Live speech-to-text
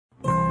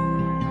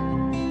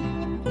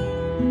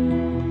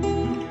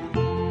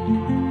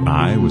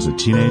I was a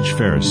teenage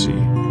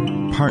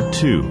Pharisee. Part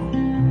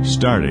 2,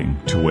 Starting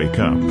to Wake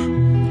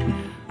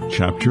Up.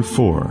 Chapter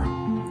 4,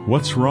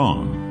 What's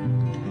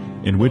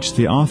Wrong? In which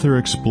the author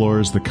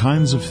explores the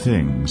kinds of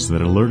things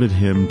that alerted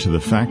him to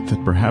the fact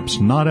that perhaps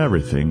not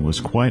everything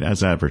was quite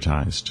as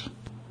advertised.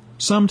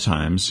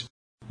 Sometimes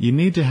you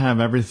need to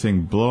have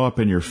everything blow up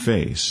in your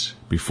face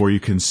before you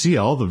can see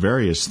all the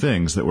various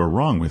things that were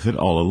wrong with it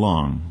all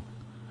along.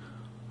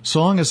 So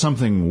long as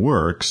something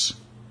works,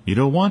 you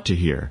don't want to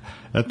hear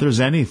that there's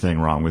anything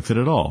wrong with it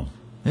at all.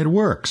 It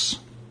works.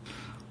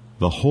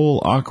 The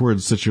whole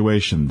awkward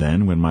situation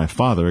then, when my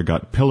father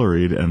got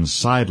pilloried and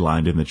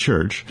sidelined in the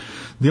church,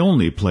 the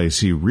only place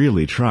he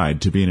really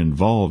tried to be an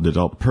involved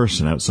adult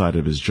person outside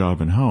of his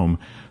job and home,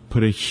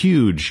 put a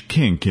huge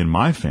kink in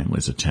my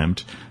family's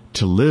attempt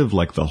to live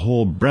like the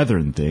whole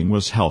brethren thing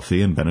was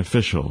healthy and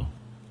beneficial.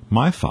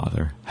 My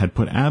father had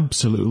put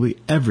absolutely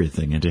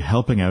everything into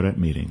helping out at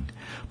meeting,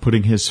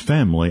 putting his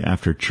family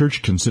after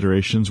church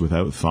considerations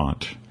without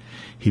thought.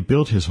 He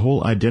built his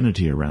whole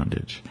identity around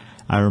it.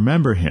 I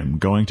remember him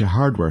going to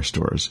hardware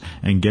stores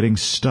and getting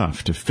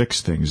stuff to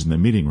fix things in the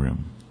meeting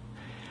room.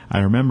 I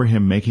remember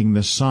him making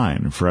the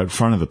sign for out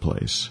front of the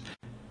place,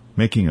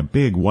 making a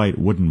big white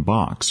wooden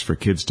box for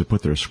kids to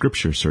put their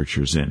scripture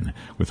searchers in,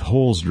 with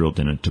holes drilled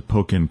in it to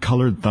poke in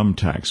colored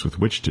thumbtacks with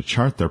which to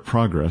chart their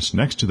progress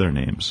next to their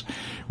names,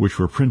 which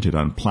were printed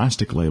on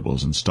plastic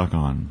labels and stuck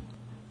on.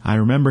 I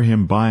remember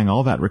him buying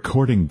all that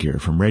recording gear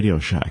from Radio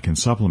Shack and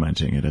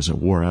supplementing it as it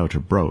wore out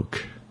or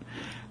broke.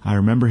 I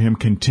remember him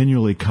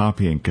continually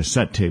copying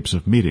cassette tapes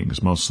of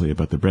meetings, mostly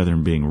about the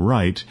brethren being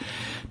right,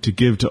 to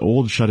give to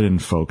old shut-in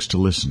folks to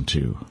listen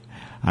to.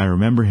 I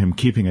remember him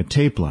keeping a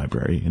tape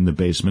library in the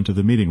basement of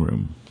the meeting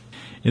room.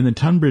 In the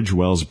Tunbridge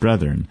Wells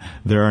Brethren,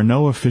 there are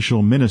no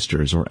official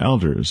ministers or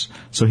elders,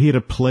 so he had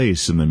a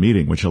place in the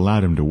meeting which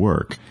allowed him to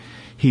work.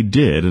 He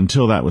did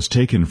until that was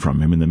taken from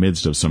him in the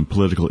midst of some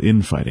political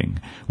infighting,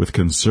 with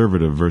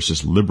conservative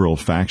versus liberal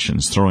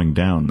factions throwing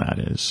down, that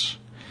is.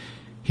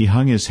 He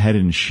hung his head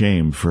in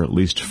shame for at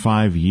least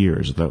 5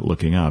 years without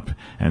looking up,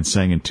 and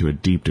sank into a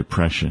deep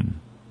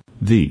depression.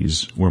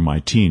 These were my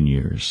teen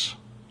years.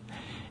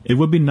 It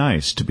would be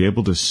nice to be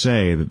able to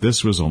say that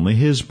this was only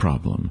his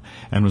problem,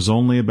 and was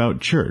only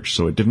about church,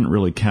 so it didn't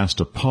really cast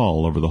a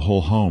pall over the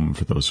whole home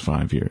for those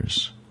 5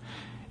 years.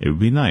 It would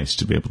be nice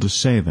to be able to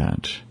say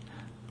that.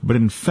 But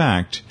in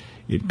fact,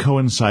 it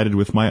coincided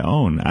with my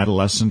own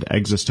adolescent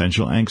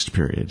existential angst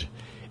period.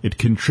 It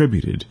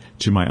contributed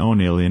to my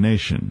own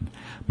alienation,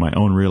 my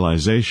own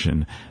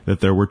realization that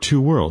there were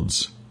two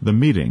worlds, the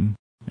meeting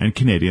and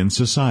Canadian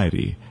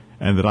society,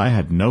 and that I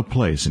had no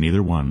place in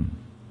either one.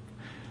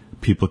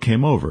 People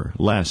came over,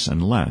 less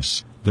and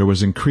less. There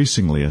was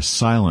increasingly a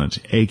silent,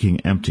 aching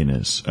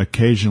emptiness,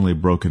 occasionally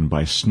broken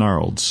by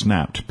snarled,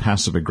 snapped,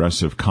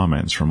 passive-aggressive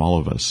comments from all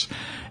of us,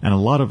 and a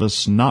lot of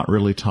us not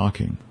really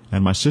talking.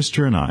 And my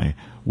sister and I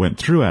went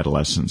through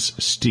adolescence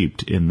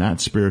steeped in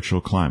that spiritual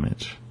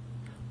climate.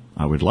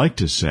 I would like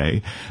to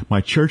say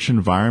my church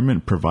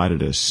environment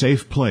provided a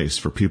safe place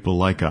for people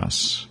like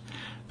us,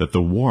 that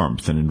the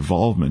warmth and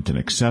involvement and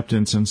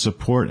acceptance and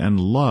support and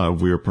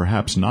love we were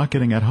perhaps not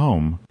getting at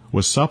home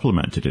was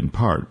supplemented in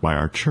part by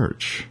our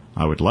church.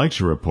 I would like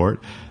to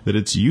report that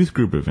its youth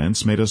group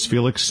events made us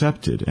feel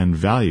accepted and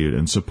valued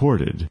and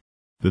supported,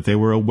 that they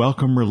were a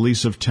welcome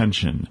release of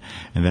tension,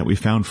 and that we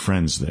found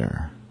friends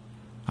there.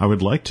 I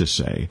would like to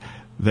say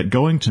that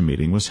going to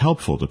meeting was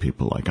helpful to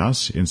people like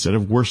us instead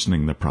of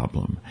worsening the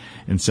problem,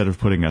 instead of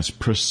putting us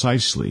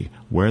precisely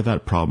where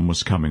that problem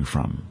was coming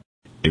from.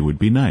 It would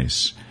be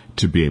nice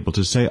to be able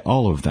to say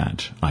all of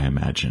that, I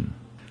imagine.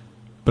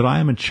 But I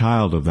am a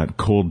child of that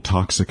cold,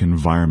 toxic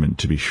environment,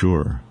 to be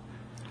sure.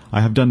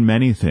 I have done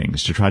many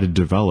things to try to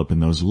develop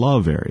in those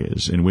love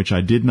areas in which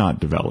I did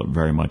not develop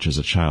very much as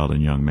a child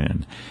and young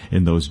man,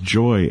 in those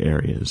joy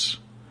areas.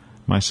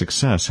 My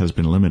success has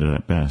been limited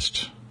at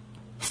best.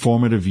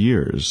 Formative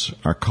years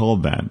are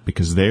called that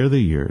because they are the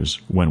years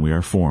when we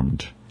are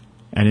formed.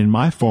 And in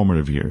my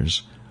formative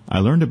years, I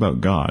learned about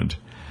God,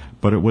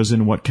 but it was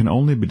in what can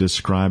only be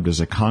described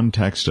as a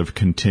context of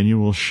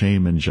continual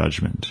shame and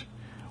judgment.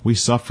 We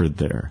suffered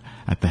there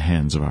at the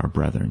hands of our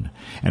brethren,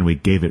 and we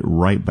gave it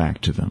right back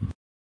to them.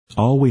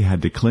 All we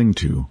had to cling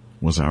to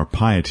was our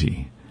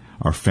piety,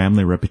 our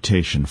family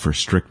reputation for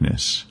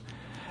strictness.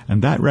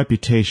 And that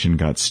reputation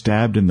got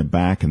stabbed in the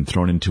back and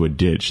thrown into a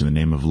ditch in the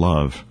name of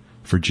love,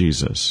 for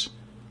Jesus,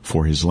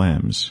 for his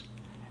lambs.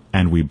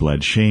 And we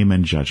bled shame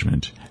and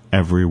judgment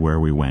everywhere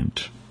we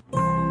went.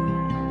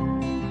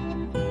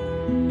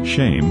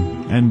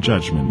 Shame and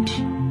judgment.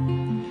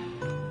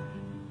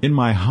 In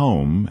my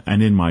home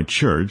and in my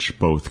church,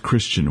 both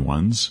Christian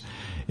ones,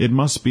 it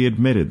must be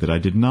admitted that I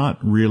did not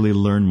really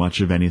learn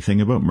much of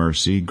anything about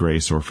mercy,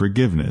 grace, or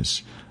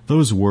forgiveness.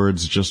 Those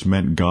words just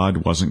meant God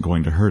wasn't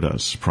going to hurt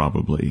us,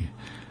 probably,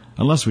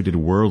 unless we did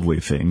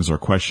worldly things or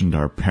questioned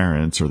our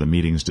parents or the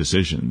meeting's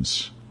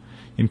decisions.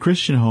 In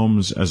Christian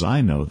homes, as I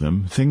know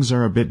them, things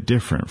are a bit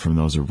different from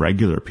those of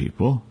regular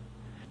people.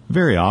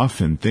 Very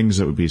often, things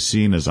that would be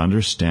seen as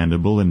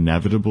understandable,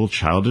 inevitable,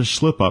 childish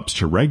slip-ups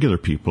to regular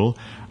people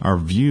are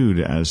viewed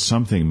as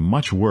something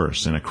much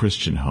worse in a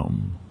Christian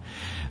home.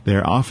 They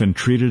are often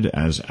treated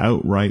as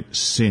outright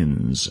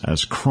sins,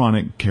 as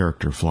chronic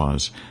character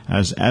flaws,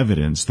 as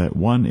evidence that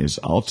one is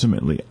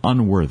ultimately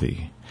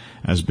unworthy,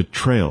 as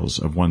betrayals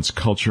of one's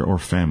culture or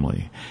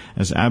family,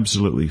 as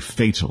absolutely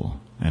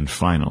fatal and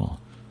final.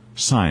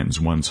 Signs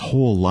one's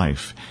whole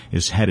life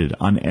is headed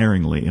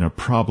unerringly in a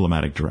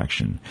problematic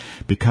direction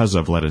because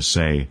of, let us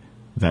say,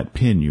 that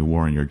pin you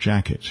wore in your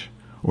jacket,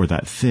 or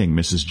that thing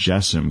Mrs.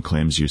 Jessam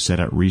claims you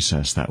said at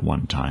recess that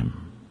one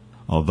time.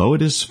 Although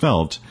it is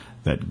felt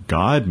that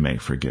God may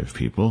forgive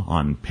people,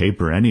 on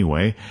paper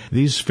anyway,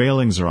 these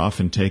failings are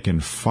often taken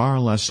far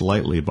less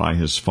lightly by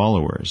his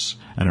followers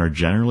and are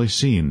generally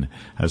seen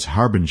as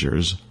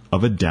harbingers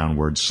of a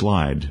downward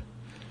slide.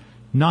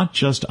 Not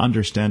just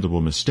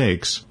understandable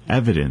mistakes,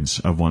 evidence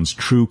of one's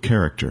true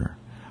character,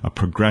 a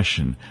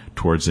progression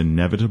towards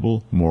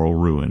inevitable moral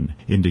ruin,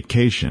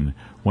 indication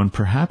one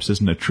perhaps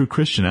isn't a true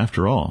Christian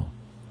after all.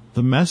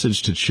 The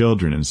message to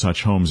children in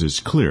such homes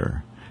is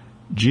clear.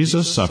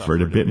 Jesus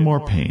suffered a bit more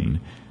pain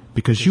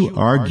because you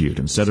argued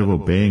instead of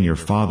obeying your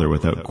Father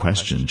without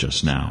question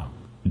just now.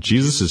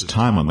 Jesus'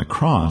 time on the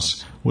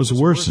cross was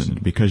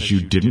worsened because you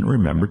didn't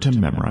remember to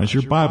memorize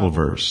your Bible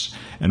verse,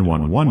 and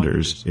one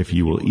wonders if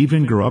you will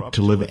even grow up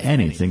to live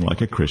anything like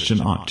a Christian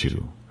ought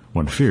to.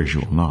 One fears you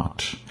will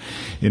not.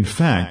 In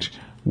fact,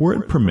 were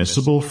it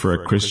permissible for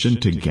a Christian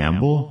to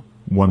gamble,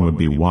 one would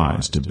be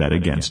wise to bet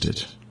against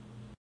it.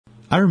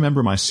 I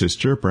remember my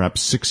sister,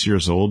 perhaps 6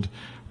 years old,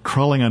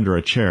 crawling under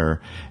a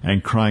chair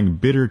and crying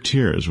bitter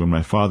tears when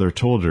my father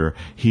told her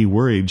he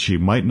worried she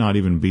might not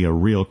even be a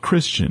real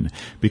Christian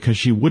because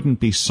she wouldn't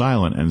be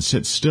silent and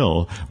sit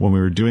still when we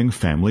were doing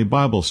family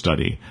Bible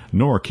study,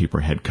 nor keep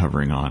her head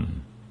covering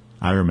on.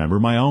 I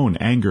remember my own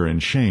anger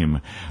and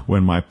shame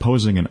when my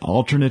posing an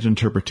alternate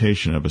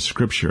interpretation of a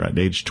scripture at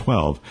age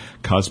 12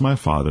 caused my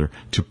father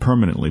to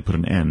permanently put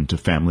an end to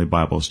family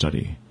Bible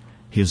study.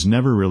 He has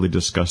never really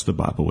discussed the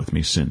Bible with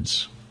me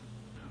since.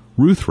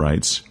 Ruth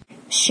writes,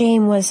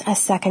 Shame was a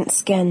second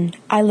skin.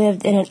 I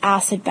lived in an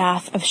acid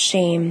bath of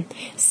shame,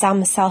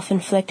 some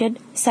self-inflicted,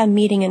 some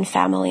meeting and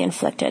family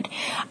inflicted.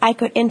 I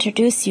could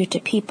introduce you to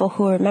people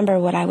who remember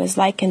what I was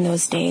like in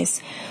those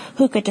days,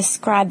 who could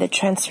describe the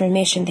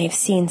transformation they've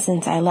seen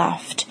since I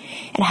left.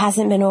 It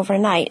hasn't been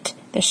overnight,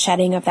 the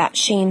shedding of that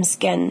shame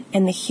skin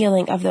and the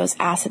healing of those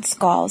acid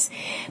scalds,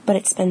 but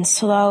it's been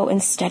slow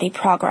and steady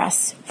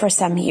progress for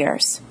some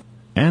years.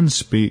 Anne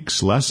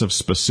speaks less of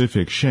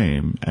specific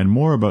shame and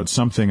more about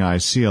something I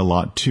see a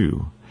lot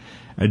too,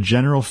 a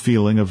general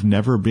feeling of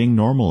never being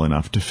normal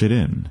enough to fit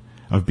in,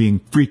 of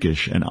being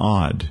freakish and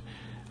odd.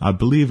 I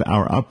believe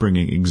our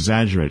upbringing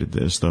exaggerated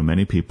this, though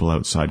many people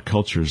outside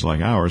cultures like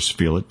ours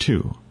feel it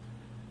too.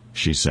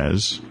 She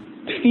says,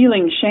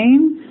 Feeling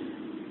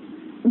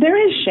shame?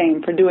 There is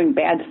shame for doing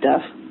bad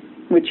stuff,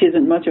 which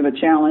isn't much of a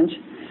challenge.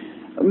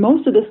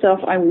 Most of the stuff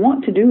I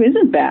want to do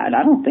isn't bad,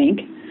 I don't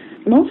think.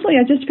 Mostly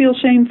I just feel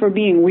shame for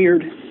being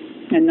weird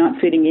and not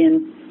fitting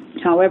in.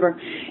 However,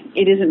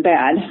 it isn't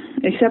bad,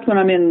 except when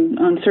I'm in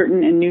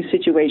uncertain and new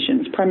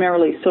situations,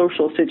 primarily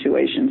social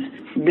situations.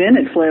 Then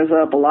it flares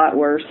up a lot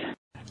worse.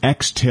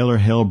 Ex-Taylor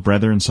Hill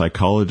Brethren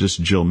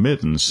psychologist Jill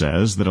Mitten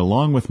says that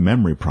along with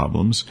memory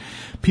problems,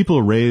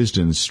 people raised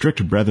in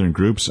strict Brethren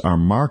groups are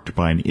marked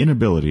by an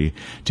inability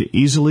to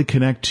easily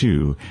connect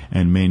to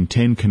and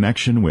maintain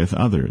connection with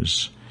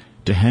others,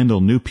 to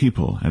handle new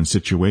people and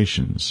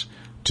situations,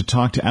 to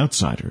talk to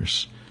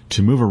outsiders,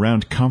 to move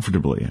around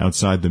comfortably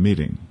outside the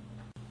meeting.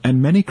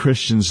 And many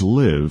Christians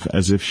live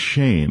as if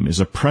shame is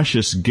a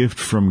precious gift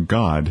from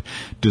God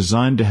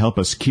designed to help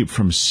us keep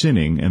from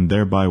sinning and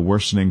thereby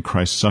worsening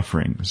Christ's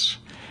sufferings.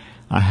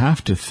 I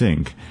have to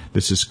think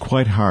this is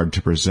quite hard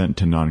to present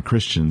to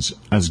non-Christians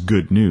as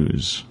good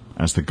news,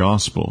 as the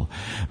gospel,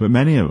 but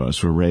many of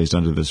us were raised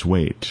under this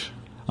weight.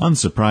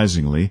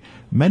 Unsurprisingly,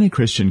 many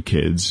Christian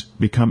kids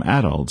become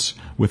adults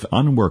with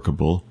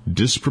unworkable,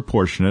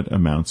 disproportionate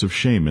amounts of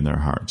shame in their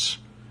hearts.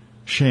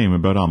 Shame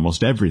about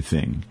almost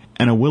everything,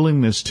 and a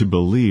willingness to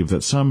believe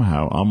that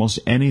somehow almost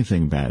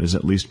anything bad is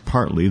at least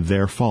partly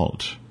their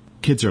fault.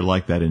 Kids are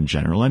like that in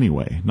general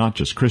anyway, not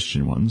just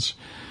Christian ones.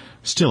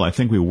 Still, I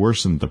think we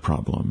worsened the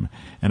problem,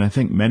 and I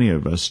think many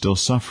of us still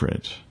suffer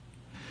it.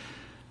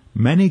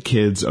 Many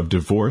kids of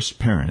divorced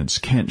parents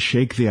can't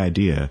shake the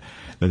idea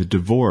that the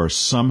divorce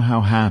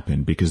somehow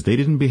happened because they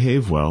didn't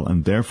behave well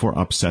and therefore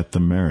upset the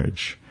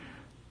marriage.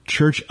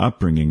 Church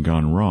upbringing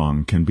gone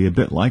wrong can be a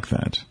bit like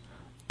that.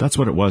 That's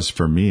what it was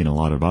for me and a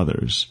lot of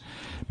others.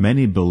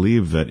 Many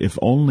believe that if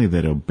only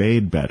they'd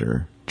obeyed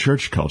better,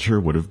 church culture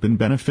would have been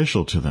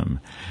beneficial to them,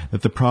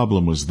 that the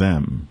problem was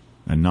them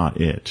and not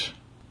it.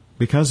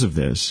 Because of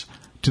this,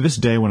 to this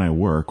day when I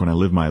work, when I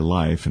live my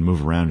life and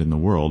move around in the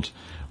world,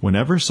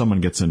 whenever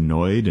someone gets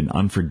annoyed and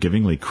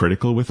unforgivingly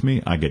critical with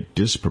me, I get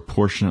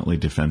disproportionately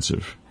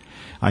defensive.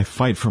 I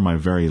fight for my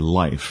very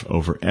life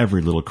over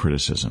every little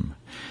criticism.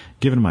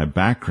 Given my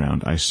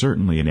background, I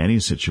certainly in any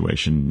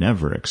situation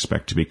never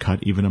expect to be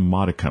cut even a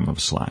modicum of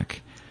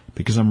slack,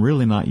 because I'm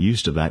really not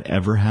used to that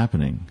ever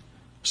happening.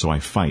 So I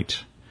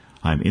fight.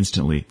 I'm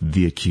instantly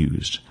the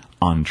accused,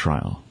 on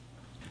trial.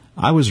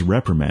 I was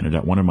reprimanded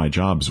at one of my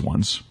jobs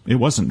once. It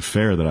wasn't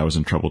fair that I was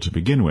in trouble to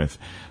begin with,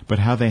 but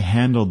how they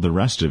handled the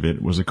rest of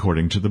it was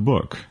according to the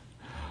book.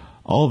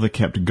 All that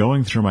kept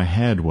going through my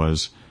head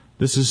was,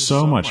 this is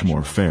so much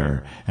more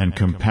fair and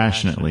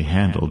compassionately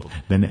handled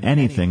than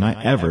anything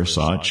I ever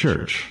saw at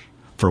church.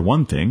 For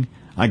one thing,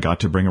 I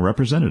got to bring a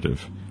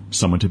representative,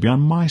 someone to be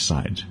on my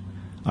side.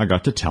 I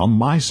got to tell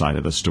my side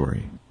of the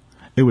story.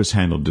 It was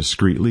handled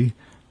discreetly,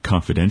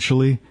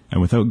 confidentially,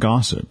 and without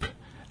gossip,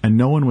 and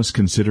no one was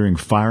considering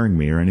firing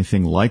me or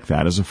anything like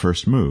that as a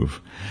first move.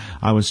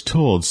 I was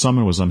told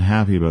someone was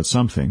unhappy about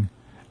something,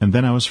 and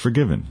then I was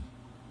forgiven.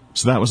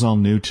 So that was all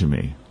new to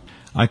me.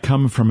 I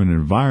come from an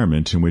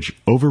environment in which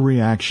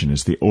overreaction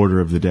is the order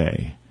of the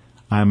day.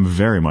 I am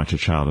very much a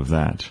child of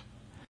that.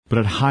 But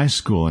at high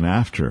school and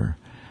after,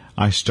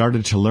 I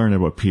started to learn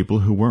about people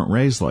who weren't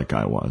raised like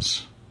I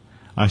was.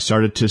 I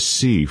started to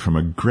see from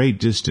a great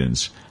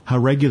distance how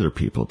regular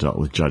people dealt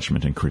with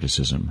judgment and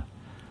criticism.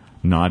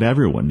 Not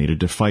everyone needed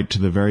to fight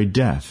to the very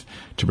death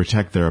to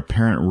protect their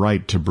apparent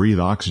right to breathe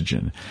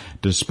oxygen,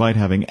 despite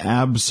having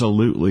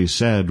absolutely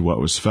said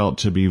what was felt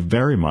to be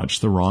very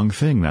much the wrong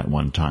thing that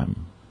one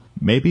time.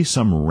 Maybe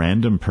some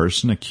random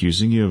person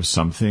accusing you of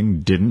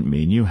something didn't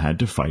mean you had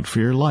to fight for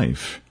your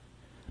life.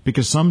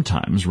 Because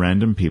sometimes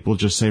random people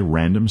just say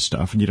random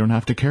stuff and you don't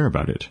have to care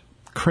about it.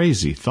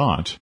 Crazy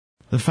thought.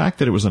 The fact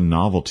that it was a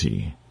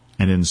novelty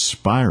and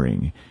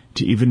inspiring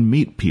to even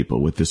meet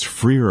people with this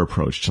freer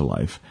approach to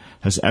life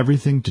has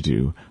everything to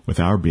do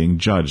with our being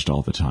judged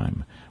all the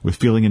time, with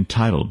feeling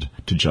entitled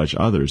to judge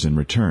others in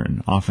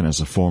return, often as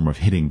a form of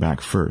hitting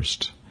back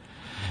first.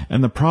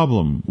 And the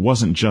problem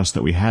wasn't just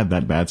that we had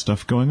that bad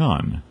stuff going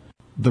on.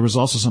 There was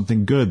also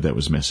something good that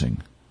was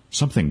missing.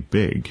 Something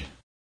big.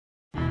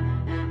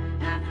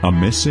 A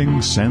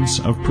missing sense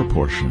of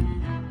proportion.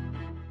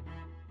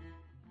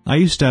 I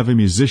used to have a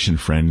musician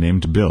friend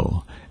named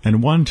Bill,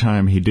 and one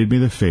time he did me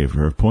the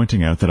favor of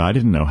pointing out that I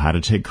didn't know how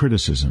to take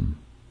criticism.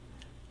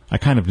 I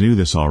kind of knew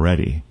this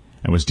already,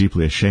 and was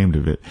deeply ashamed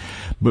of it,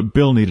 but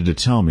Bill needed to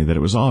tell me that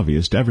it was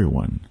obvious to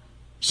everyone.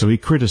 So he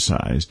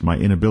criticized my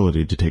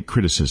inability to take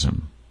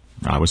criticism.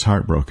 I was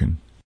heartbroken.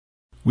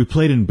 We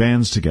played in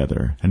bands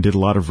together and did a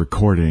lot of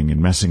recording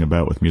and messing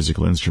about with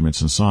musical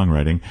instruments and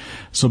songwriting,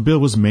 so Bill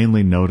was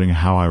mainly noting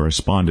how I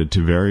responded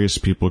to various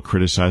people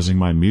criticizing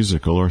my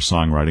musical or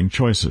songwriting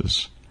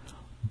choices.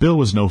 Bill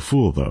was no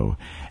fool, though,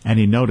 and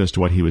he noticed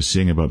what he was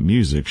seeing about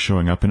music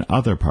showing up in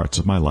other parts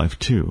of my life,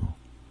 too.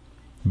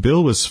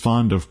 Bill was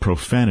fond of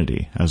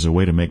profanity as a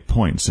way to make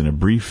points in a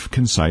brief,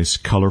 concise,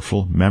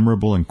 colorful,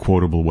 memorable, and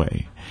quotable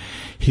way.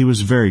 He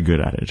was very good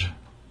at it.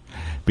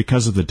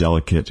 Because of the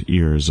delicate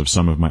ears of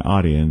some of my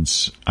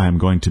audience, I am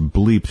going to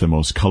bleep the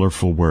most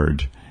colorful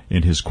word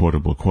in his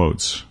quotable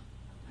quotes.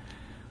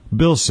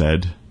 Bill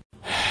said,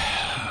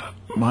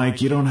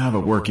 "Mike, you don't have a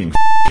working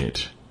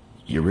it.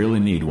 You really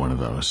need one of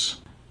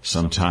those.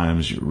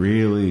 Sometimes you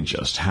really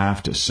just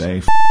have to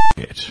say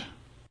it."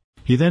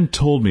 He then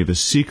told me the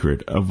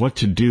secret of what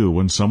to do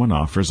when someone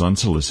offers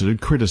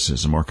unsolicited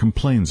criticism or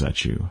complains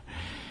at you.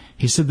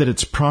 He said that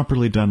it's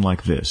properly done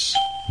like this.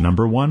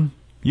 Number 1,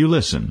 you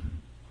listen.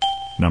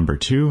 Number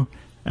 2,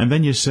 and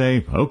then you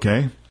say,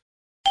 okay.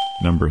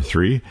 Number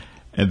 3,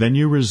 and then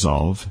you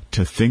resolve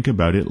to think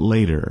about it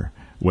later,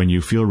 when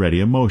you feel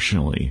ready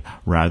emotionally,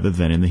 rather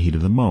than in the heat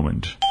of the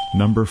moment.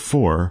 Number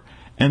 4,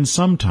 and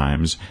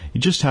sometimes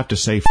you just have to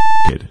say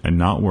it and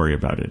not worry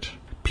about it.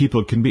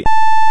 People can be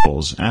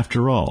assholes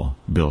after all,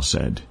 Bill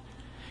said.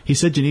 He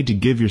said you need to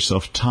give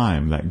yourself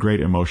time, that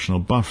great emotional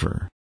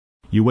buffer.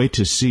 You wait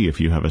to see if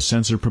you have a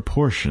sense of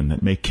proportion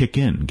that may kick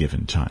in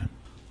given time.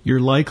 You're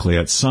likely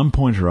at some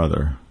point or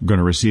other going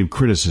to receive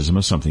criticism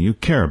of something you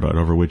care about,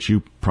 over which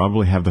you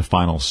probably have the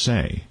final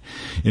say.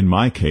 In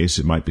my case,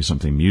 it might be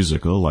something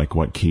musical, like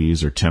what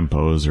keys or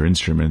tempos or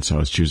instruments I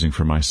was choosing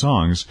for my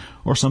songs,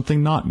 or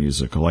something not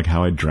musical, like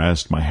how I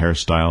dressed, my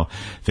hairstyle,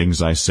 things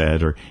I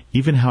said, or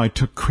even how I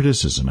took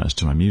criticism as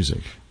to my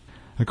music.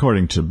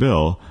 According to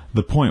Bill,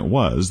 the point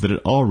was that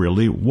it all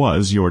really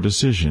was your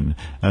decision,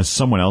 as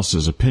someone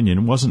else's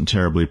opinion wasn't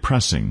terribly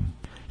pressing.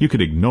 You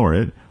could ignore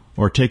it,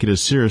 or take it as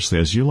seriously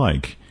as you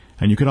like,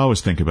 and you could always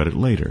think about it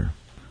later.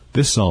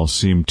 This all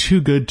seemed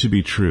too good to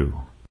be true.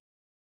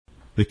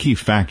 The key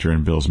factor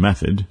in Bill's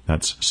method,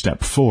 that's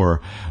step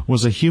 4,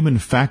 was a human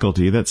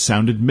faculty that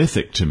sounded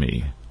mythic to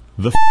me,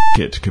 the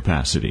it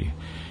capacity.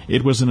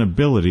 It was an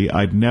ability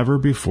I'd never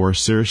before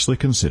seriously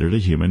considered a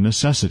human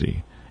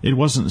necessity. It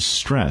wasn't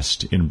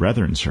stressed in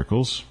brethren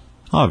circles.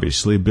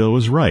 Obviously, Bill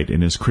was right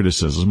in his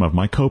criticism of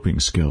my coping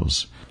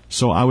skills.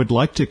 So I would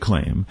like to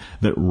claim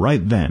that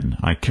right then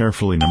I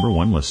carefully, number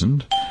 1,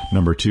 listened,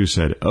 number 2,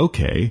 said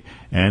okay,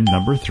 and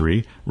number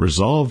 3,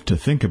 resolved to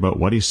think about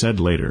what he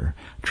said later,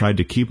 tried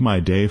to keep my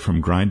day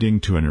from grinding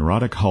to a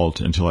neurotic halt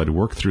until I'd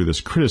worked through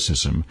this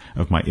criticism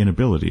of my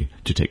inability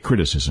to take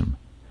criticism.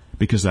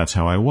 Because that's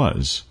how I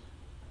was.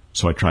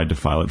 So I tried to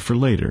file it for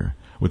later,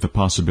 with the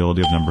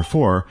possibility of number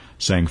 4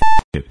 saying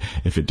it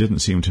if it didn't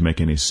seem to make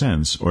any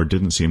sense or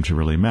didn't seem to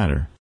really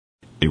matter.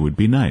 It would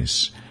be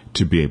nice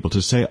to be able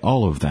to say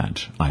all of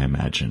that, I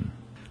imagine.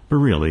 But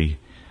really,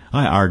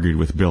 I argued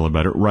with Bill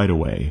about it right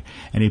away,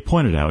 and he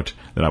pointed out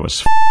that I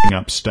was f***ing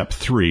up step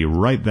 3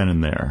 right then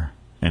and there,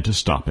 and to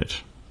stop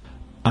it.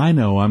 I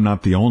know I'm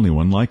not the only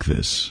one like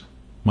this.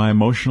 My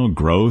emotional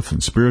growth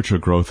and spiritual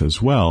growth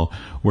as well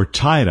were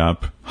tied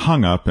up,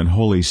 hung up, and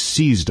wholly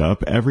seized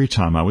up every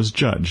time I was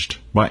judged,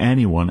 by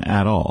anyone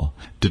at all.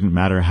 Didn't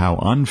matter how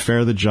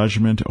unfair the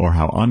judgment or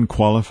how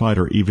unqualified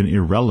or even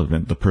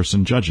irrelevant the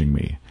person judging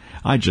me.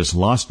 I just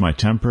lost my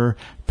temper,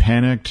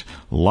 panicked,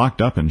 locked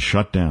up, and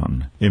shut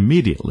down,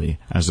 immediately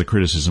as the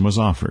criticism was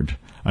offered,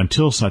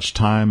 until such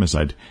time as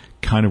I'd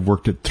kind of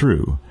worked it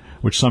through,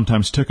 which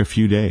sometimes took a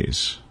few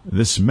days.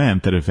 This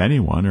meant that if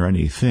anyone or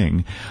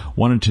anything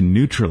wanted to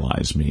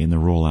neutralize me in the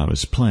role I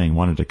was playing,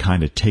 wanted to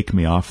kind of take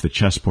me off the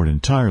chessboard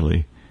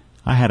entirely,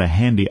 I had a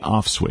handy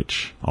off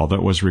switch. All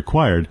that was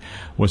required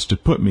was to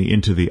put me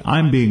into the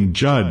I'm being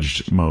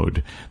judged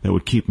mode that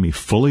would keep me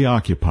fully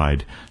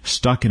occupied,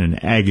 stuck in an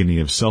agony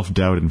of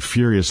self-doubt and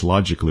furious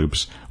logic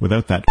loops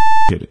without that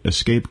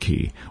escape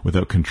key,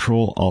 without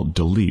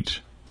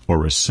Control-Alt-Delete or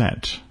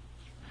reset.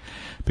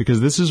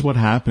 Because this is what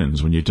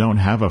happens when you don't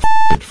have a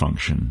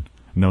function,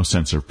 no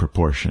sense of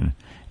proportion.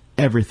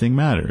 Everything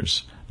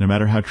matters, no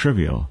matter how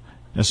trivial,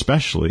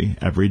 especially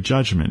every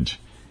judgment.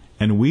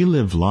 And we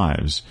live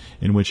lives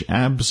in which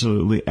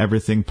absolutely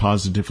everything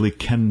positively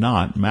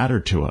cannot matter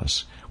to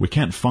us. We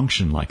can't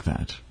function like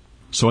that.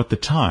 So at the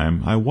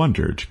time, I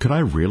wondered, could I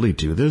really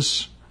do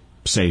this?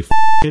 Say,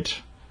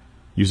 it?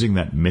 Using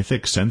that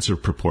mythic sense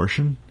of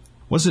proportion?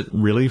 Was it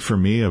really for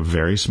me a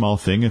very small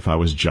thing if I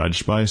was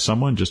judged by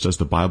someone just as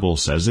the Bible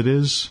says it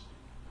is?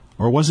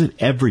 Or was it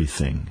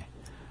everything?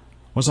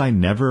 Was I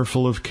never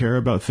full of care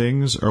about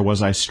things, or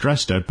was I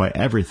stressed out by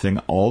everything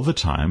all the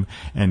time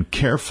and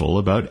careful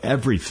about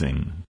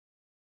everything?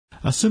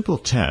 A simple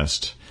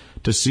test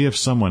to see if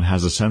someone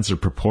has a sense of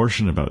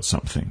proportion about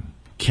something.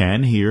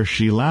 Can he or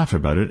she laugh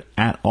about it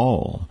at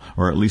all,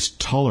 or at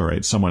least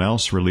tolerate someone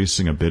else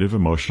releasing a bit of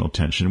emotional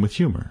tension with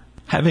humor?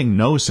 Having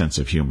no sense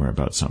of humor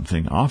about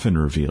something often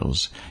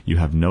reveals you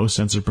have no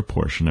sense of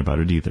proportion about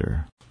it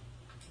either.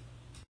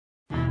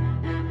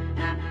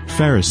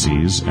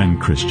 Pharisees and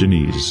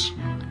Christianese.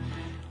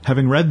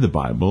 Having read the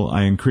Bible,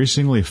 I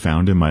increasingly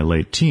found in my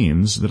late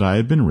teens that I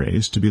had been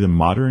raised to be the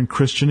modern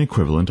Christian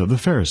equivalent of the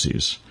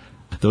Pharisees.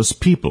 Those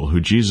people who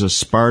Jesus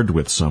sparred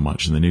with so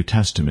much in the New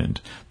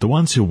Testament, the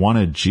ones who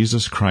wanted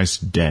Jesus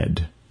Christ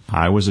dead.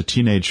 I was a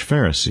teenage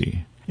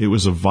Pharisee. It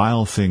was a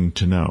vile thing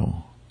to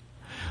know.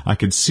 I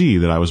could see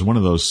that I was one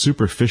of those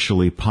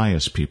superficially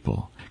pious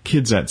people.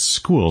 Kids at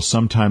school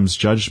sometimes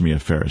judged me a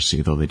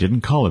Pharisee, though they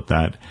didn't call it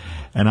that,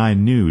 and I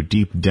knew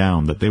deep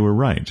down that they were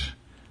right.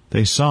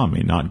 They saw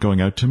me not going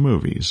out to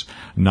movies,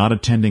 not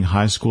attending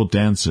high school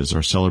dances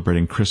or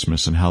celebrating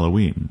Christmas and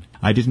Halloween.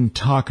 I didn't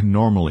talk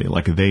normally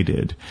like they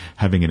did,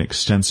 having an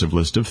extensive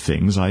list of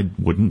things I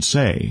wouldn't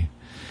say.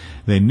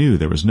 They knew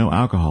there was no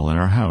alcohol in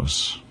our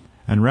house.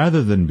 And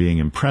rather than being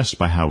impressed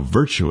by how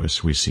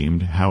virtuous we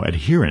seemed, how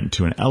adherent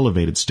to an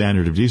elevated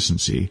standard of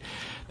decency,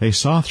 they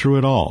saw through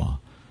it all,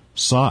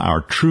 saw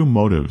our true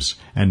motives,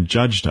 and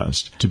judged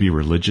us to be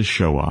religious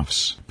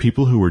show-offs,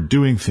 people who were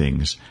doing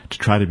things to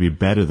try to be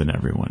better than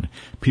everyone,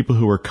 people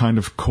who were kind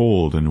of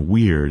cold and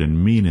weird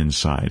and mean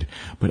inside,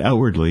 but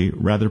outwardly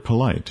rather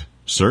polite,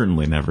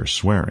 certainly never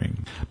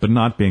swearing, but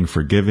not being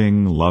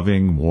forgiving,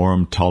 loving,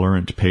 warm,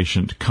 tolerant,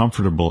 patient,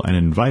 comfortable, and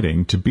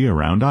inviting to be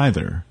around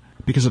either,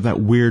 because of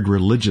that weird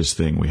religious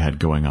thing we had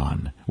going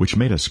on, which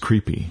made us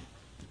creepy.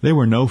 They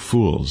were no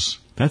fools.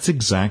 That's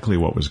exactly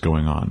what was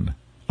going on.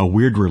 A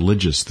weird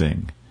religious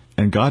thing.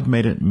 And God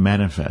made it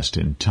manifest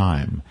in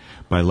time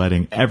by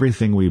letting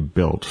everything we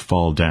built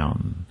fall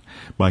down,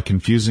 by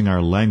confusing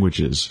our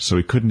languages so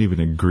we couldn't even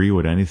agree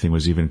what anything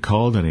was even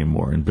called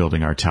anymore in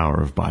building our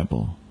Tower of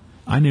Bible.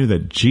 I knew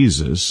that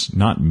Jesus,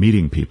 not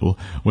meeting people,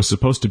 was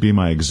supposed to be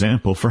my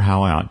example for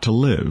how I ought to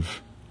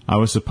live. I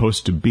was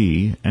supposed to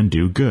be and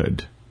do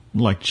good,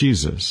 like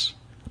Jesus.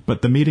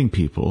 But the meeting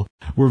people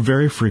were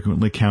very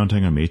frequently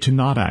counting on me to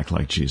not act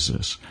like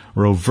Jesus,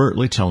 or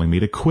overtly telling me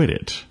to quit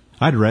it.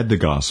 I'd read the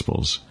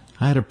Gospels.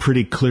 I had a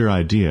pretty clear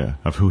idea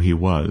of who he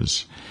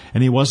was,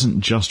 and he wasn't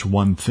just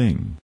one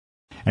thing.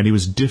 And he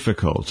was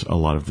difficult a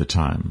lot of the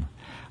time.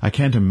 I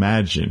can't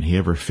imagine he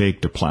ever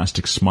faked a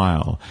plastic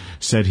smile,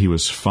 said he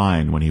was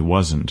fine when he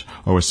wasn't,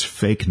 or was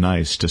fake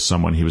nice to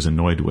someone he was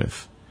annoyed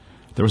with.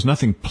 There was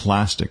nothing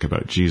plastic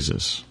about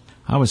Jesus.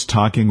 I was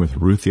talking with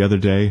Ruth the other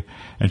day,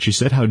 and she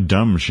said how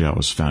dumb she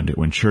always found it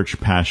when church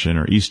passion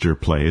or Easter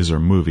plays or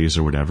movies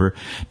or whatever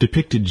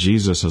depicted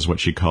Jesus as what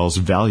she calls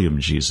Valium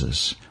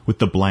Jesus, with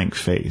the blank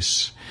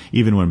face,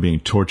 even when being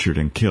tortured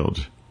and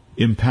killed.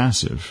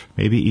 Impassive,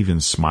 maybe even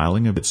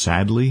smiling a bit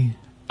sadly.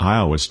 I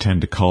always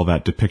tend to call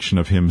that depiction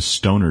of him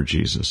Stoner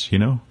Jesus, you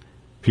know?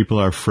 People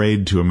are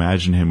afraid to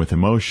imagine him with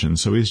emotion,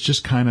 so he's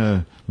just kind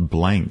of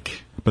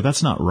blank. But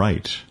that's not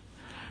right.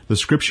 The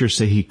scriptures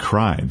say he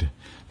cried.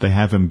 They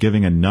have him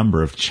giving a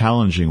number of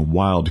challenging,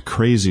 wild,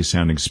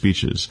 crazy-sounding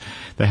speeches.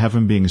 They have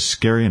him being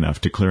scary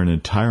enough to clear an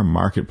entire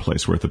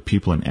marketplace worth of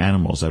people and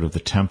animals out of the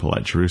temple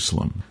at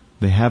Jerusalem.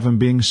 They have him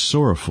being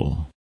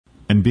sorrowful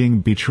and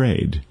being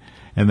betrayed,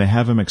 and they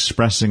have him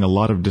expressing a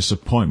lot of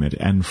disappointment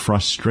and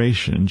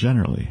frustration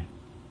generally.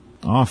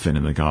 Often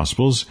in the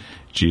Gospels,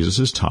 Jesus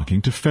is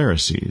talking to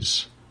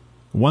Pharisees.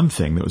 One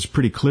thing that was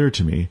pretty clear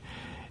to me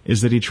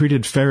is that he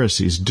treated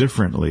Pharisees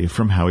differently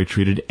from how he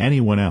treated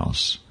anyone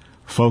else,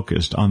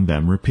 focused on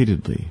them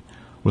repeatedly,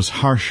 was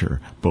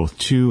harsher both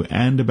to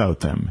and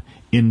about them,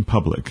 in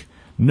public.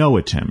 No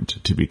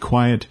attempt to be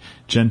quiet,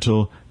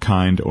 gentle,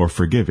 kind, or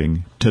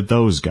forgiving to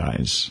those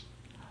guys.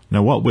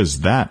 Now what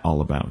was that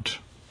all about?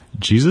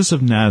 Jesus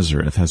of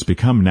Nazareth has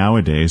become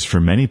nowadays for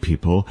many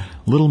people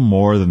little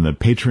more than the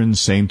patron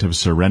saint of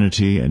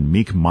serenity and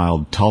meek,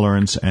 mild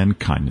tolerance and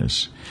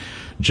kindness.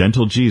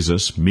 Gentle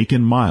Jesus, meek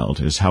and mild,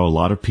 is how a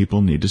lot of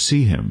people need to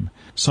see him.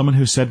 Someone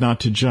who said not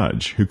to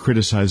judge, who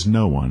criticized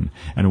no one,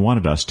 and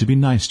wanted us to be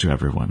nice to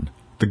everyone.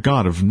 The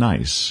God of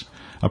nice.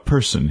 A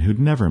person who'd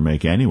never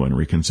make anyone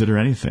reconsider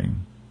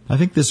anything. I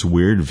think this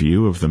weird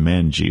view of the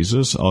man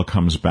Jesus all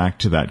comes back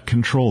to that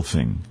control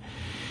thing.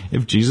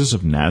 If Jesus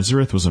of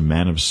Nazareth was a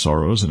man of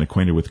sorrows and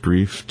acquainted with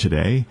grief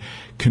today,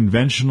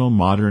 conventional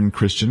modern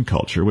Christian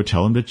culture would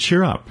tell him to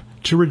cheer up,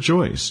 to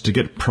rejoice, to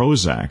get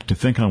Prozac, to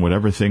think on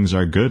whatever things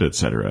are good,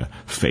 etc.,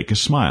 fake a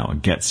smile,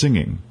 get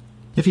singing.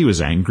 If he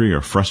was angry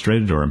or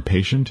frustrated or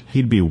impatient,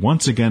 he'd be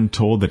once again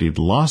told that he'd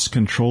lost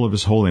control of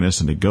his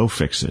holiness and to go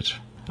fix it.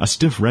 A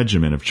stiff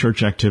regimen of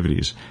church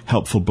activities,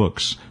 helpful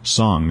books,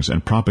 songs,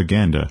 and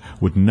propaganda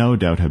would no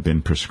doubt have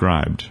been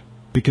prescribed.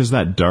 Because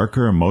that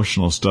darker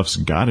emotional stuff's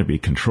gotta be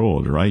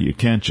controlled, right? You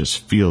can't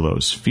just feel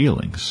those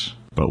feelings.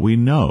 But we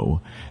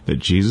know that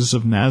Jesus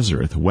of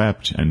Nazareth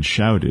wept and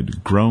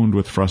shouted, groaned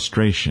with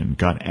frustration,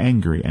 got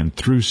angry and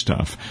threw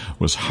stuff,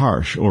 was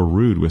harsh or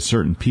rude with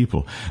certain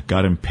people,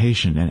 got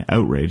impatient and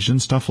outraged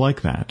and stuff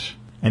like that.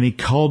 And he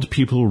called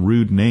people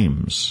rude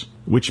names,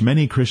 which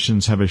many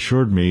Christians have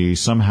assured me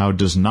somehow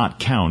does not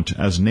count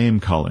as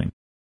name-calling.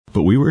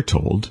 But we were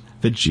told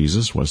that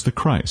Jesus was the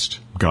Christ,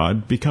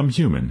 God become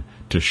human,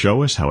 to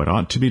show us how it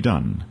ought to be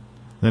done.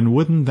 Then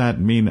wouldn't that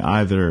mean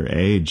either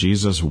A,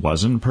 Jesus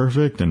wasn't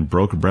perfect and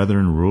broke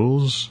brethren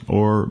rules,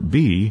 or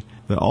B,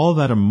 that all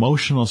that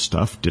emotional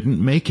stuff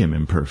didn't make him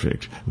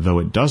imperfect, though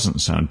it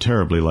doesn't sound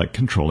terribly like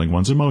controlling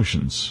one's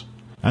emotions?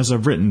 As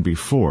I've written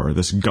before,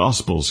 this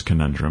Gospels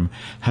conundrum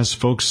has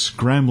folks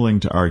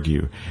scrambling to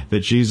argue that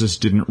Jesus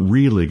didn't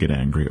really get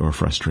angry or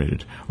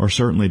frustrated, or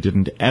certainly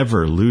didn't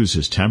ever lose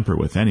his temper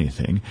with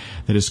anything,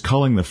 that his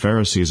calling the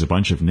Pharisees a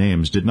bunch of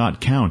names did not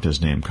count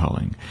as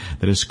name-calling,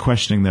 that his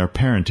questioning their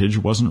parentage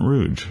wasn't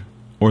rude,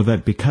 or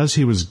that because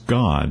he was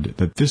God,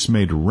 that this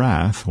made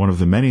wrath one of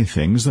the many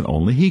things that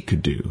only he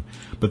could do,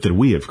 but that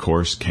we, of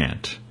course,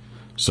 can't.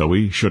 So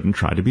we shouldn't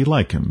try to be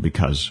like him,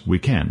 because we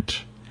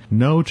can't.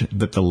 Note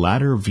that the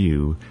latter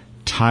view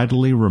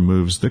tidily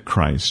removes the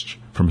Christ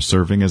from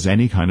serving as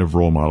any kind of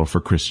role model for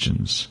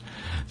Christians,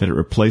 that it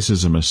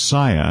replaces a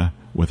Messiah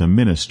with a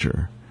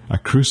minister, a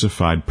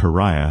crucified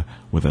pariah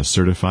with a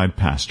certified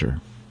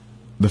pastor.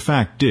 The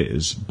fact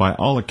is, by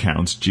all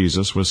accounts,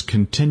 Jesus was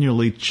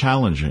continually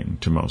challenging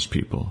to most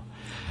people,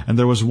 and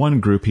there was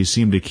one group he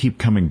seemed to keep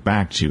coming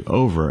back to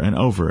over and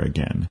over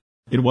again.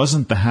 It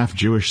wasn't the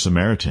half-Jewish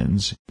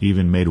Samaritans, he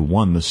even made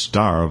one the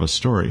star of a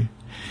story.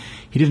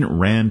 He didn't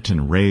rant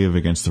and rave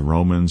against the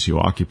Romans who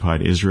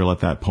occupied Israel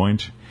at that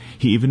point.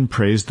 He even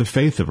praised the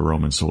faith of a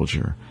Roman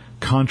soldier,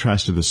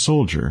 contrasted the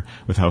soldier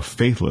with how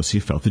faithless he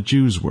felt the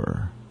Jews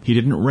were. He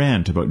didn't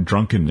rant about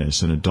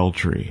drunkenness and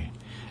adultery,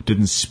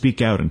 didn't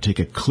speak out and take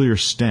a clear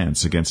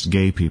stance against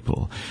gay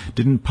people,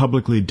 didn't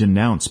publicly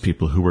denounce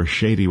people who were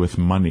shady with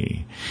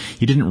money.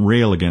 He didn't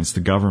rail against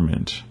the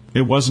government.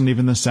 It wasn't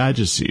even the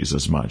Sadducees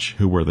as much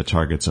who were the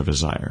targets of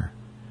his ire.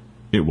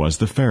 It was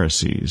the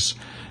Pharisees,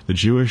 the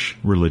Jewish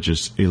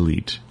religious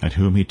elite, at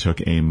whom he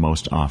took aim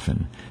most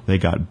often. They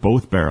got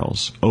both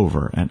barrels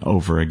over and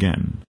over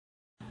again.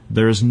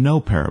 There is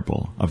no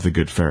parable of the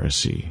good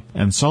Pharisee,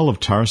 and Saul of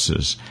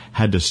Tarsus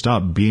had to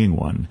stop being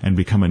one and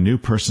become a new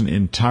person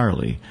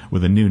entirely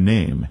with a new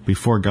name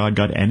before God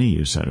got any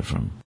use out of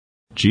him.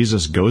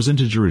 Jesus goes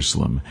into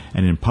Jerusalem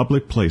and in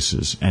public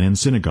places and in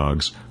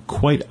synagogues,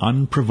 quite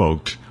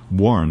unprovoked,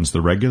 warns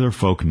the regular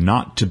folk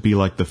not to be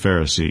like the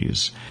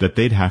Pharisees, that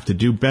they'd have to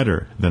do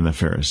better than the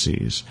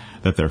Pharisees,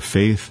 that their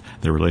faith,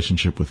 their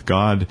relationship with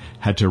God,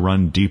 had to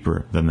run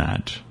deeper than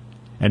that.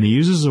 And he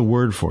uses a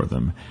word for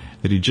them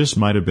that he just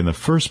might have been the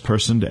first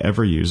person to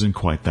ever use in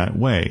quite that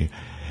way.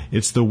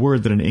 It's the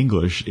word that in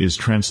English is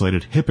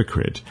translated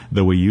hypocrite,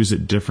 though we use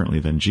it differently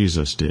than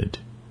Jesus did.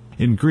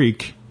 In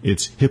Greek,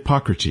 it's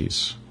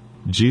Hippocrates.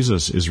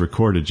 Jesus is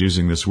recorded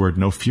using this word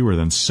no fewer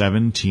than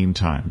 17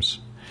 times.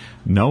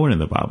 No one in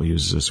the Bible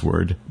uses this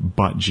word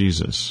but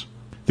Jesus.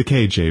 The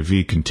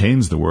KJV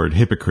contains the word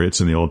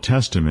hypocrites in the Old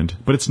Testament,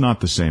 but it's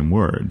not the same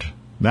word.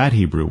 That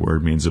Hebrew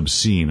word means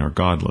obscene or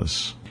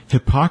godless.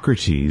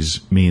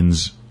 Hippocrates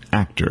means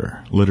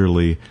actor,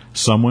 literally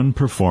someone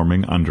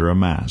performing under a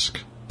mask.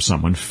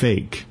 someone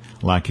fake,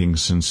 lacking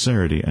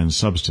sincerity and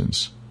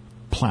substance,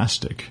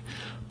 plastic,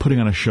 putting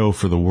on a show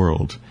for the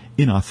world,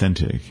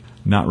 inauthentic,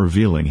 not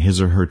revealing his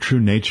or her true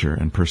nature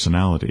and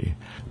personality,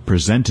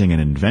 presenting an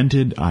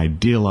invented,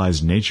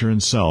 idealized nature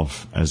and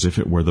self as if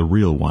it were the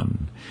real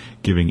one,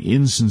 giving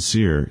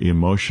insincere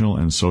emotional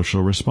and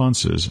social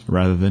responses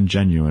rather than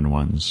genuine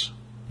ones.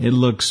 It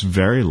looks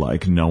very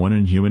like no one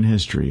in human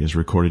history is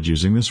recorded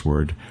using this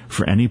word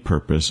for any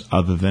purpose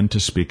other than to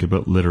speak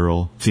about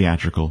literal,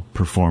 theatrical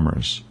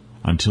performers,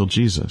 until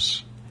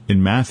Jesus.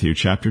 In Matthew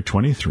chapter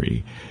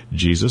 23,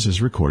 Jesus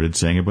is recorded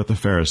saying about the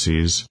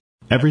Pharisees,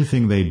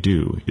 "Everything they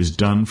do is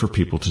done for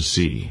people to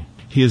see."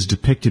 He is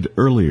depicted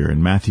earlier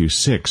in Matthew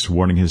 6,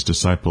 warning his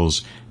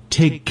disciples,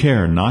 "Take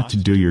care not to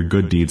do your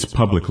good deeds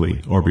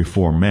publicly or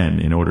before men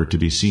in order to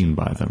be seen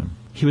by them."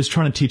 He was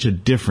trying to teach a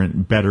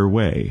different, better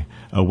way,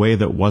 a way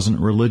that wasn't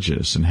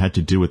religious and had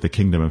to do with the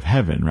kingdom of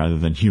heaven rather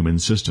than human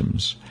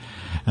systems.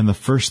 And the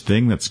first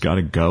thing that's got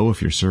to go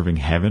if you're serving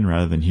heaven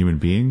rather than human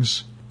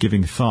beings?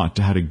 Giving thought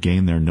to how to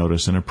gain their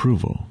notice and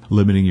approval,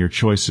 limiting your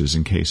choices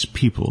in case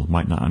people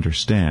might not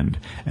understand,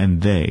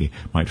 and they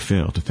might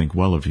fail to think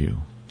well of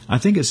you. I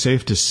think it's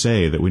safe to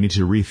say that we need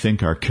to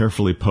rethink our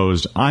carefully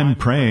posed, "I'm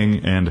praying,"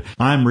 and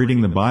 "I'm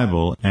reading the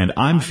Bible," and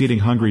 "I'm feeding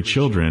hungry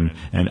children,"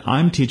 and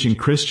 "I'm teaching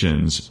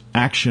Christians"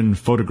 action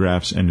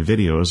photographs and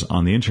videos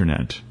on the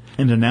internet,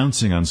 and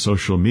announcing on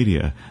social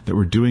media that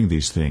we're doing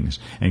these things,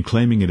 and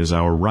claiming it is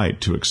our right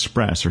to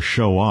express or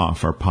show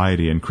off our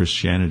piety and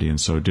Christianity in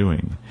so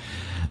doing.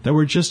 That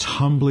we're just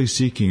humbly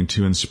seeking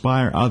to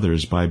inspire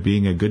others by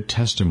being a good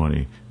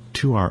testimony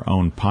to our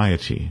own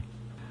piety.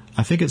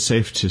 I think it's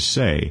safe to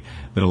say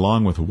that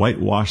along with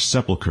whitewashed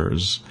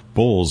sepulchres,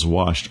 bowls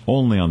washed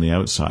only on the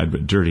outside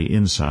but dirty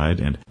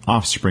inside, and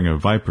offspring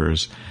of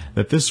vipers,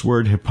 that this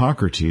word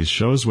Hippocrates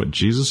shows what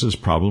Jesus'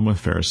 problem with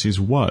Pharisees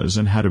was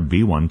and how to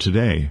be one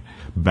today.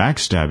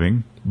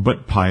 Backstabbing,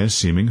 but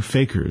pious-seeming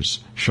fakers,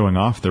 showing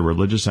off their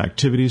religious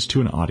activities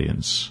to an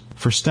audience.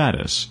 For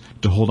status,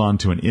 to hold on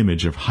to an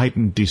image of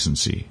heightened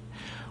decency.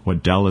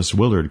 What Dallas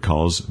Willard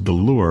calls the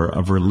lure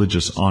of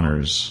religious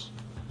honors.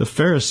 The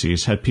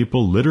Pharisees had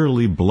people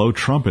literally blow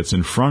trumpets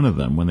in front of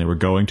them when they were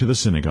going to the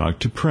synagogue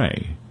to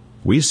pray.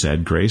 We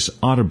said grace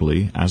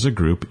audibly, as a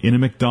group, in a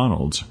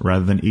McDonald's,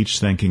 rather than each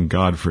thanking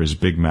God for his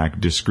Big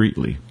Mac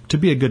discreetly, to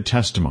be a good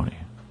testimony.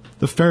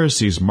 The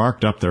Pharisees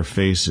marked up their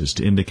faces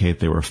to indicate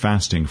they were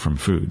fasting from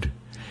food.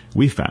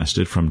 We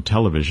fasted from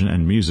television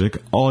and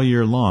music all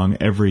year long,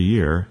 every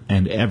year,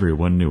 and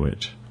everyone knew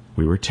it.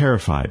 We were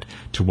terrified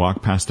to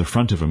walk past the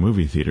front of a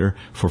movie theater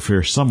for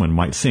fear someone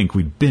might think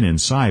we'd been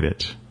inside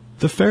it.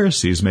 The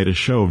Pharisees made a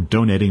show of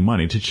donating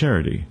money to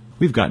charity.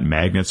 We've got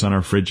magnets on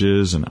our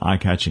fridges and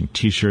eye-catching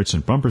T-shirts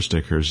and bumper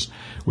stickers,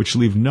 which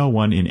leave no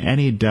one in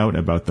any doubt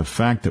about the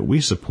fact that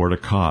we support a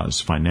cause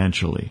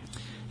financially.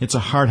 It's a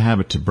hard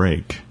habit to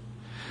break.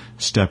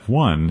 Step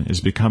 1 is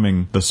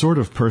becoming the sort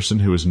of person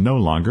who is no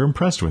longer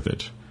impressed with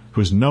it,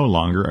 who is no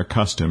longer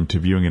accustomed to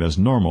viewing it as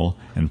normal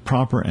and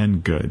proper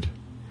and good.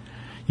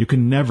 You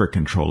can never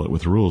control it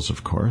with rules,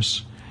 of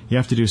course. You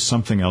have to do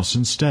something else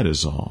instead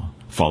is all.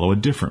 Follow a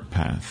different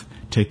path.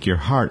 Take your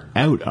heart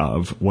out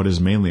of what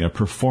is mainly a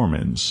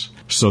performance,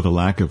 so the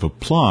lack of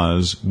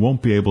applause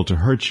won't be able to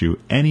hurt you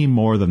any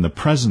more than the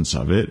presence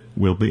of it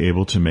will be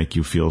able to make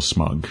you feel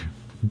smug.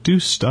 Do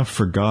stuff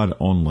for God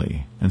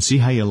only, and see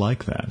how you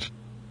like that.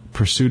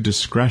 Pursue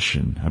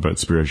discretion about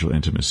spiritual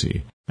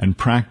intimacy, and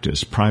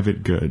practice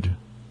private good.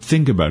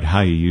 Think about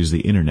how you use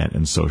the internet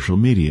and social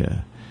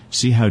media.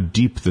 See how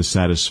deep the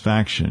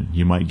satisfaction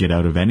you might get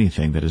out of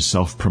anything that is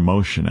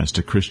self-promotion as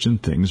to Christian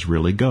things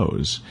really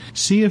goes.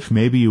 See if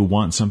maybe you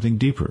want something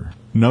deeper.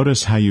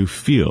 Notice how you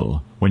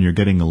feel when you're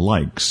getting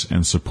likes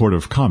and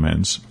supportive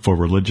comments for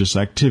religious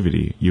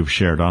activity you've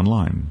shared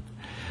online.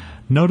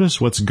 Notice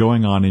what's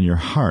going on in your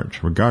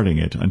heart regarding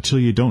it until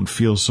you don't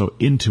feel so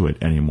into it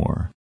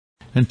anymore.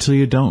 Until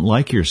you don't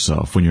like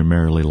yourself when you're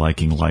merely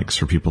liking likes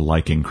for people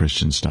liking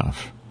Christian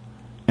stuff.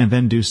 And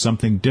then do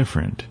something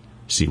different.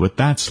 See what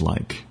that's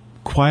like.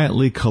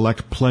 Quietly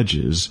collect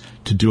pledges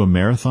to do a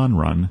marathon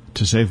run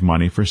to save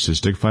money for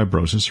cystic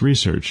fibrosis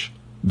research.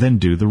 Then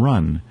do the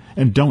run.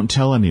 And don't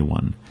tell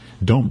anyone.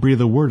 Don't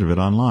breathe a word of it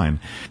online.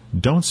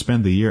 Don't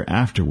spend the year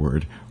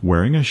afterward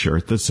wearing a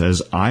shirt that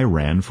says, "I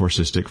ran for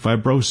cystic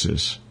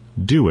fibrosis."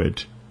 Do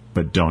it,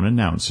 but don't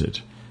announce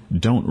it.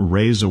 Don't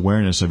raise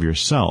awareness of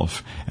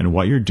yourself and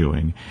what you're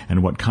doing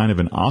and what kind of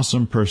an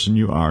awesome person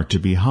you are to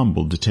be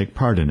humbled to take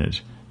part in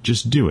it.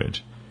 Just do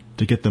it,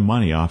 to get the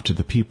money off to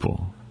the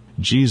people.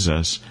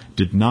 Jesus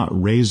did not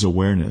raise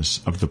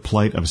awareness of the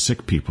plight of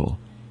sick people.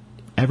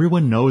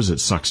 Everyone knows it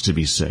sucks to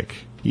be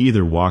sick. He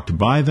either walked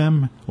by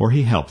them or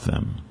he helped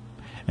them.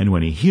 And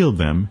when he healed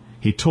them,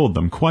 he told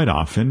them quite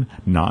often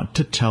not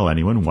to tell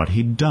anyone what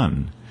he'd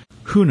done.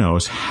 Who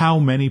knows how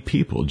many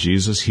people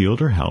Jesus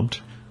healed or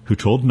helped who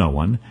told no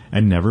one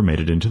and never made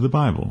it into the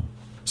Bible.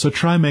 So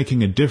try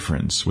making a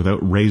difference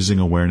without raising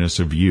awareness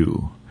of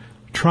you.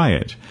 Try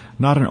it,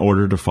 not in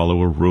order to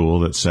follow a rule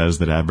that says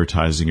that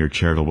advertising your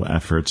charitable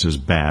efforts is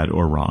bad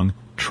or wrong.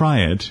 Try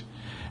it,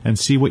 and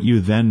see what you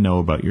then know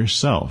about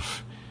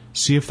yourself.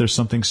 See if there's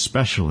something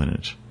special in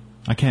it.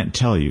 I can't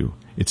tell you.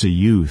 It's a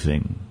you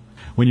thing.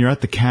 When you're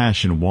at the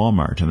cash in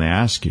Walmart and they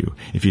ask you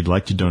if you'd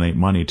like to donate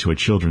money to a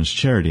children's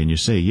charity and you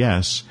say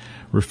yes,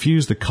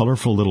 refuse the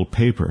colorful little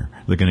paper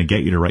they're going to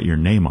get you to write your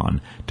name on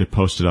to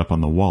post it up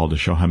on the wall to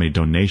show how many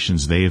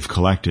donations they've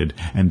collected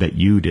and that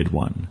you did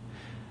one.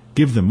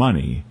 Give the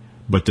money,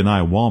 but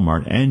deny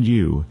Walmart and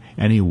you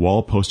any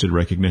wall-posted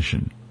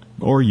recognition,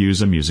 or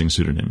use amusing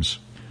pseudonyms.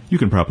 You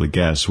can probably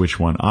guess which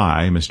one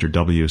I, Mr.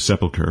 W.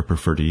 Sepulcher,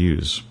 prefer to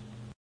use.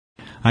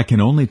 I can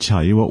only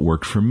tell you what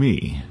worked for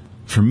me.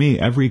 For me,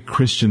 every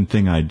Christian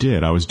thing I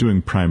did, I was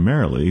doing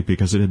primarily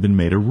because it had been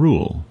made a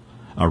rule.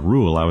 A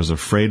rule I was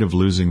afraid of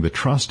losing the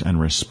trust and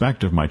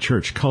respect of my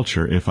church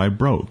culture if I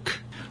broke.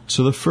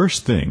 So the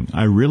first thing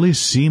I really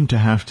seemed to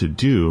have to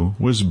do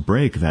was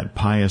break that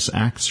pious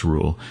acts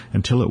rule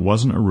until it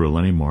wasn't a rule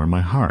anymore in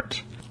my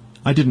heart.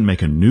 I didn't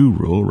make a new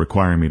rule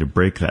requiring me to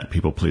break that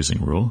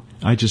people-pleasing rule.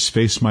 I just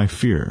faced my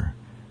fear.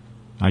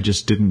 I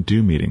just didn't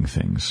do meeting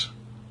things.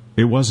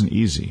 It wasn't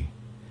easy.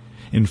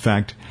 In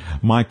fact,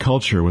 my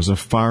culture was a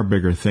far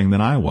bigger thing than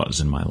I was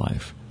in my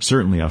life,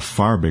 certainly a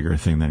far bigger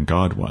thing than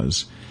God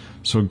was.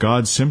 So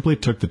God simply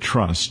took the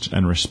trust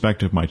and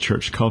respect of my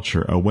church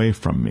culture away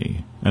from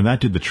me, and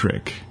that did the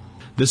trick.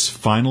 This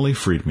finally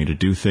freed me to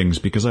do things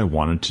because I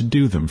wanted to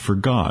do them for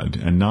God,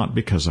 and not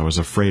because I was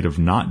afraid of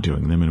not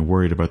doing them and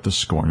worried about the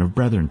scorn of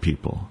brethren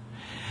people.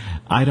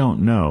 I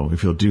don't know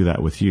if He'll do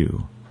that with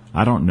you.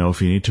 I don't know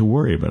if you need to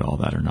worry about all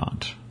that or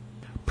not.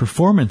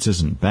 Performance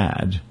isn't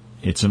bad.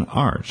 It's an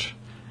art.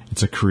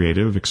 It's a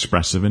creative,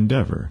 expressive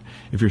endeavor.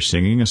 If you're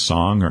singing a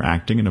song or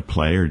acting in a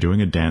play or doing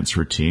a dance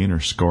routine or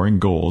scoring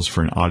goals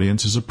for an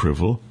audience's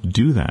approval,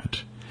 do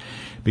that.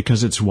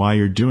 Because it's why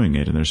you're doing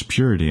it, and there's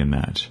purity in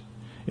that.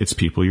 It's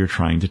people you're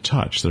trying to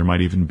touch. There might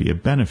even be a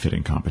benefit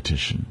in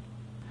competition.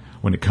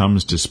 When it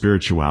comes to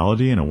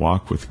spirituality and a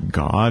walk with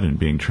God and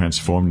being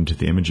transformed into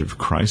the image of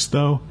Christ,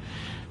 though,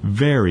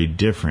 very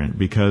different,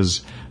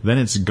 because then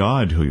it's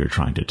God who you're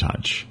trying to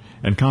touch,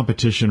 and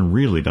competition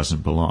really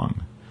doesn't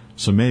belong.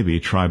 So maybe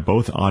try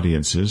both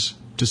audiences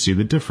to see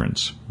the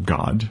difference,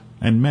 God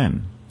and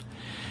men.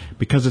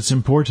 Because it's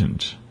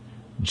important.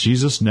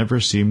 Jesus never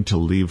seemed to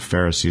leave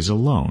Pharisees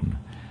alone.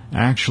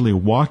 Actually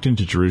walked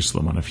into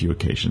Jerusalem on a few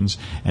occasions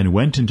and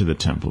went into the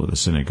temple or the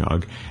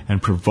synagogue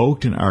and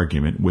provoked an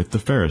argument with the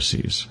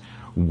Pharisees,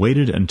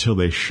 waited until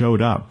they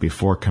showed up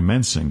before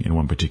commencing in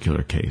one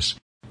particular case,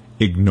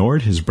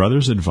 ignored his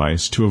brother's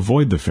advice to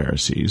avoid the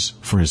Pharisees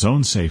for his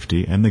own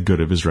safety and the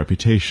good of his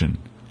reputation.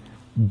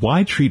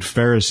 Why treat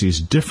Pharisees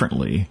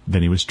differently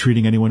than he was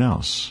treating anyone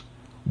else?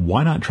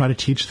 Why not try to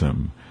teach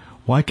them?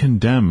 Why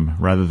condemn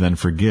rather than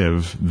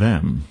forgive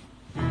them?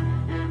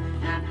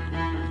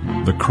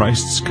 The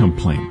Christ's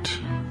complaint.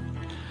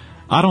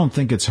 I don't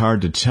think it's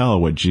hard to tell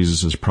what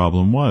Jesus'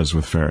 problem was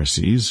with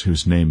Pharisees,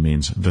 whose name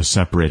means the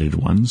separated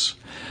ones,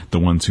 the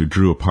ones who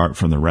drew apart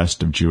from the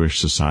rest of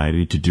Jewish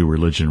society to do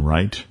religion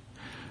right.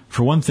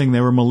 For one thing, they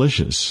were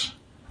malicious.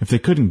 If they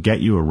couldn't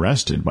get you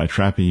arrested by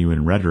trapping you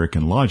in rhetoric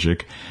and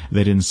logic,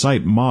 they'd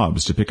incite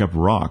mobs to pick up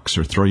rocks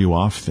or throw you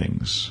off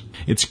things.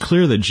 It's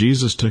clear that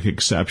Jesus took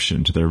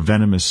exception to their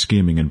venomous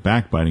scheming and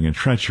backbiting and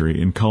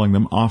treachery in calling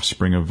them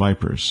offspring of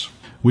vipers.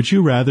 Would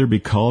you rather be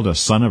called a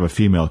son of a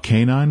female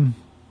canine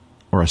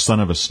or a son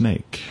of a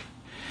snake?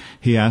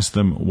 He asked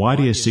them, "Why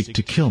do you seek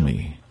to kill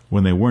me?"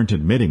 when they weren't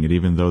admitting it,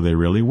 even though they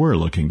really were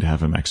looking to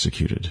have him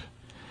executed.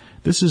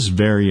 This is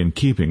very in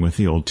keeping with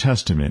the Old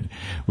Testament,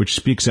 which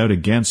speaks out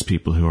against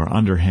people who are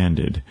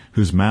underhanded,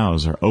 whose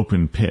mouths are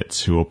open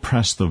pits, who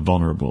oppress the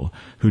vulnerable,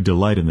 who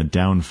delight in the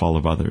downfall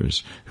of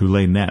others, who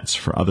lay nets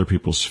for other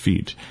people's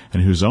feet,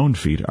 and whose own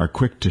feet are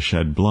quick to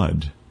shed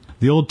blood.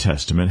 The Old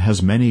Testament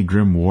has many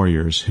grim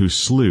warriors who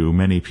slew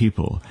many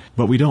people,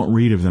 but we don't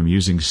read of them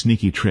using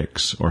sneaky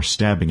tricks or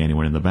stabbing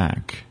anyone in the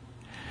back.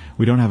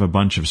 We don't have a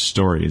bunch of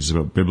stories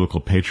about biblical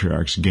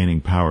patriarchs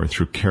gaining power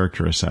through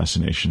character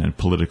assassination and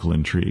political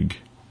intrigue.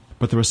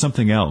 But there was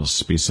something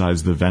else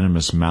besides the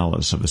venomous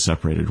malice of the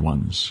separated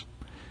ones.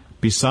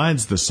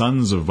 Besides the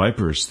sons of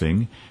vipers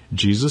thing,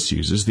 Jesus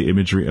uses the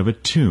imagery of a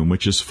tomb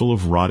which is full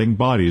of rotting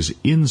bodies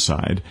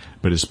inside,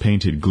 but is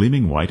painted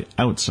gleaming white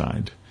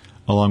outside,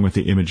 along with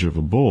the image of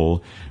a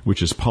bowl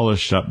which is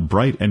polished up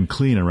bright and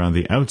clean around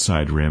the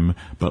outside rim,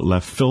 but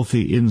left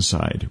filthy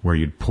inside where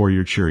you'd pour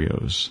your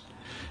Cheerios.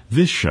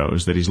 This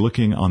shows that he's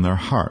looking on their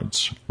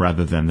hearts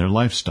rather than their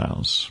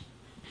lifestyles.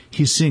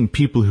 He's seeing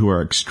people who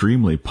are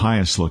extremely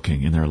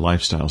pious-looking in their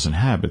lifestyles and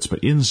habits,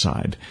 but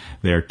inside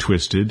they are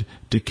twisted,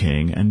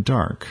 decaying, and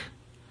dark.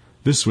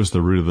 This was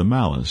the root of the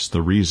malice,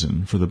 the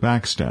reason for the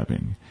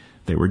backstabbing.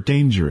 They were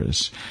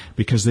dangerous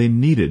because they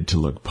needed to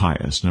look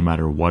pious no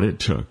matter what it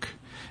took.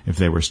 If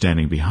they were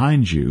standing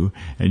behind you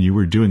and you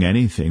were doing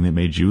anything that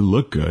made you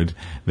look good,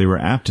 they were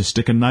apt to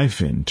stick a knife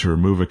in to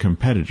remove a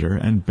competitor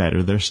and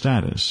better their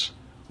status,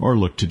 or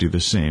look to do the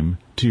same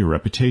to your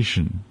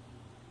reputation.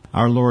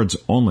 Our Lord's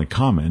only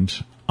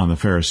comment, on the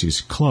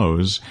Pharisees'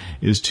 clothes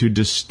is to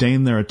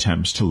disdain their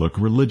attempts to look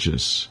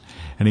religious,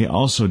 and he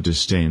also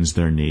disdains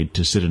their need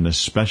to sit in a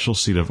special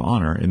seat of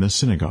honor in the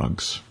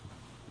synagogues.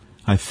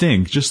 I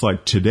think, just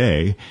like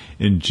today,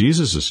 in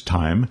Jesus'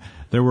 time,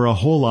 there were a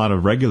whole lot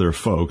of regular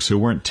folks who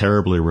weren't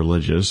terribly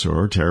religious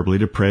or terribly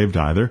depraved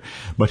either,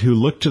 but who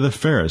looked to the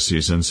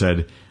Pharisees and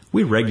said,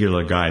 "We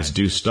regular guys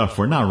do stuff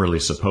we're not really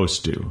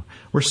supposed to.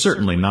 We're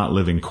certainly not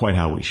living quite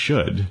how we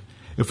should.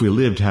 If we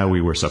lived how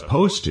we were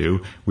supposed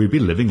to, we'd be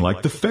living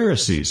like the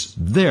Pharisees.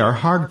 They're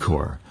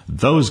hardcore.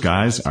 Those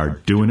guys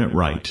are doing it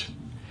right."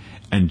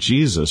 And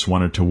Jesus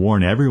wanted to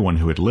warn everyone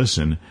who would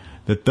listen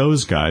that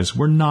those guys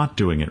were not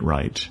doing it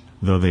right,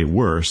 though they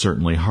were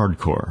certainly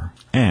hardcore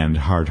and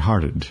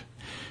hard-hearted.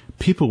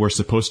 People were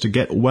supposed to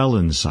get well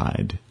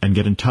inside and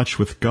get in touch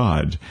with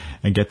God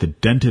and get the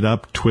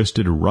dented-up,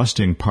 twisted,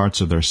 rusting parts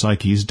of their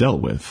psyches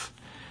dealt with.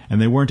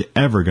 And they weren't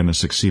ever going to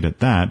succeed at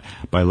that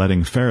by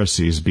letting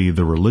Pharisees be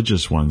the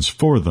religious ones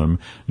for them,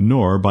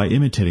 nor by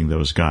imitating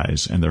those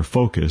guys and their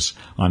focus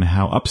on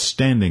how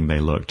upstanding they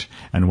looked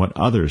and what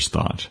others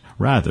thought,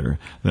 rather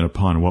than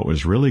upon what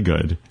was really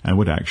good and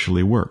would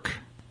actually work.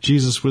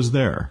 Jesus was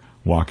there,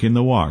 walking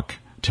the walk,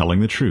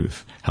 telling the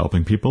truth,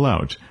 helping people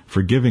out,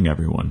 forgiving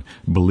everyone,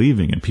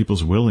 believing in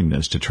people's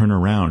willingness to turn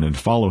around and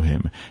follow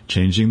him,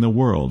 changing the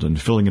world and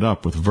filling it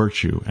up with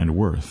virtue and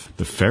worth.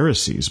 The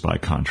Pharisees, by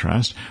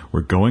contrast,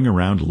 were going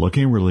around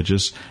looking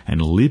religious and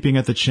leaping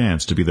at the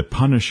chance to be the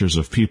punishers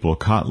of people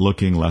caught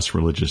looking less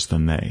religious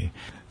than they.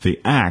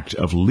 The act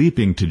of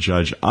leaping to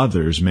judge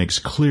others makes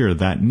clear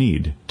that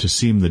need to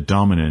seem the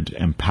dominant,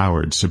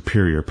 empowered,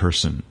 superior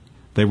person.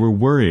 They were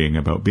worrying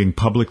about being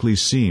publicly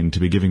seen to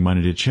be giving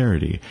money to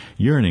charity,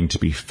 yearning to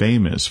be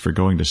famous for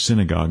going to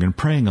synagogue and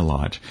praying a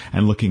lot,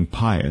 and looking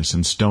pious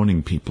and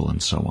stoning people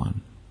and so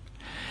on.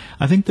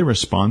 I think the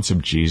response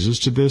of Jesus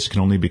to this can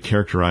only be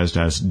characterized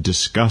as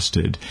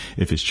disgusted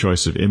if his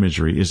choice of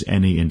imagery is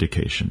any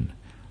indication.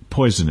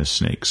 Poisonous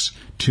snakes,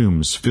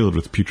 tombs filled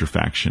with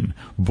putrefaction,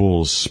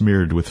 bowls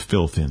smeared with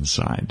filth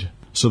inside.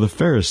 So the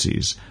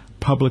Pharisees,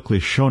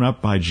 publicly shown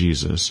up by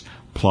Jesus,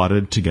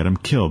 plotted to get him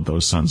killed,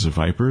 those sons of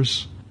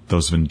vipers.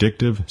 Those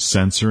vindictive,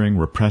 censoring,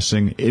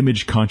 repressing,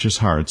 image-conscious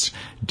hearts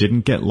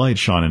didn't get light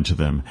shone into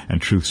them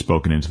and truth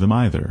spoken into them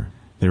either.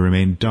 They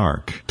remained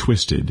dark,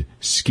 twisted,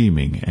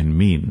 scheming, and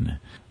mean.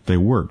 They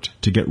worked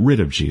to get rid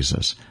of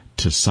Jesus,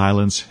 to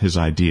silence his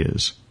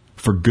ideas.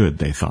 For good,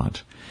 they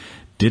thought.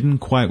 Didn't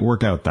quite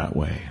work out that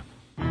way.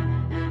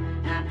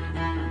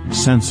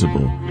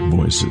 Sensible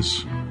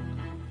voices.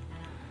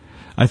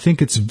 I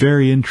think it's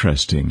very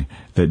interesting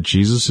that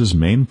Jesus'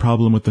 main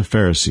problem with the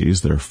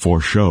Pharisees, their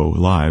for-show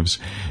lives,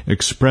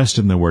 expressed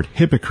in the word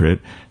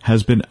hypocrite,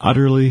 has been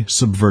utterly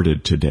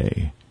subverted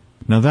today.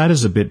 Now that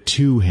is a bit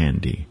too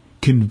handy,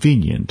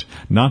 convenient,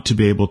 not to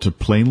be able to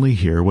plainly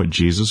hear what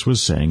Jesus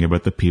was saying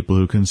about the people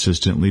who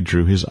consistently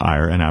drew his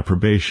ire and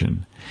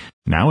approbation.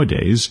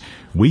 Nowadays,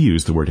 we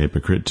use the word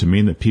hypocrite to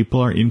mean that people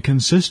are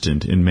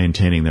inconsistent in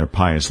maintaining their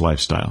pious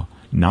lifestyle,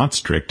 not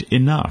strict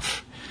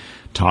enough.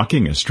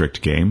 Talking a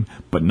strict game,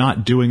 but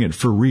not doing it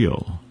for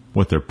real.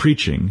 What they're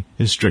preaching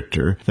is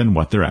stricter than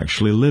what they're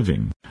actually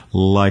living.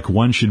 Like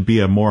one should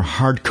be a more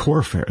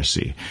hardcore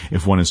Pharisee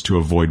if one is to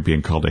avoid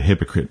being called a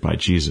hypocrite by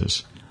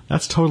Jesus.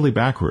 That's totally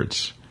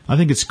backwards. I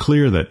think it's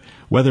clear that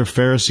whether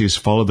Pharisees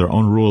followed their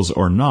own rules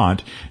or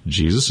not,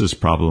 Jesus'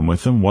 problem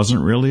with them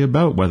wasn't really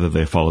about whether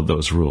they followed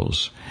those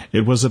rules.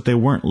 It was that they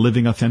weren't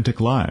living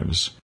authentic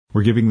lives.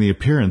 Were giving the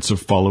appearance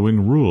of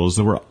following rules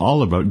that were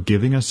all about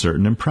giving a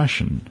certain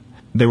impression.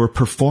 They were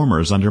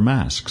performers under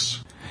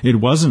masks. It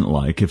wasn't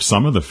like if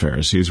some of the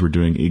Pharisees were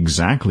doing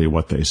exactly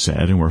what they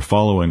said and were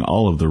following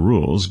all of the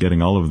rules,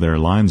 getting all of their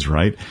lines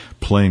right,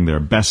 playing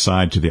their best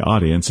side to the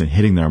audience and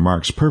hitting their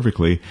marks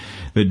perfectly,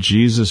 that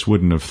Jesus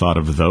wouldn't have thought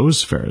of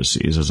those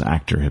Pharisees as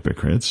actor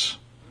hypocrites.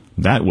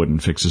 That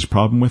wouldn't fix his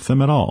problem with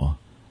them at all.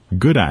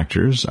 Good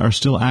actors are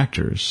still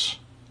actors.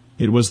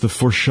 It was the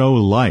for-show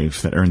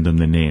life that earned them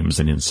the names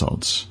and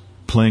insults.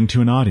 Playing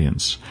to an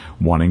audience,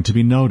 wanting to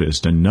be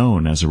noticed and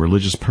known as a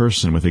religious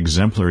person with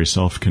exemplary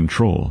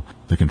self-control,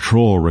 the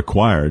control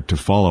required to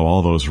follow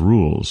all those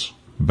rules.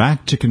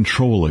 Back to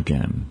control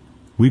again.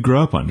 We grew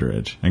up under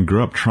it, and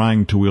grew up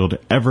trying to wield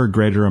ever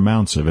greater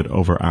amounts of it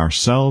over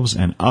ourselves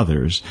and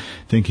others,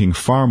 thinking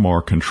far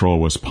more control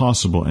was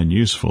possible and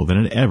useful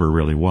than it ever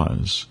really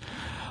was.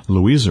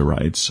 Louisa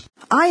writes,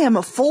 I am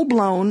a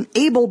full-blown,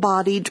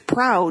 able-bodied,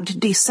 proud,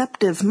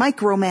 deceptive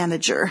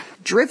micromanager,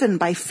 driven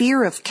by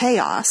fear of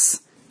chaos.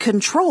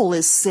 Control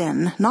is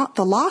sin, not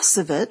the loss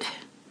of it.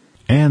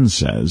 Anne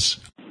says,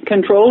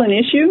 Control an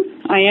issue?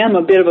 I am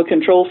a bit of a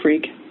control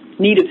freak.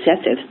 Need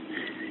obsessive.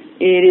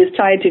 It is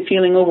tied to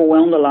feeling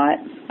overwhelmed a lot.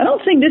 I don't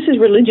think this is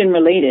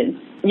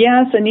religion-related.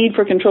 Yes, a need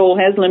for control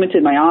has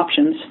limited my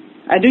options.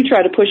 I do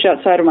try to push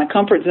outside of my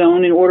comfort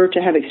zone in order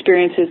to have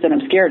experiences that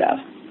I'm scared of.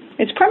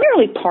 It's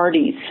primarily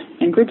parties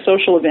and group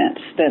social events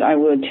that I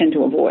would tend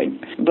to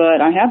avoid. But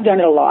I have done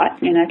it a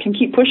lot, and I can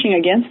keep pushing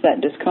against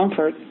that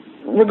discomfort.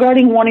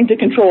 Regarding wanting to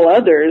control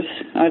others,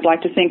 I'd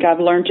like to think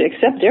I've learned to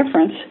accept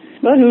difference.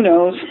 But who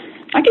knows?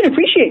 I can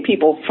appreciate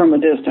people from a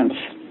distance,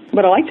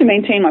 but I like to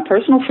maintain my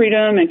personal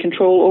freedom and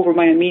control over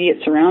my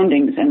immediate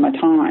surroundings and my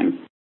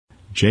time.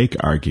 Jake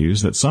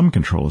argues that some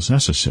control is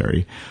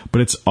necessary,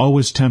 but it's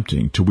always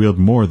tempting to wield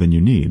more than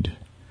you need.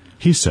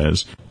 He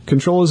says,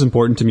 control is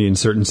important to me in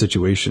certain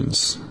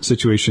situations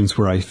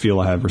where I feel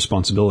I have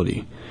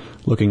responsibility.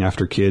 Looking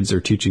after kids or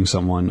teaching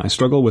someone, I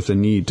struggle with the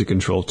need to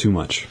control too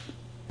much.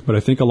 But I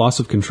think a loss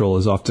of control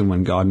is often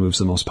when God moves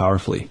the most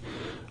powerfully.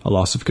 A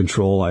loss of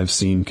control, I've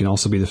seen, can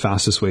also be the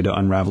fastest way to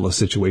unravel a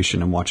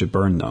situation and watch it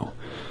burn, though.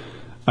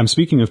 I'm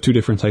speaking of two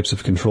different types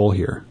of control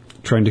here.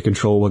 Trying to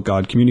control what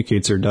God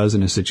communicates or does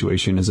in a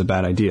situation is a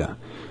bad idea.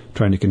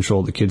 Trying to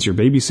control the kids you're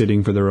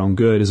babysitting for their own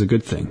good is a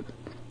good thing.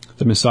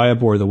 The Messiah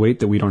bore the weight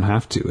that we don't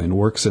have to and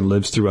works and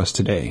lives through us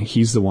today.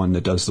 He's the one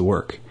that does the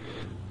work.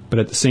 But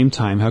at the same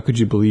time, how could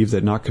you believe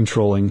that not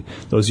controlling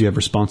those you have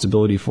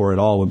responsibility for at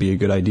all would be a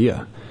good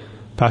idea?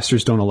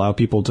 Pastors don't allow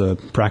people to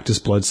practice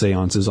blood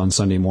seances on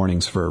Sunday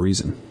mornings for a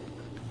reason.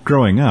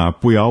 Growing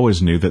up, we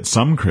always knew that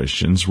some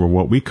Christians were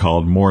what we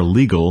called more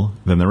legal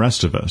than the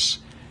rest of us.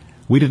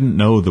 We didn't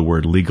know the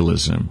word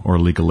legalism or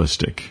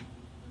legalistic.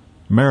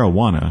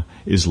 Marijuana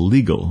is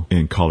legal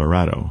in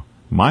Colorado.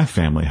 My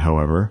family,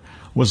 however,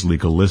 was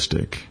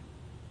legalistic.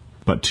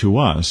 But to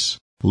us,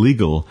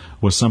 legal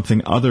was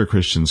something other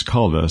Christians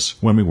called us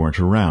when we weren't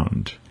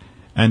around.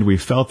 And we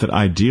felt that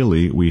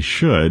ideally we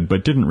should,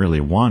 but didn't really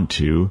want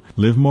to,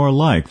 live more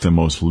like the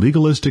most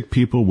legalistic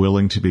people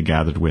willing to be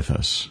gathered with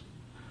us.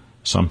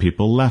 Some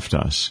people left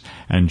us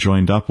and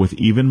joined up with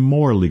even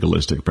more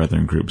legalistic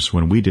brethren groups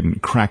when we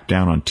didn't crack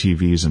down on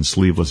TVs and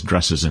sleeveless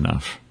dresses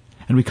enough.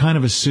 And we kind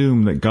of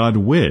assumed that God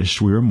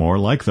wished we were more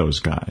like those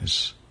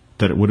guys,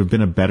 that it would have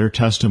been a better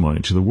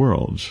testimony to the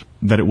world,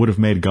 that it would have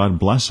made God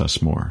bless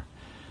us more.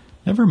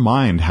 Never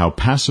mind how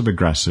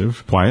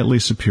passive-aggressive, quietly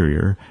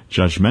superior,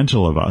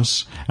 judgmental of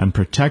us, and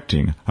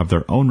protecting of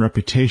their own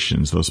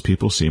reputations those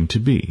people seem to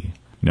be.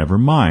 Never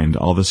mind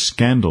all the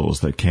scandals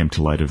that came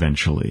to light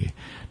eventually.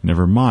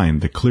 Never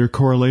mind the clear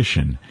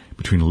correlation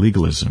between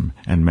legalism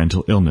and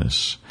mental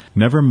illness.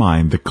 Never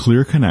mind the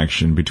clear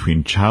connection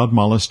between child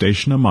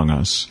molestation among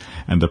us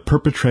and the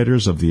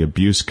perpetrators of the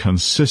abuse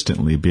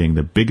consistently being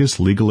the biggest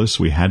legalists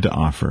we had to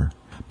offer.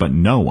 But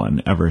no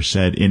one ever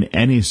said in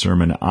any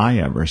sermon I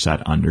ever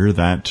sat under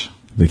that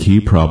the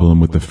key problem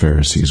with the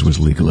Pharisees was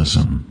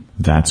legalism.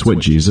 That's what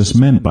Jesus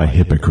meant by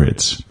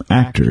hypocrites,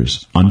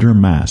 actors under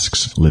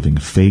masks living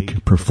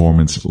fake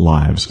performance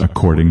lives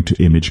according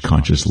to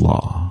image-conscious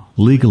law.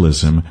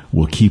 Legalism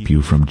will keep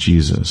you from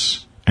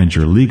Jesus, and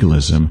your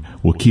legalism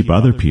will keep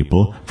other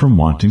people from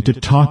wanting to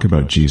talk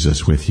about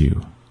Jesus with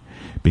you.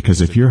 Because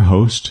if you're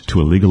host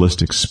to a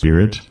legalistic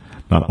spirit,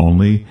 not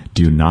only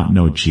do you not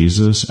know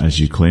Jesus as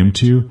you claim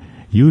to,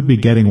 you would be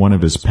getting one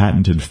of his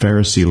patented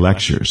Pharisee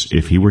lectures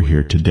if he were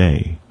here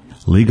today.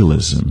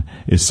 Legalism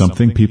is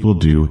something people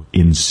do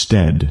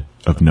instead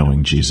of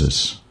knowing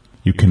Jesus.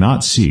 You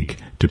cannot seek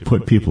to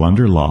put people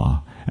under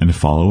law and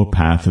follow a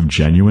path of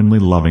genuinely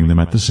loving them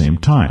at the same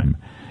time.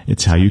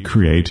 It's how you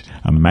create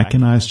a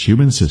mechanized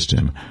human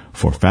system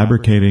for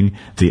fabricating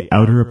the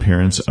outer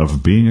appearance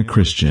of being a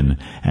Christian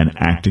and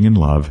acting in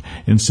love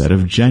instead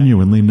of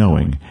genuinely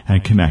knowing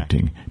and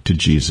connecting to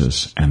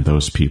Jesus and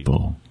those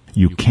people.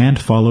 You can't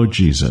follow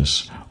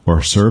Jesus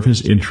or serve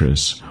his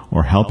interests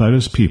or help out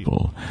his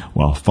people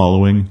while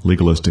following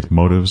legalistic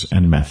motives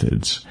and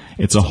methods.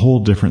 It's a whole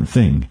different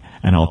thing,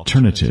 an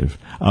alternative,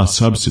 a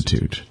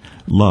substitute.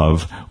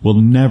 Love will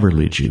never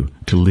lead you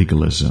to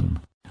legalism.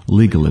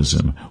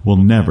 Legalism will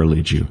never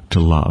lead you to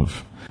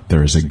love.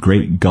 There is a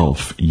great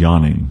gulf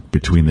yawning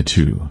between the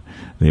two.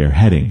 They are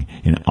heading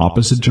in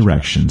opposite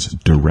directions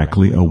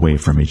directly away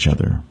from each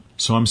other.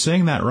 So I'm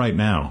saying that right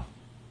now,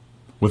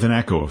 with an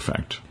echo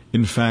effect.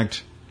 In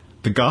fact,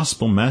 the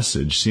gospel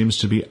message seems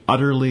to be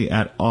utterly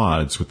at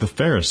odds with the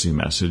Pharisee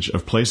message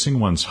of placing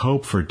one's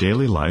hope for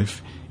daily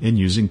life in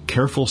using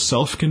careful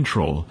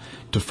self-control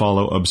to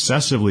follow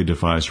obsessively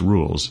devised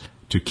rules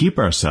to keep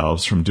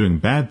ourselves from doing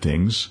bad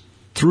things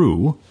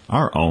through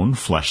our own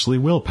fleshly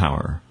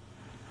willpower.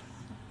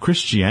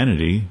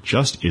 Christianity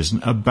just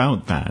isn't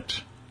about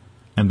that.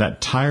 And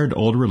that tired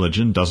old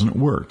religion doesn't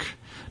work,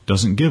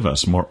 doesn't give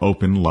us more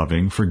open,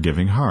 loving,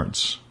 forgiving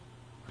hearts.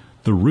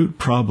 The root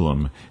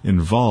problem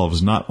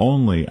involves not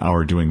only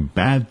our doing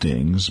bad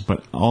things,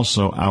 but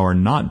also our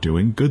not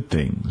doing good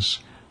things.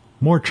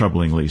 More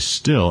troublingly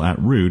still, at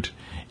root,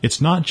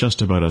 it's not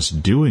just about us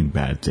doing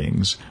bad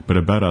things, but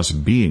about us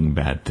being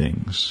bad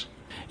things.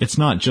 It's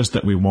not just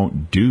that we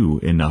won't do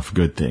enough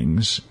good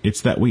things,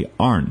 it's that we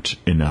aren't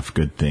enough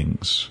good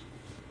things.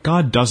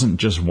 God doesn't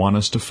just want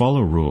us to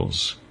follow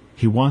rules.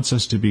 He wants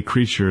us to be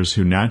creatures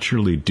who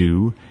naturally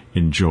do,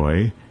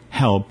 enjoy,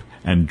 help,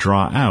 and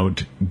draw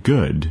out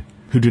good,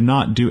 who do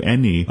not do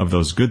any of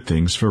those good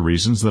things for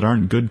reasons that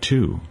aren't good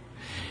too.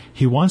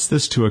 He wants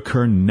this to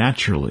occur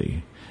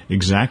naturally,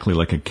 exactly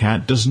like a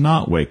cat does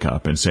not wake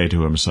up and say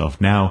to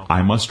himself, "Now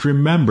I must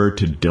remember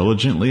to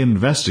diligently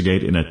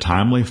investigate in a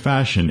timely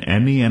fashion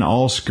any and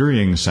all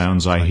scurrying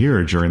sounds I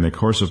hear during the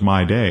course of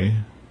my day."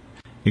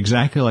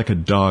 Exactly like a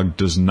dog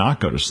does not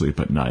go to sleep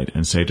at night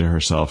and say to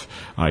herself,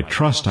 "I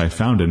trust I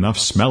found enough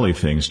smelly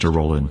things to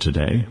roll in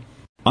today."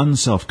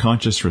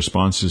 Unself-conscious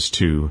responses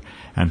to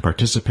and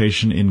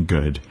participation in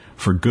good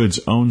for good's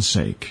own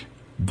sake.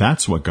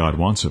 That's what God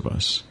wants of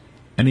us.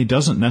 And he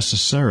doesn't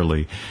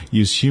necessarily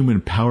use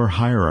human power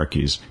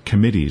hierarchies,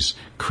 committees,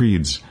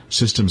 creeds,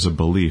 systems of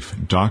belief,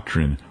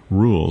 doctrine,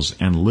 rules,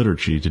 and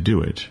liturgy to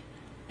do it.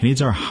 He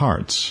needs our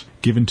hearts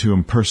given to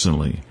him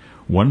personally,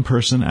 one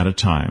person at a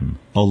time,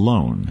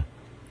 alone.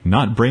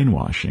 Not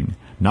brainwashing,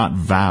 not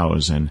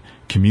vows and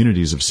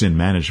communities of sin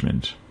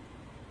management.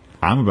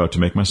 I'm about to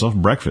make myself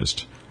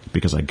breakfast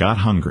because I got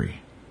hungry.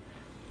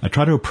 I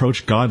try to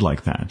approach God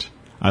like that.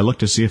 I look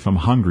to see if I'm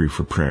hungry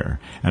for prayer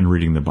and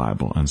reading the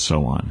Bible and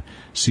so on.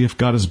 See if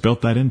God has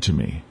built that into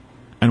me.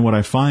 And what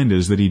I find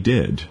is that he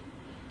did.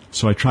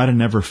 So I try to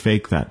never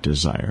fake that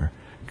desire.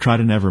 Try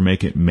to never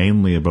make it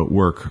mainly about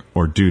work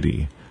or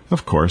duty.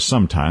 Of course,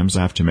 sometimes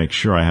I have to make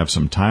sure I have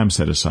some time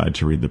set aside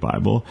to read the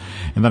Bible,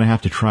 and then I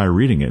have to try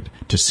reading it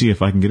to see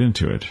if I can get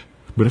into it.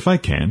 But if I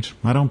can't,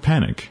 I don't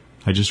panic.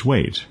 I just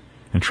wait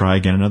and try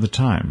again another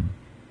time.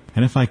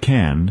 And if I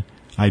can,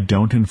 I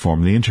don't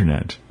inform the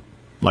internet.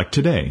 Like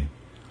today.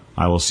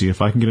 I will see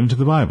if I can get into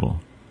the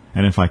Bible.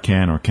 And if I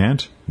can or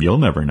can't, you'll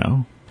never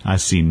know. I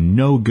see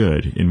no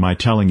good in my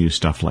telling you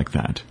stuff like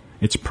that.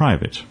 It's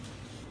private.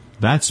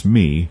 That's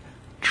me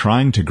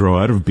trying to grow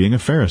out of being a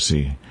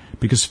Pharisee,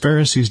 because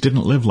Pharisees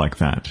didn't live like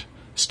that.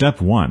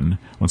 Step 1,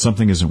 when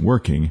something isn't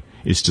working,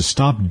 is to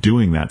stop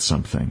doing that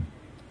something.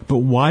 But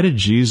why did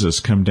Jesus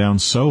come down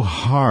so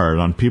hard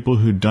on people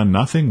who'd done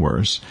nothing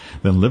worse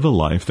than live a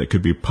life that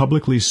could be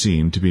publicly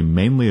seen to be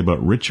mainly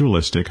about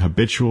ritualistic,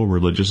 habitual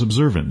religious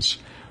observance?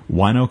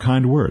 Why no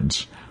kind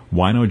words?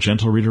 Why no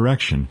gentle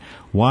redirection?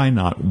 Why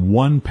not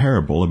one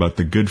parable about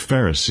the good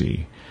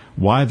Pharisee?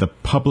 Why the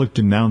public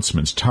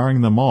denouncements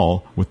tarring them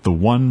all with the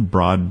one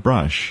broad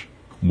brush?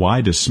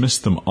 Why dismiss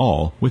them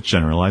all with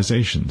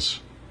generalizations?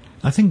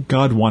 I think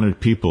God wanted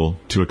people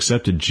to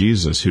accept a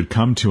Jesus who'd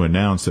come to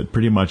announce that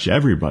pretty much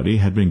everybody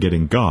had been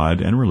getting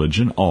God and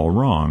religion all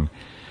wrong.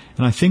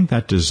 And I think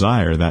that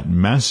desire, that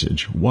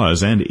message,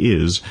 was and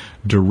is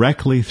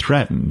directly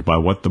threatened by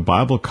what the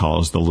Bible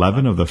calls the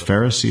leaven of the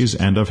Pharisees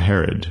and of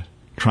Herod,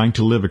 trying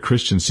to live a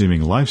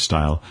Christian-seeming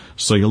lifestyle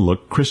so you'll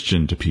look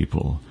Christian to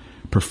people,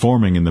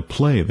 performing in the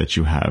play that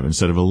you have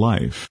instead of a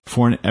life,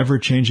 for an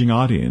ever-changing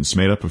audience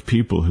made up of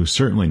people who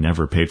certainly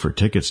never paid for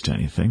tickets to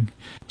anything.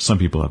 Some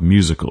people have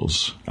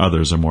musicals,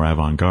 others are more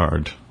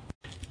avant-garde.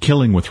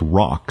 Killing with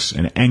rocks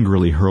and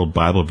angrily hurled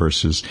Bible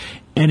verses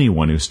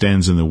anyone who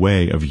stands in the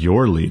way of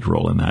your lead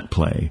role in that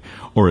play,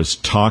 or is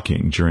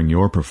talking during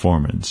your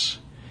performance.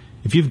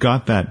 If you've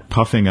got that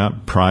puffing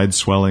up,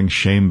 pride-swelling,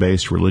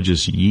 shame-based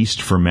religious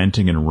yeast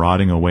fermenting and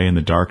rotting away in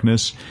the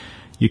darkness,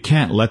 you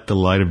can't let the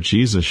light of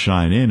Jesus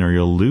shine in, or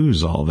you'll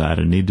lose all that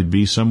and need to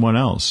be someone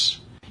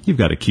else. You've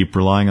got to keep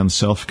relying on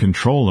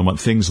self-control and what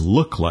things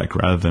look like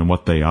rather than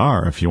what they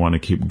are if you want to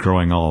keep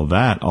growing all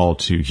that all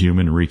too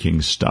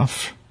human-reeking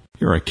stuff.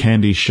 You're a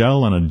candy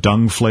shell and a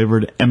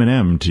dung-flavored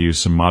M&M, to use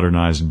some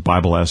modernized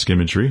Bible-esque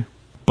imagery.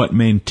 But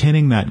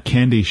maintaining that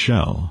candy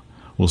shell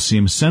will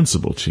seem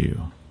sensible to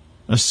you.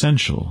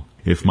 Essential.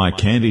 If my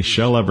candy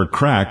shell ever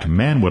cracked,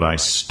 man, would I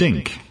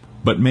stink.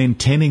 But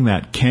maintaining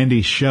that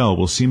candy shell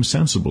will seem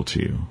sensible to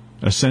you.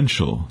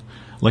 Essential.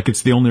 Like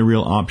it's the only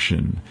real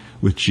option,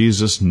 with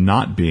Jesus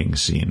not being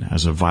seen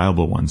as a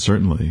viable one,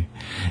 certainly.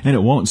 And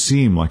it won't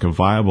seem like a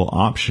viable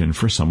option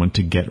for someone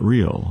to get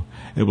real.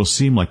 It will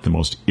seem like the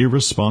most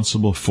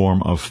irresponsible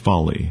form of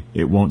folly.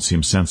 It won't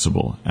seem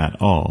sensible at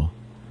all.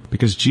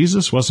 Because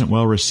Jesus wasn't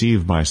well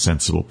received by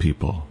sensible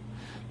people.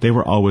 They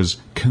were always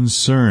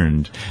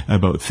concerned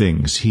about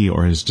things he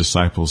or his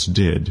disciples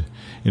did.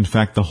 In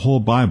fact, the whole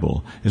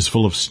Bible is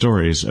full of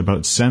stories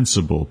about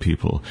sensible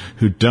people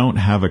who don't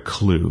have a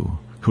clue,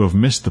 who have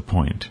missed the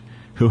point,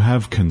 who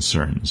have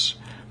concerns,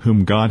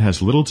 whom God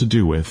has little to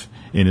do with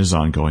in his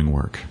ongoing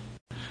work.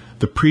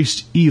 The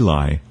priest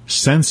Eli,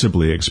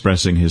 sensibly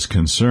expressing his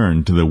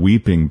concern to the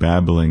weeping,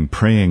 babbling,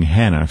 praying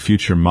Hannah,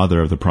 future mother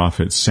of the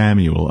prophet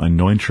Samuel,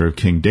 anointer of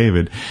King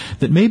David,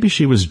 that maybe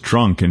she was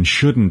drunk and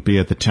shouldn't be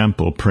at the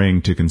temple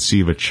praying to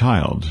conceive a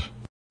child.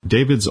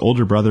 David's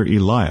older brother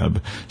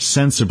Eliab,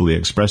 sensibly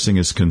expressing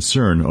his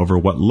concern over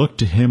what looked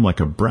to him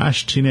like a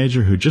brash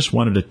teenager who just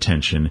wanted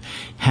attention,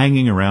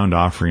 hanging around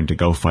offering to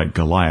go fight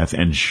Goliath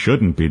and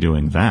shouldn't be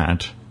doing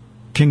that.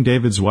 King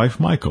David's wife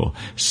Michal,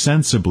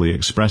 sensibly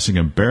expressing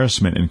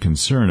embarrassment and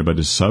concern about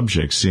his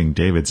subjects seeing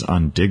David's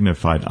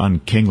undignified,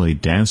 unkingly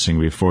dancing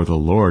before the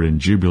Lord in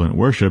jubilant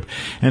worship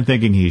and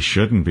thinking he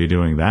shouldn't be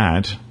doing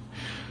that.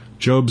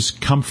 Job's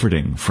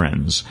comforting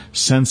friends,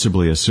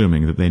 sensibly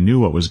assuming that they knew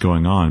what was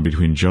going on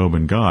between Job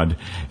and God,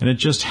 and it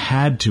just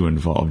had to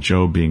involve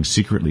Job being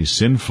secretly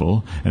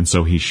sinful, and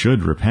so he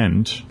should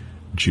repent.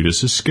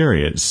 Judas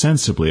Iscariot,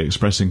 sensibly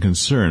expressing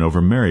concern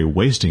over Mary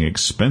wasting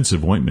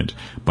expensive ointment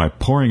by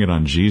pouring it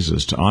on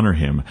Jesus to honor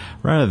him,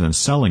 rather than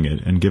selling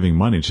it and giving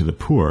money to the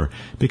poor,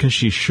 because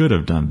she should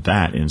have done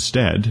that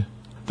instead.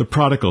 The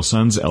prodigal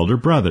son's elder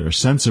brother,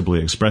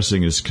 sensibly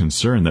expressing his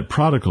concern that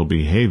prodigal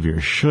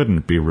behavior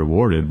shouldn't be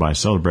rewarded by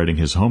celebrating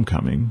his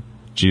homecoming.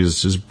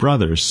 Jesus'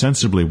 brother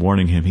sensibly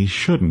warning him he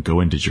shouldn't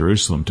go into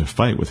Jerusalem to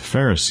fight with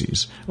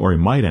Pharisees, or he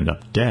might end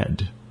up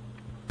dead.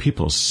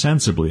 People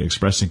sensibly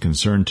expressing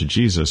concern to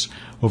Jesus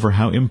over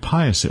how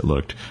impious it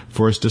looked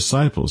for his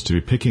disciples to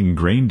be picking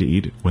grain to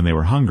eat when they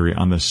were hungry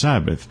on the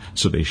Sabbath,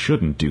 so they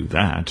shouldn't do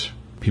that.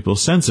 People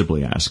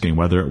sensibly asking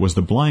whether it was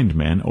the blind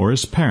man or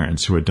his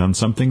parents who had done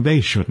something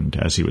they shouldn't,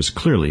 as he was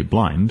clearly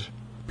blind.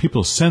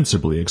 People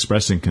sensibly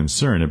expressing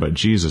concern about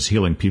Jesus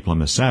healing people on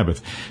the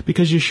Sabbath,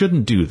 because you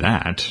shouldn't do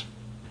that.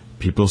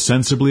 People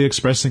sensibly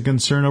expressing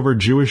concern over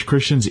Jewish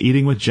Christians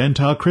eating with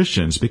Gentile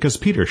Christians, because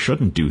Peter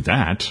shouldn't do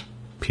that.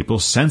 People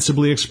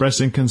sensibly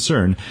expressing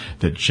concern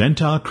that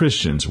Gentile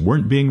Christians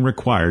weren't being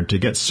required to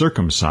get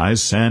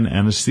circumcised sans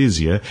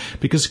anesthesia,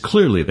 because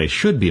clearly they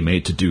should be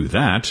made to do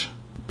that.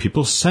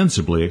 People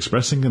sensibly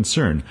expressing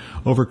concern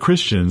over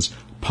Christians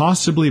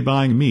possibly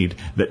buying meat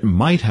that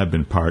might have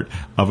been part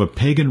of a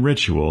pagan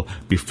ritual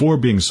before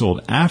being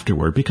sold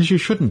afterward, because you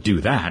shouldn't do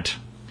that.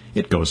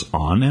 It goes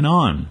on and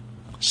on.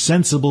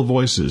 Sensible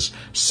voices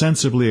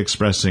sensibly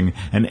expressing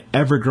an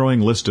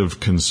ever-growing list of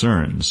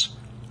concerns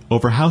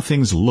over how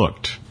things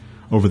looked,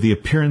 over the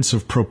appearance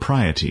of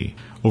propriety,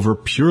 over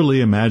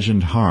purely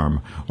imagined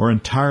harm or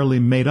entirely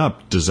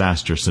made-up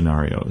disaster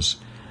scenarios,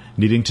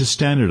 needing to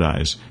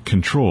standardize,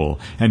 control,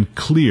 and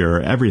clear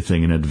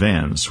everything in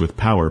advance with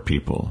power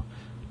people,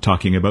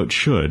 talking about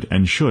should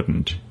and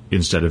shouldn't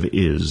instead of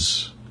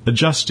is,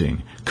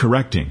 adjusting,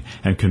 correcting,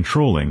 and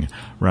controlling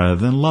rather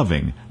than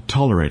loving,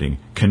 tolerating,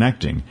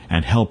 connecting,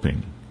 and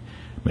helping,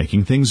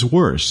 making things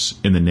worse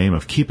in the name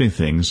of keeping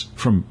things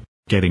from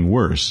getting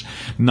worse,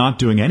 not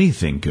doing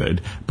anything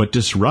good, but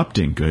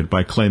disrupting good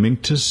by claiming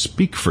to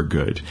speak for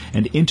good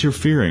and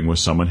interfering with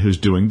someone who's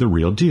doing the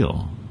real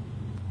deal.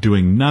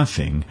 Doing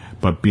nothing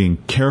but being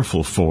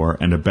careful for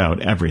and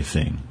about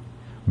everything.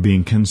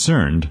 Being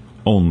concerned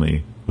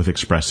only with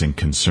expressing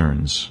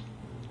concerns.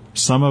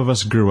 Some of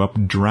us grew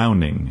up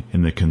drowning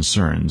in the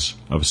concerns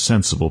of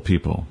sensible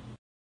people.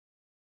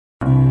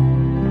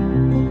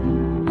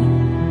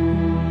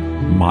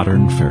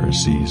 Modern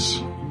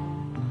Pharisees.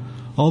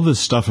 All this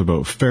stuff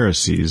about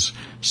Pharisees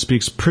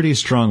speaks pretty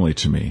strongly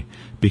to me,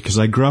 because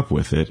I grew up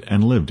with it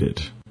and lived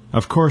it.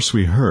 Of course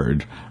we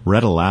heard,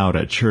 read aloud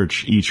at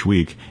church each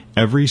week,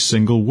 every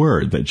single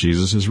word that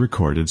Jesus is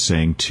recorded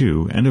saying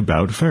to and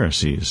about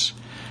Pharisees.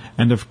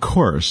 And of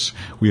course,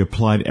 we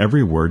applied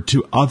every word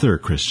to other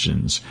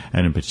Christians,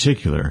 and in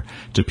particular,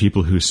 to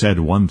people who said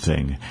one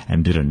thing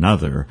and did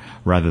another,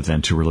 rather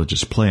than to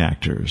religious play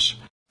actors,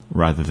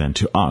 rather than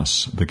to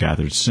us, the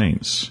gathered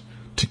saints,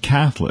 to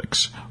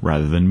Catholics,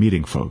 rather than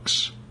meeting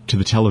folks, to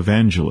the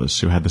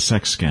televangelists who had the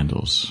sex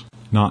scandals,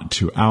 not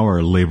to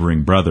our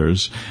laboring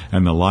brothers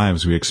and the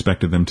lives we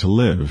expected them to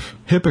live.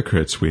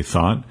 Hypocrites, we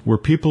thought, were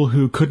people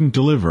who couldn't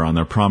deliver on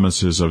their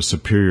promises of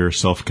superior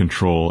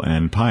self-control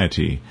and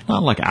piety,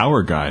 not like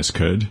our guys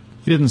could. You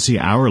didn't see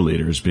our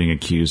leaders being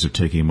accused of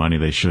taking money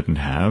they shouldn't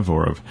have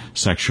or of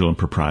sexual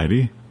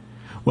impropriety.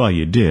 Well,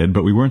 you did,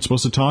 but we weren't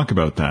supposed to talk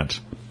about that.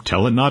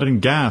 Tell it not in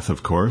Gath,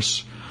 of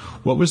course.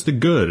 What was the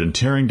good in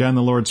tearing down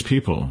the Lord's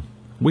people?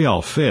 We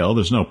all fail.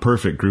 There's no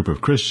perfect group of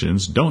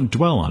Christians. Don't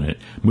dwell on it.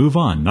 Move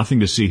on.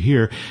 Nothing to see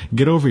here.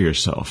 Get over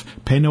yourself.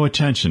 Pay no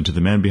attention to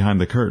the man behind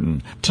the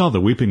curtain. Tell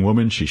the weeping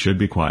woman she should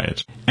be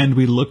quiet. And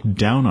we looked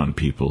down on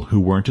people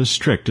who weren't as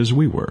strict as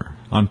we were.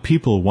 On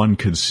people one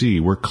could see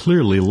were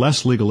clearly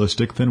less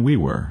legalistic than we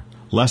were.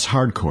 Less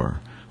hardcore.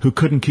 Who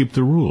couldn't keep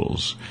the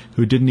rules.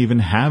 Who didn't even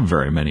have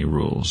very many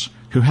rules.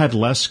 Who had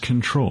less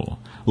control.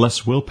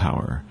 Less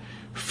willpower.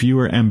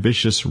 Fewer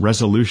ambitious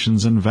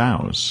resolutions and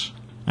vows.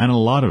 And a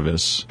lot of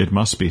us, it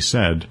must be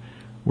said,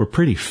 were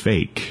pretty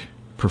fake,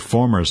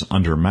 performers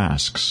under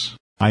masks.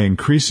 I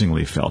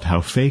increasingly felt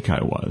how fake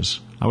I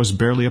was. I was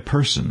barely a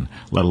person,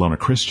 let alone a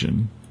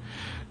Christian.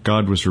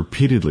 God was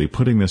repeatedly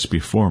putting this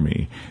before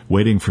me,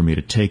 waiting for me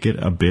to take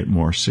it a bit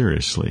more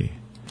seriously.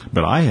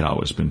 But I had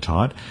always been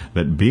taught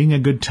that being a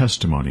good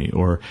testimony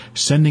or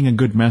sending a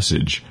good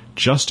message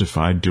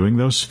justified doing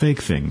those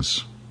fake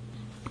things.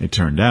 It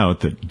turned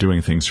out that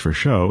doing things for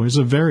show is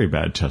a very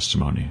bad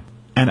testimony.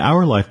 And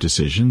our life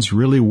decisions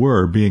really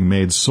were being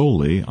made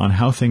solely on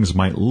how things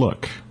might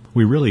look.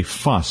 We really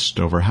fussed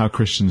over how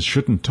Christians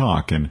shouldn't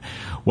talk and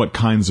what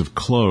kinds of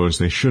clothes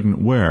they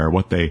shouldn't wear,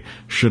 what they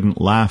shouldn't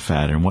laugh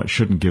at, and what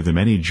shouldn't give them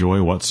any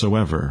joy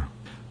whatsoever.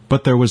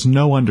 But there was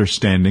no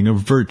understanding of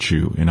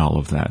virtue in all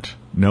of that.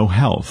 No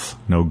health,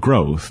 no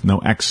growth, no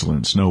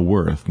excellence, no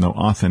worth, no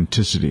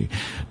authenticity,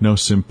 no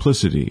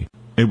simplicity.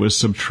 It was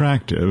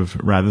subtractive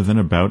rather than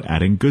about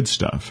adding good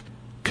stuff,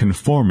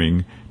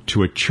 conforming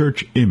to a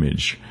church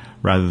image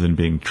rather than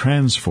being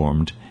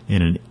transformed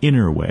in an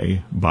inner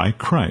way by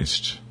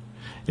Christ.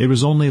 It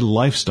was only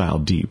lifestyle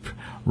deep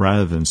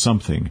rather than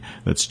something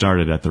that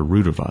started at the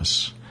root of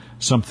us,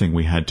 something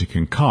we had to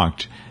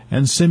concoct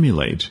and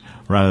simulate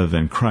rather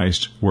than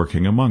Christ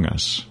working among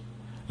us.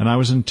 And I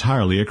was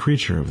entirely a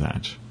creature of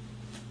that.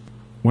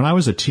 When I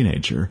was a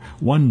teenager,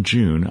 one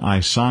June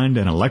I signed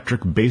an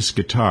electric bass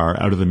guitar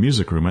out of the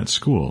music room at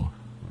school.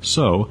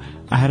 So,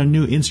 I had a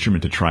new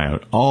instrument to try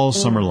out all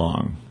summer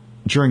long.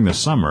 During the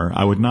summer,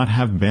 I would not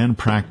have band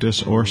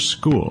practice or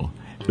school.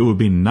 It would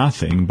be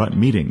nothing but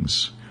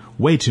meetings.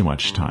 Way too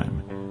much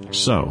time.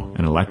 So,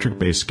 an electric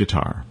bass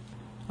guitar.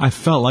 I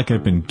felt like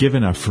I'd been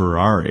given a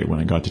Ferrari when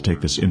I got to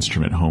take this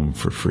instrument home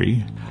for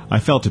free. I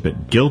felt a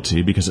bit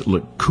guilty because it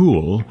looked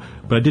cool,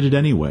 but I did it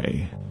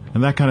anyway.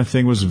 And that kind of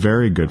thing was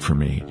very good for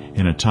me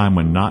in a time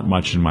when not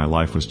much in my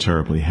life was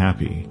terribly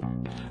happy.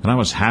 And I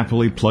was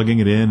happily plugging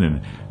it in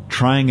and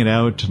trying it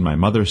out, and my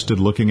mother stood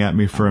looking at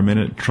me for a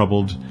minute,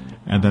 troubled,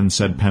 and then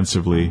said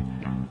pensively,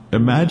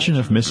 "Imagine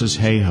if Mrs.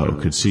 Hayhoe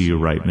could see you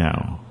right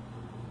now."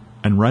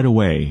 And right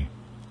away,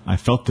 I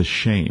felt the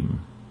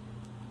shame.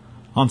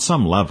 On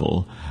some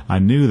level, I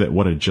knew that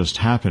what had just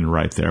happened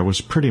right there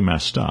was pretty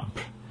messed up,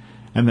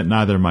 and that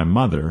neither my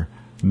mother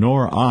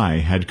nor I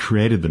had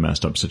created the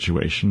messed up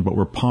situation, but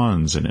were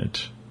pawns in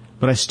it.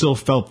 But I still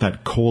felt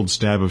that cold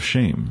stab of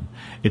shame.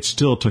 It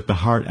still took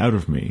the heart out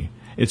of me.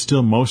 It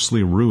still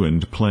mostly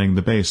ruined playing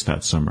the bass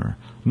that summer.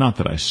 Not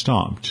that I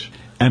stopped.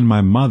 And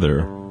my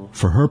mother,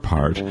 for her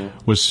part,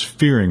 was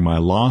fearing my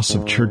loss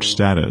of church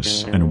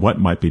status and what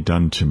might be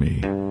done to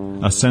me.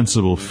 A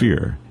sensible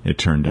fear, it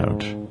turned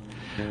out.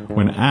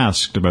 When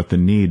asked about the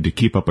need to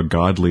keep up a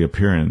godly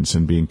appearance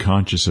and being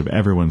conscious of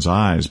everyone's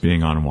eyes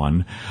being on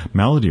one,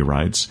 Melody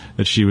writes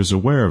that she was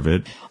aware of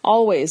it.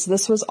 Always,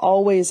 this was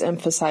always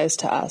emphasized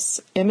to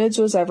us. Image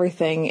was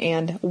everything,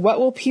 and what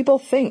will people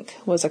think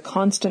was a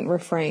constant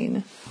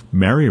refrain.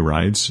 Mary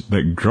writes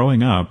that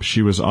growing up,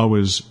 she was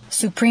always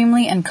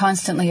supremely and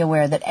constantly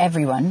aware that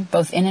everyone,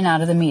 both in and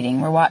out of the meeting,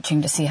 were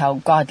watching to see how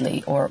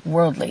godly or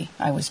worldly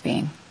I was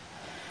being.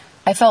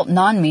 I felt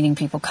non-meeting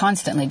people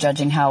constantly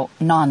judging how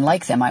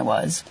non-like them I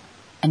was,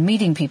 and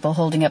meeting people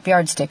holding up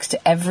yardsticks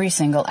to every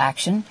single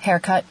action,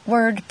 haircut,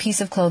 word, piece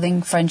of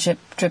clothing, friendship,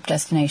 trip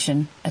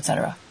destination,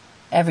 etc.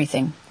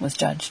 Everything was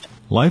judged.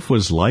 Life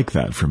was like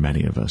that for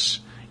many of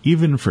us,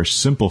 even for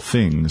simple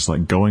things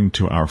like going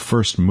to our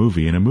first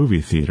movie in a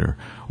movie theater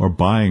or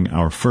buying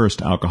our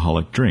first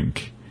alcoholic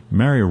drink.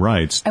 Mary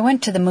writes, I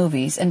went to the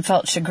movies and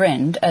felt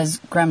chagrined,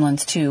 as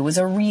Gremlins 2 was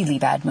a really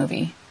bad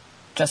movie.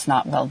 Just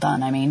not well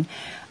done, I mean.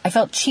 I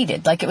felt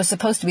cheated, like it was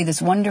supposed to be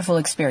this wonderful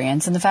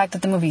experience, and the fact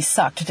that the movie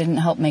sucked didn't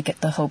help make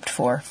it the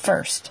hoped-for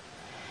first.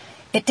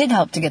 It did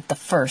help to get the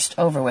first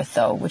over with,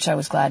 though, which I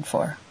was glad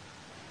for.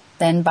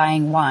 Then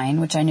buying wine,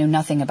 which I knew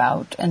nothing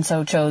about, and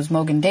so chose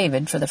Mogan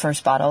David for the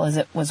first bottle, as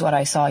it was what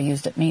I saw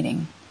used at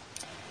meeting.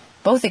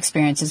 Both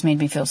experiences made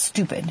me feel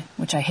stupid,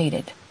 which I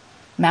hated.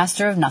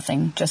 Master of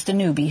nothing, just a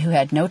newbie who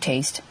had no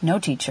taste, no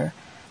teacher,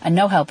 and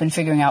no help in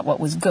figuring out what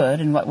was good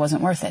and what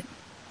wasn't worth it.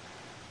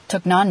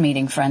 Took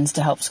non-meeting friends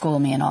to help school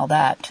me and all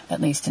that, at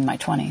least in my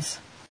 20s.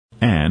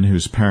 Anne,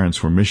 whose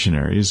parents were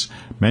missionaries,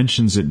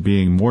 mentions it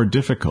being more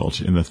difficult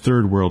in the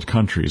third world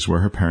countries where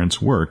her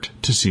parents worked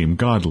to seem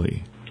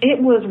godly.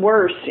 It was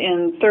worse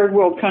in third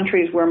world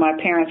countries where my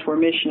parents were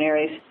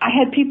missionaries. I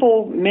had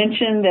people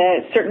mention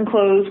that certain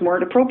clothes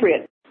weren't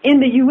appropriate. In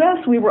the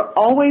U.S., we were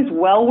always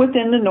well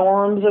within the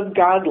norms of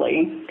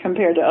godly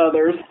compared to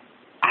others.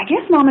 I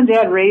guess Mom and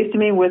Dad raised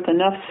me with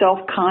enough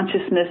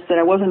self-consciousness that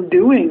I wasn't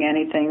doing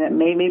anything that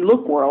made me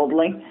look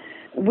worldly.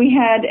 We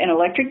had an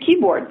electric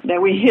keyboard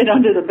that we hid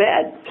under the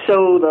bed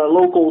so the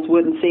locals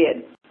wouldn't see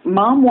it.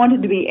 Mom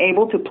wanted to be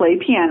able to play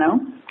piano,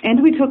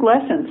 and we took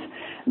lessons.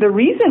 The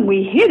reason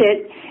we hid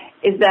it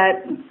is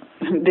that,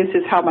 this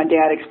is how my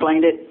dad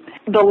explained it,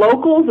 the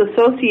locals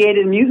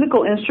associated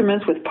musical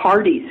instruments with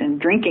parties and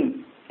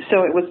drinking,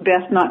 so it was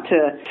best not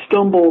to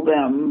stumble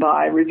them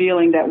by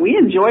revealing that we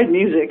enjoyed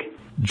music.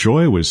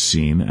 Joy was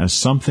seen as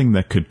something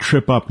that could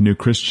trip up new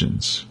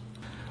Christians.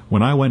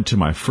 When I went to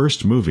my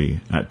first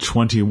movie at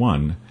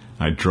 21,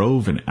 I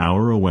drove an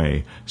hour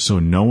away so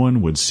no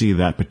one would see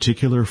that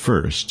particular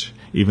first,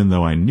 even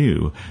though I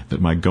knew that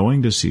my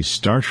going to see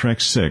Star Trek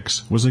VI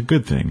was a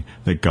good thing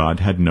that God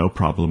had no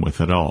problem with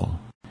at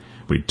all.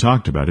 We'd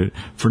talked about it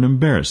for an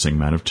embarrassing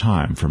amount of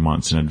time for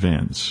months in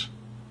advance.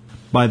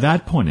 By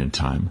that point in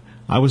time,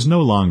 I was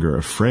no longer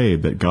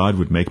afraid that God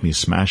would make me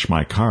smash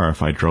my car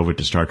if I drove it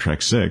to Star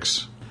Trek VI.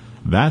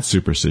 That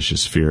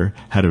superstitious fear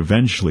had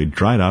eventually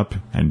dried up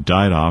and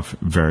died off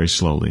very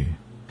slowly.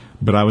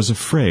 But I was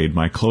afraid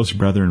my close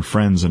brethren,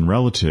 friends, and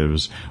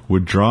relatives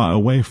would draw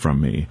away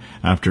from me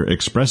after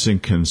expressing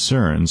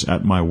concerns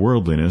at my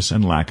worldliness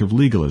and lack of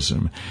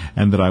legalism,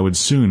 and that I would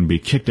soon be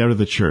kicked out of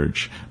the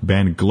church,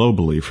 banned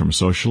globally from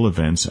social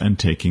events and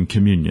taking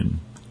communion,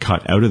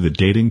 cut out of the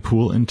dating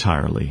pool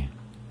entirely.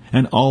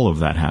 And all of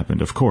that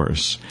happened, of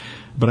course.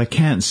 But I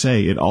can't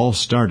say it all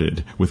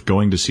started with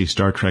going to see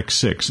Star Trek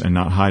VI and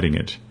not hiding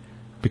it,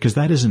 because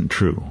that isn't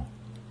true.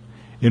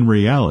 In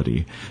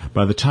reality,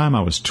 by the time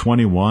I was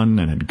 21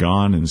 and had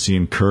gone and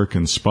seen Kirk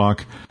and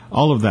Spock,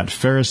 all of that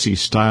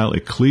Pharisee-style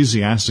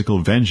ecclesiastical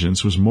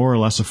vengeance was more or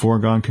less a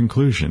foregone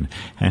conclusion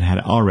and had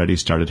already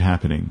started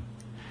happening.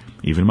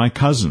 Even my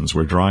cousins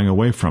were drawing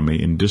away from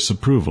me in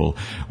disapproval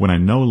when I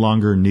no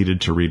longer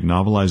needed to read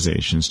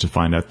novelizations to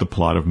find out the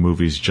plot of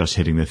movies just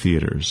hitting the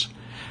theaters,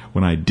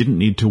 when I didn't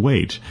need to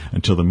wait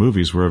until the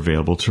movies were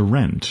available to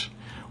rent,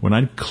 when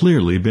I'd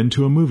clearly been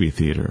to a movie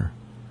theater.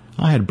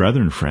 I had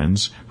brethren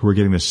friends who were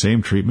getting the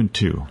same treatment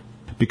too.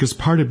 Because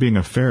part of being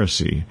a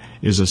Pharisee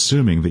is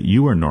assuming that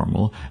you are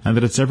normal and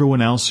that it's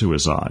everyone else who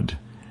is odd,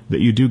 that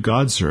you do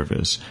God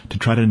service to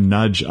try to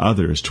nudge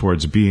others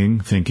towards being,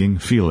 thinking,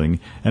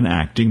 feeling, and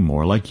acting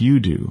more like you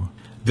do,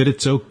 that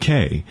it's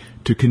okay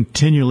to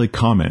continually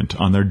comment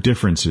on their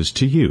differences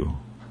to you.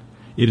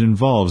 It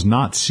involves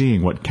not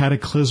seeing what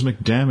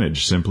cataclysmic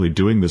damage simply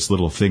doing this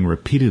little thing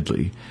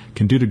repeatedly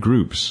can do to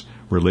groups,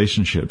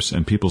 relationships,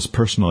 and people's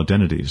personal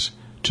identities,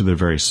 to their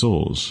very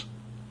souls.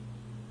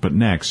 But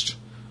next,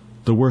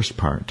 the worst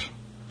part.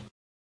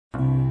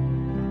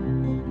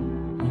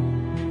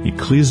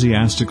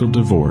 Ecclesiastical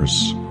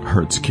divorce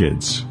hurts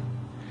kids.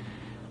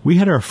 We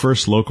had our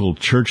first local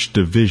church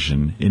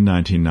division in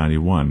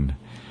 1991,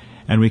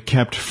 and we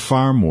kept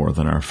far more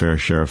than our fair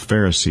share of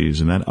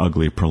Pharisees in that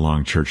ugly,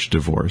 prolonged church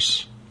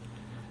divorce.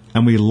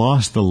 And we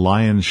lost the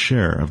lion's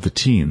share of the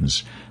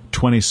teens,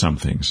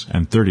 20-somethings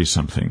and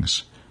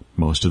 30-somethings,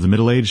 most of the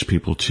middle-aged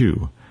people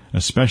too,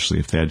 especially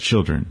if they had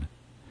children.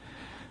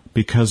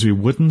 Because we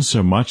wouldn't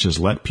so much as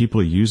let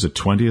people use a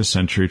 20th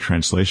century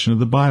translation of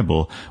the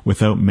Bible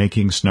without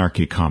making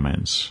snarky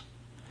comments.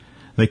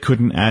 They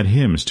couldn't add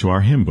hymns to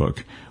our hymn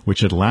book, which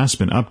had last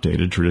been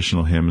updated,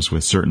 traditional hymns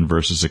with certain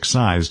verses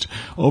excised,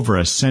 over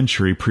a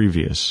century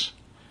previous.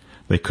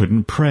 They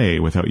couldn't pray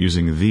without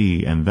using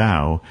thee and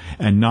thou,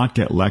 and not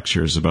get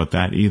lectures about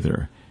that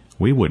either.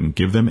 We wouldn't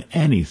give them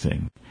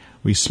anything.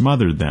 We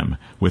smothered them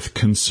with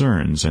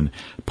concerns and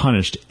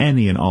punished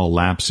any and all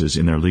lapses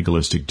in their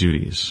legalistic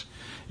duties.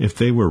 If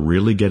they were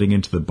really getting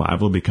into the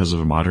Bible because of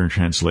a modern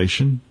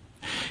translation,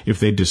 if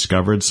they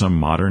discovered some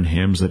modern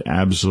hymns that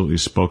absolutely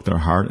spoke their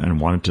heart and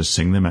wanted to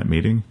sing them at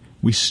meeting,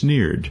 we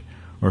sneered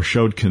or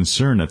showed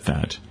concern at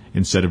that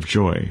instead of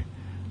joy,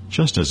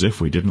 just as if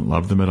we didn't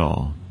love them at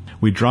all.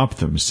 We dropped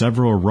them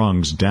several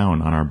rungs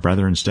down on our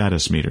brethren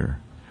status meter,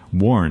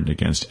 warned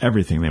against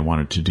everything they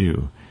wanted to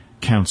do,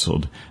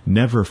 counseled,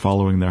 never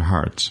following their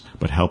hearts,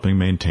 but helping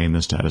maintain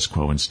the status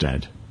quo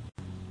instead.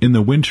 In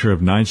the winter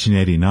of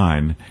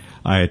 1989,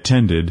 I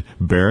attended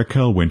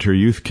Barrackell Winter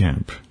Youth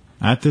Camp.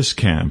 At this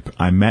camp,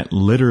 I met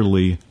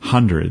literally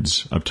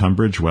hundreds of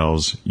Tunbridge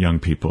Wells young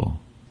people.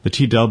 The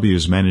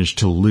TWs managed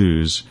to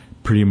lose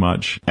pretty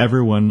much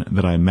everyone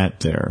that I met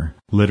there,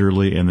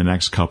 literally in the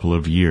next couple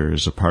of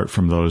years, apart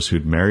from those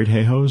who'd married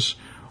Hayhos,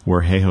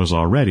 were Hayhos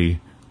already,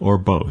 or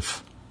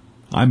both.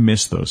 I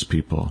miss those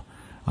people.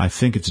 I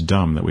think it's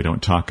dumb that we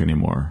don't talk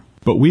anymore.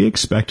 But we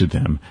expected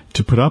them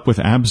to put up with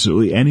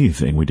absolutely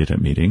anything we did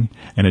at meeting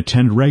and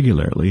attend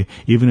regularly,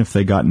 even if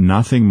they got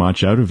nothing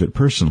much out of it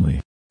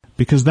personally,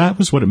 because that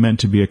was what it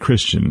meant to be a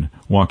Christian,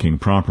 walking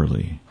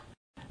properly.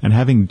 And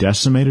having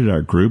decimated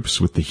our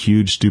groups with the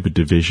huge, stupid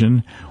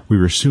division, we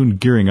were soon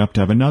gearing up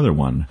to have another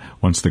one.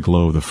 Once the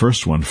glow of the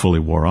first one fully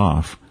wore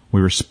off, we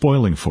were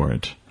spoiling for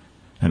it.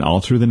 And all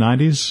through the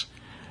 90s,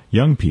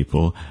 young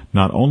people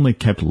not only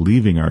kept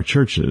leaving our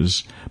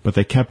churches, but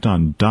they kept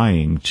on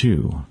dying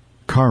too.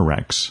 Car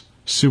wrecks,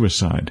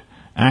 suicide,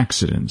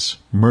 accidents,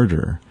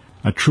 murder,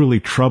 a truly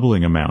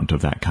troubling amount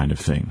of that kind of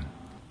thing.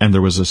 And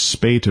there was a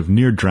spate of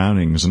near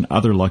drownings and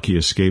other lucky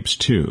escapes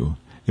too.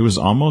 It was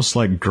almost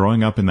like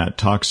growing up in that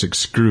toxic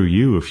screw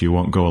you if you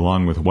won't go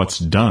along with what's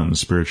done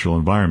spiritual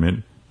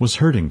environment was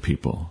hurting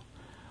people.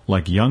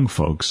 Like young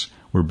folks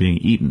were being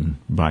eaten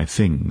by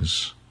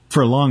things.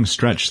 For a long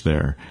stretch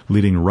there,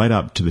 leading right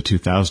up to the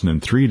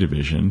 2003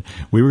 division,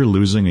 we were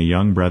losing a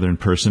young brethren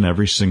person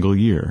every single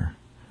year.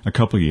 A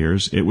couple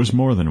years, it was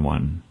more than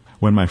one.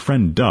 When my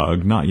friend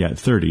Doug, not yet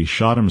 30,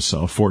 shot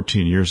himself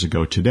 14 years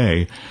ago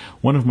today,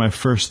 one of my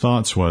first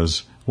thoughts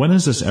was, when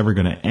is this ever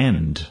going to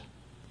end?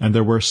 And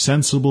there were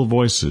sensible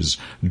voices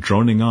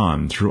droning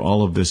on through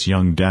all of this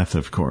young death,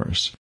 of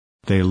course.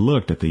 They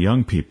looked at the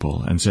young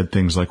people and said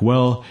things like,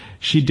 well,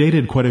 she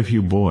dated quite a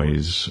few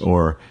boys,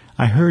 or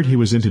I heard he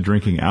was into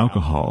drinking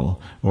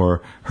alcohol,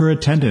 or her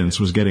attendance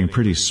was getting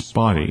pretty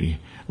spotty,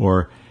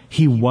 or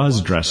he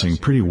was dressing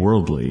pretty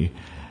worldly.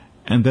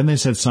 And then they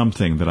said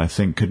something that I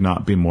think could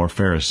not be more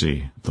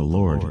Pharisee. The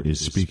Lord is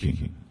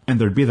speaking. And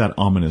there'd be that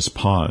ominous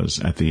pause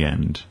at the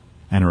end,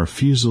 and a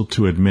refusal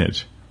to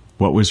admit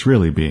what was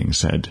really being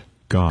said.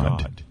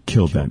 God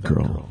killed that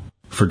girl.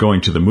 For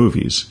going to the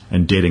movies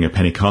and dating a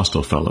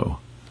Pentecostal fellow.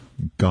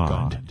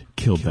 God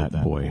killed that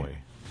boy.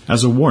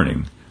 As a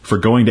warning for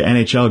going to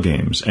NHL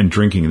games and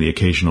drinking the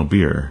occasional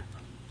beer.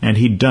 And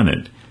he'd done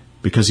it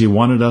because he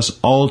wanted us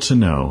all to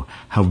know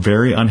how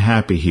very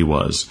unhappy he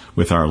was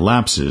with our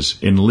lapses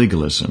in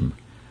legalism.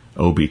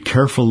 Oh, be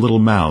careful, little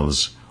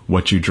mouths,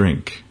 what you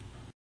drink.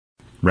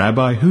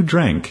 Rabbi, who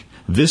drank,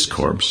 this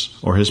corpse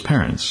or his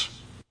parents?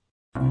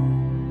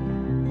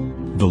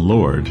 The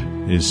Lord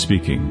is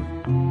speaking.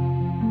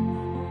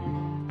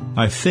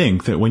 I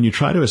think that when you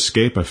try to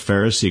escape a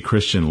Pharisee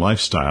Christian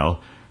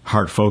lifestyle,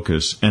 heart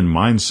focus, and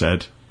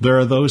mindset, There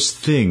are those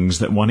things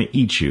that want to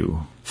eat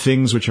you,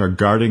 things which are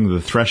guarding the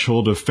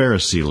threshold of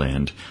Pharisee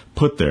land,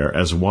 put there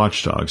as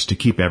watchdogs to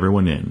keep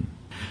everyone in.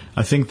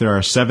 I think there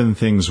are 7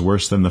 things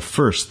worse than the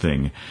first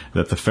thing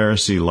that the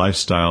Pharisee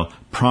lifestyle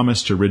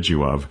promised to rid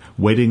you of,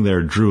 waiting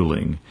there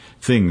drooling,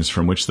 things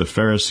from which the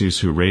Pharisees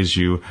who raised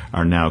you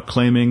are now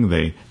claiming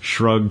they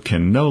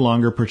can no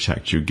longer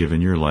protect you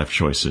given your life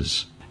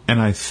choices. And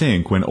I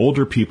think when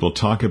older people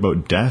talk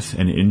about death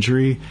and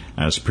injury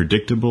as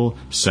predictable,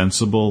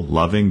 sensible,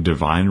 loving,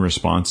 divine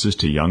responses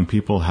to young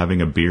people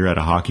having a beer at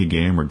a hockey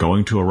game or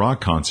going to a rock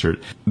concert,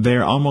 they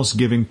are almost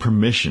giving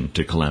permission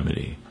to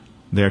calamity.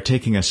 They are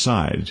taking a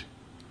side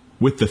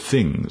with the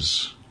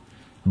things,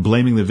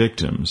 blaming the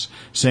victims,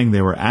 saying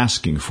they were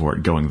asking for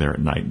it going there at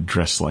night,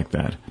 dressed like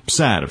that.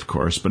 Sad, of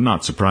course, but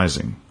not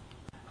surprising.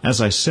 As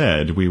I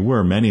said, we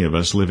were, many of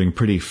us, living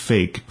pretty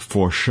fake,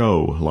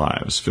 for-show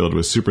lives, filled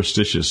with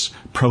superstitious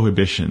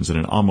prohibitions and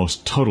an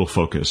almost total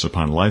focus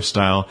upon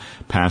lifestyle,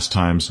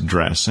 pastimes,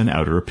 dress, and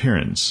outer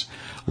appearance.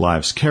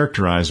 Lives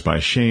characterized by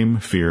shame,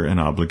 fear, and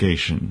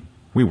obligation.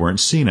 We weren't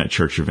seen at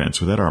church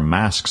events without our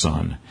masks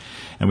on,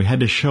 and we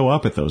had to show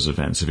up at those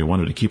events if we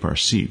wanted to keep our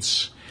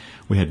seats.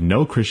 We had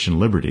no Christian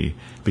liberty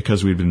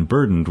because we'd been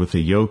burdened with the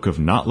yoke of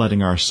not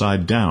letting our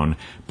side down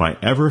by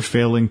ever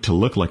failing to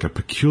look like a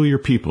peculiar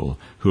people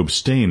who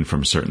abstain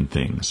from certain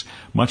things,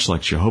 much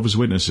like Jehovah's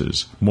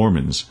Witnesses,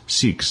 Mormons,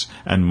 Sikhs,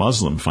 and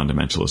Muslim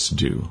fundamentalists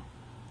do.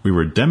 We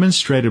were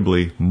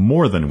demonstrably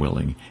more than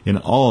willing, in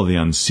all the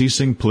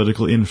unceasing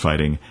political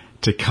infighting,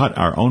 to cut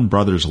our own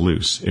brothers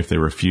loose if they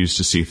refused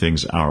to see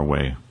things our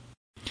way.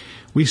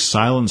 We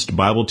silenced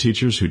Bible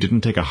teachers who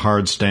didn't take a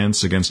hard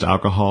stance against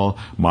alcohol,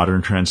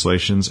 modern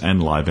translations,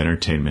 and live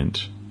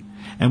entertainment.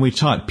 And we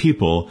taught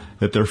people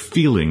that their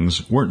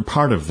feelings weren't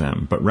part of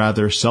them, but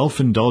rather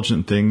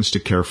self-indulgent things to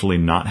carefully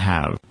not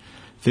have,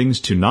 things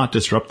to not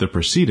disrupt the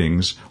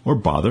proceedings or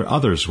bother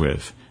others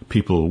with.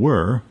 People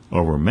were,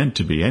 or were meant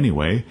to be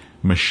anyway,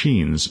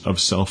 machines of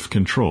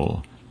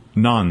self-control,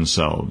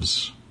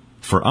 non-selves.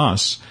 For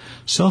us,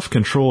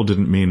 self-control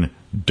didn't mean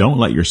don't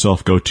let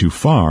yourself go too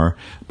far,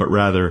 but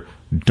rather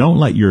don't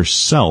let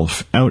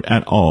yourself out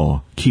at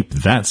all. Keep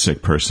that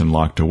sick person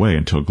locked away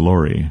until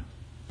glory.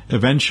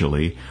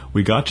 Eventually,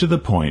 we got to the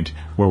point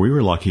where we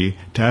were lucky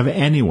to have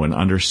anyone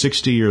under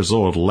 60 years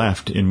old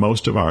left in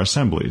most of our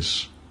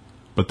assemblies.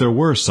 But there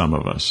were some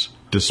of us,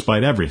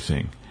 despite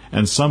everything,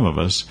 and some of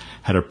us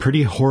had a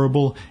pretty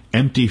horrible,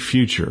 empty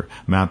future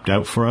mapped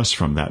out for us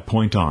from that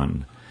point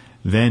on.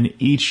 Then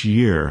each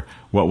year,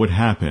 what would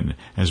happen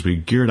as we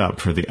geared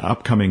up for the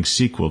upcoming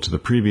sequel to the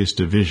previous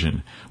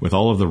division, with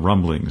all of the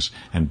rumblings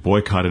and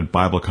boycotted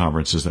Bible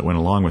conferences that went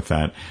along with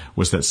that,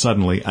 was that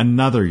suddenly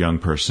another young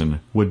person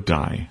would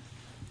die.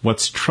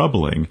 What's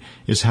troubling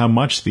is how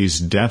much these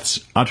deaths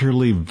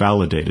utterly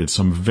validated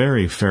some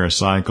very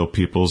Pharisaical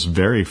people's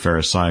very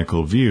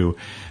Pharisaical view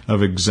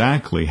of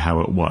exactly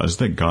how it was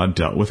that God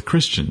dealt with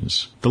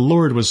Christians. The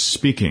Lord was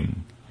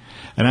speaking.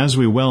 And as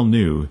we well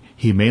knew,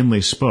 he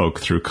mainly spoke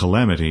through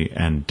calamity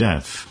and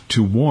death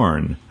to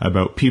warn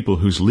about people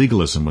whose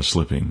legalism was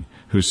slipping,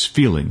 whose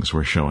feelings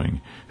were showing,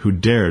 who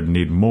dared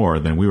need more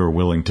than we were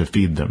willing to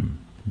feed them.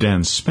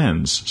 Dan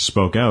Spence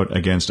spoke out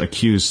against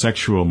accused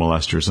sexual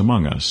molesters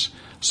among us.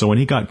 So when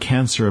he got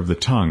cancer of the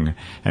tongue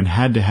and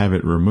had to have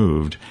it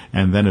removed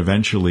and then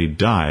eventually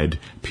died,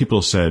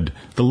 people said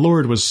the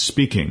Lord was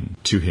speaking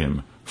to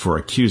him for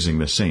accusing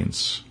the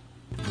saints.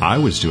 I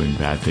was doing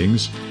bad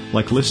things,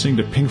 like listening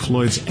to Pink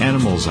Floyd's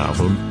Animals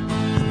album.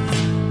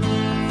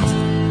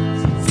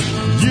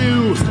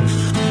 You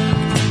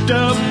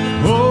f***ed-up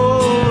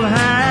old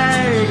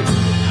hag,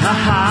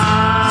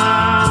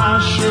 ha-ha,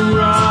 sure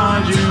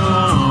ride you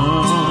on.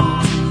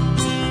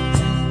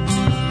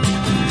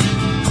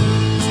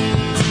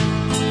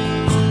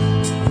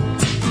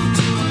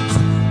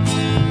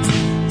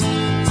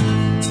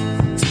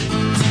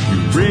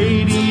 You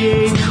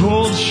radiate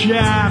cold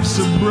shafts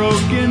of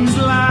broken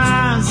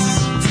glass.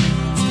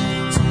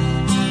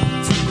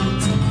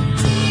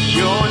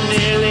 You're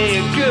nearly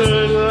a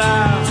good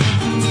laugh,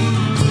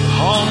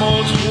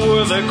 almost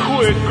worth a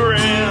quick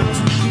grin.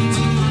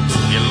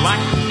 You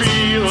like the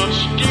feel of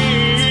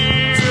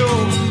steel,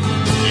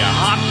 you're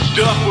hot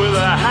stuff with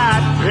a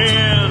hat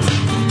pin,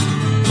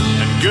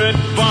 a good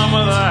fun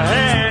with a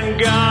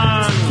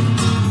handgun.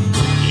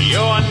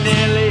 You're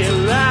nearly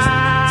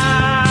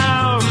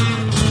alive,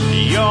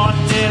 you're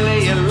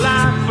nearly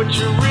alive, but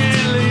you're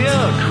really a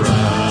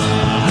crime.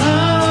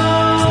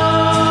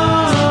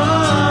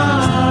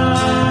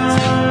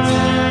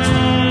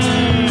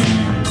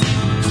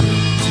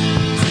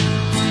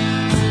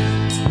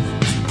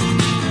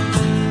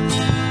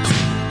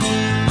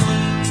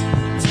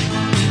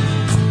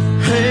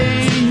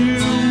 Hey, you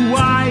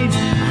White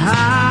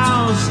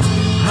House,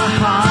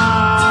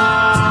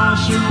 ha-ha,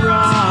 should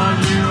run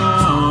you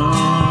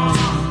on.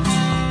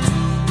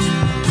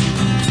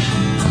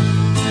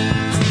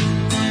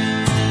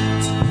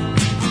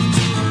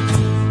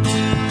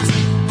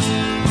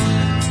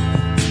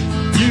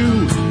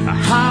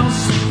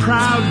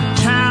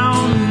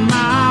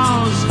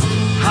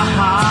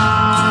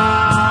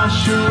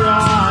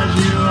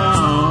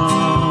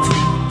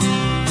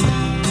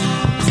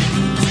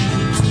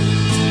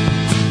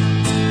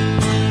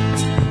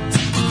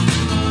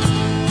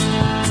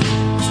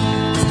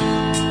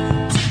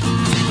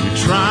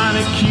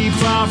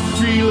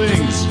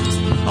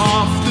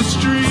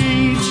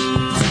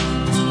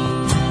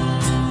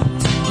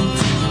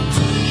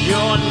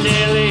 You're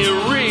nearly a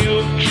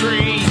real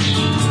treat.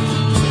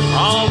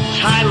 All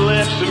tight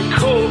lips and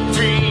cold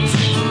feet.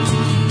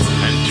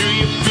 And do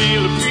you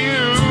feel abused?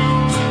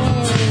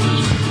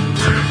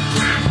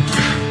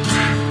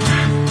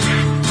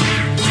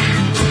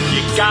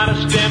 You gotta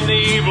stem the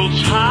evil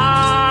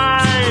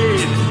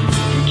tide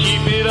and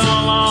keep it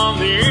all on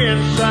the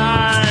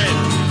inside.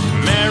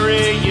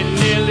 Mary, you're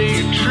nearly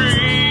a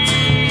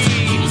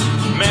treat.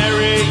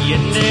 Mary,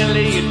 you're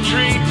nearly a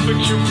treat, but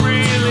you're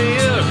really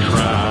a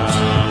cry.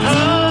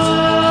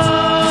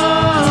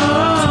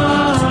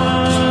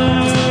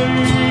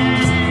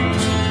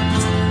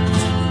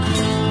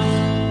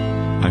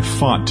 I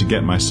fought to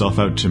get myself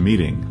out to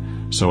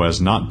meeting, so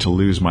as not to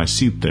lose my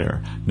seat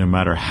there, no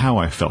matter how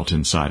I felt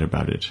inside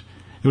about it.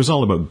 It was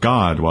all about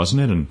God,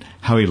 wasn't it, and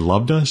how He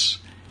loved us?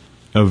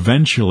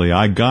 Eventually,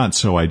 I got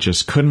so I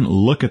just couldn't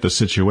look at the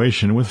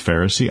situation with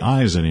Pharisee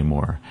eyes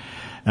anymore,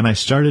 and I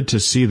started to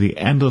see the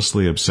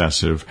endlessly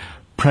obsessive,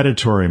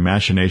 predatory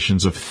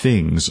machinations of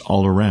things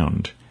all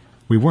around.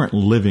 We weren't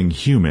living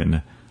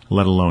human,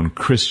 let alone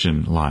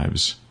Christian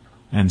lives,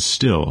 and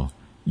still,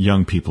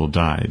 young people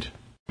died.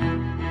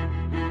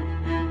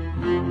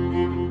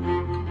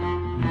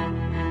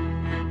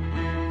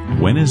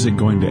 When is it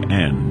going to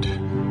end?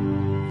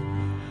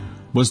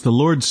 Was the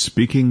Lord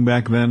speaking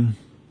back then?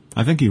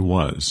 I think He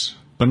was,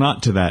 but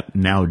not to that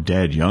now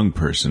dead young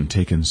person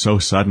taken so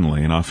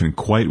suddenly and often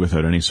quite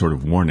without any sort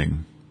of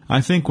warning. I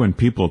think when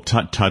people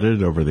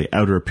tut-tutted over the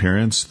outer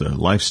appearance, the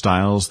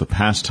lifestyles, the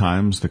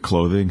pastimes, the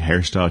clothing,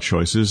 hairstyle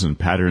choices, and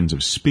patterns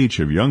of speech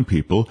of young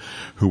people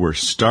who were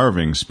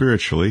starving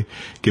spiritually,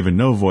 given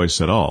no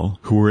voice at all,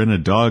 who were in a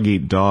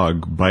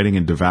dog-eat-dog, biting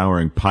and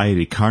devouring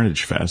piety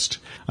carnage fest,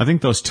 I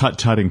think those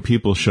tut-tutting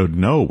people showed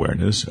no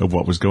awareness of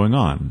what was going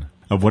on,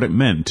 of what it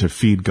meant to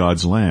feed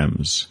God's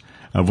lambs,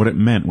 of what it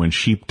meant when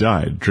sheep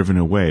died, driven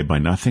away by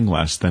nothing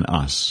less than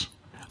us.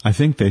 I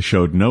think they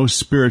showed no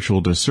spiritual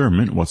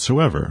discernment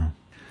whatsoever.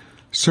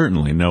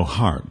 Certainly no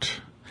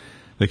heart.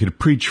 They could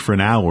preach for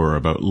an hour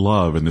about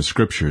love in the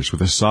Scriptures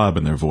with a sob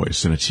in their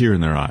voice and a tear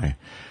in their eye,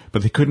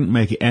 but they couldn't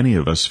make any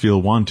of us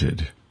feel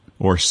wanted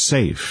or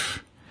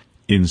safe.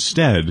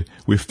 Instead,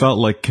 we felt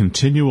like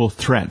continual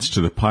threats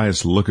to the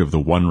pious look of the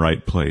one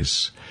right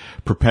place,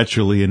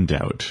 perpetually in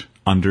doubt,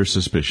 under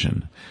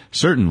suspicion,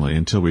 certainly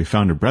until we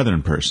found a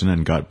brethren person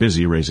and got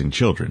busy raising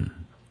children.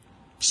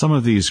 Some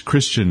of these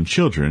Christian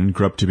children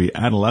grew up to be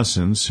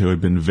adolescents who had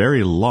been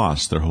very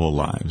lost their whole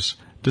lives,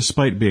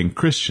 despite being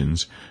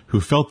Christians who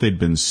felt they'd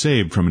been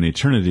saved from an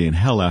eternity in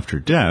hell after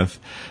death.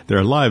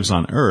 Their lives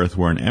on earth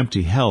were an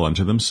empty hell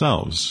unto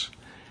themselves.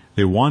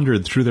 They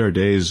wandered through their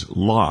days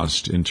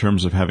lost in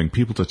terms of having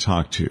people to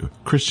talk to,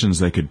 Christians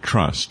they could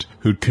trust,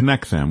 who'd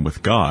connect them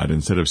with God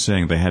instead of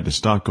saying they had to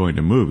stop going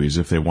to movies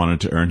if they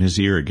wanted to earn His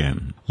ear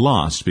again.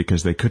 Lost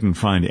because they couldn't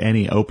find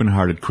any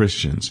open-hearted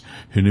Christians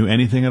who knew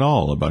anything at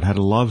all about how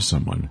to love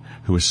someone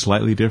who was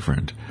slightly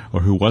different or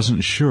who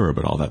wasn't sure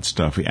about all that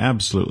stuff we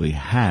absolutely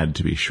had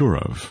to be sure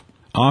of.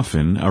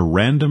 Often, a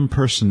random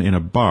person in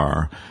a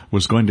bar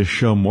was going to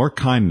show more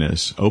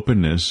kindness,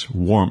 openness,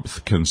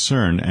 warmth,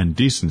 concern, and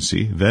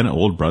decency than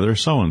old brother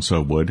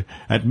so-and-so would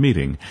at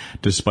meeting,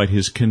 despite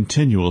his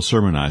continual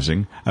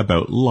sermonizing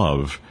about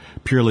love,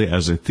 purely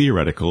as a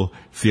theoretical,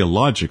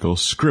 theological,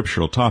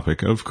 scriptural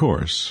topic, of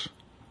course.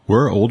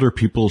 Were older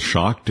people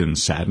shocked and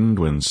saddened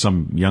when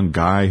some young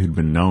guy who'd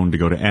been known to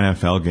go to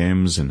NFL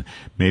games and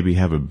maybe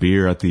have a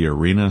beer at the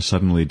arena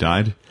suddenly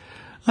died?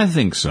 I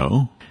think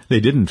so. They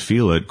didn't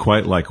feel it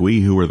quite like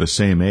we who were the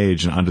same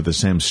age and under the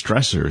same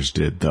stressors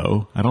did,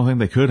 though. I don't think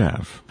they could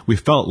have. We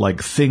felt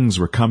like things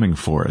were coming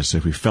for us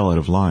if we fell out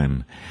of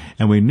line,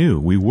 and we knew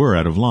we were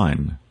out of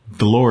line.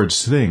 The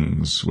Lord's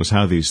things was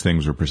how these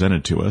things were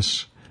presented to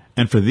us.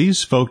 And for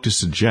these folk to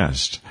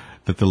suggest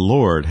that the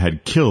Lord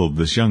had killed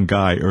this young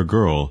guy or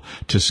girl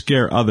to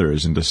scare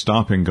others into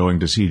stopping going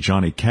to see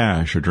Johnny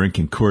Cash or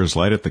drinking Coors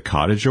Light at the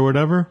cottage or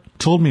whatever,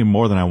 told me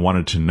more than I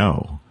wanted to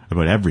know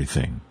about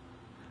everything.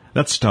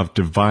 That stuff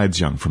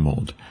divides young from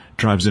old,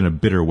 drives in a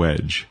bitter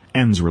wedge,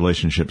 ends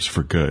relationships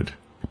for good.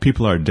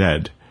 People are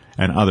dead,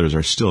 and others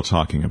are still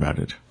talking about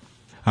it.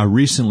 I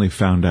recently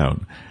found out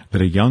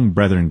that a young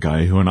brethren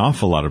guy who an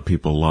awful lot of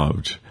people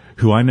loved,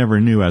 who I never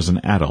knew as an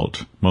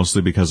adult,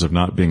 mostly because of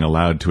not being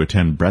allowed to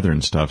attend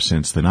brethren stuff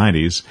since the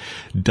 90s,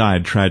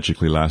 died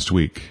tragically last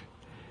week.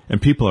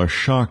 And people are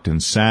shocked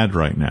and sad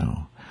right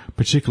now,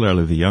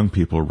 particularly the young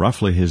people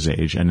roughly his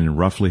age and in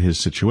roughly his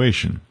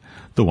situation,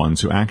 the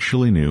ones who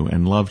actually knew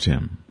and loved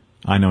him.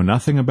 I know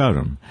nothing about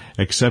him,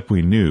 except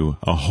we knew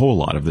a whole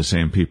lot of the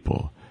same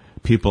people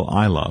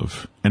I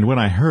love. And when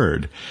I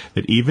heard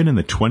that even in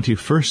the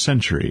 21st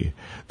century,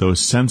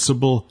 those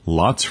sensible,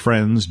 Lot's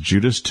friends,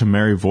 Judas to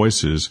Mary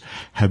voices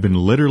have been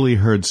literally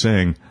heard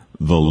saying,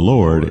 "The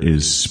Lord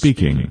is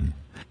speaking,"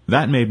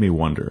 that made me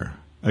wonder.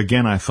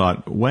 Again, I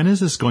thought, when is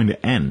this going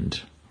to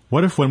end?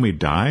 What if when we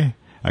die,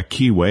 a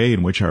key way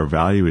in which our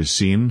value is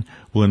seen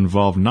will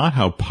involve not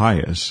how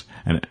pious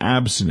and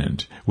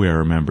abstinent we are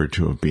remembered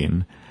to have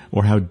been,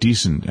 or how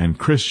decent and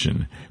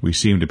Christian we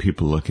seem to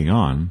people looking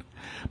on,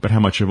 but how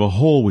much of a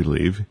hole we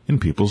leave in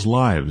people's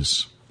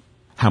lives.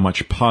 How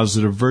much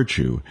positive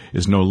virtue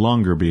is no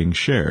longer being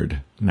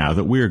shared now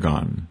that we're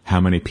gone.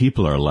 How many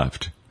people are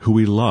left who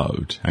we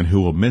loved and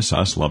who will miss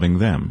us loving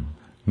them.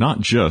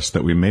 Not just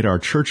that we made our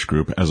church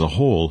group as a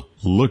whole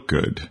look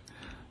good.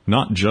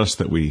 Not just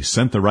that we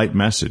sent the right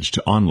message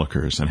to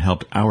onlookers and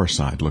helped our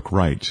side look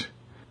right.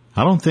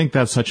 I don't think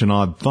that's such an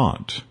odd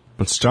thought,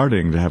 but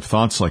starting to have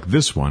thoughts like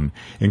this one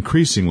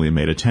increasingly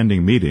made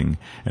attending meeting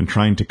and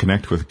trying to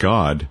connect with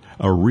God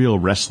a real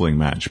wrestling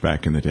match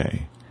back in the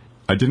day.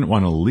 I didn't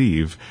want to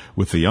leave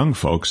with the young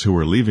folks who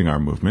were leaving our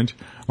movement,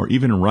 or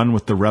even run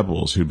with the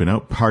rebels who'd been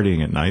out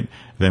partying at night,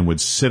 then would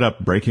sit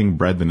up breaking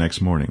bread the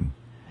next morning.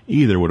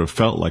 Either would have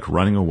felt like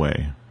running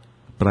away.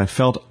 But I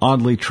felt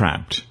oddly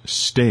trapped,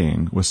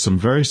 staying with some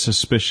very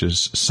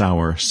suspicious,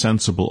 sour,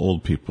 sensible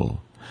old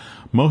people.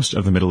 Most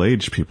of the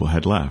middle-aged people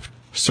had left,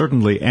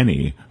 certainly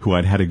any who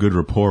I'd had a good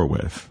rapport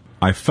with.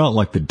 I felt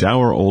like the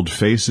dour old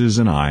faces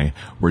and I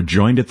were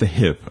joined at the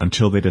hip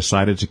until they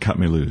decided to cut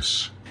me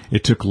loose.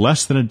 It took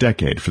less than a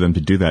decade for them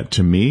to do that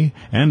to me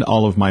and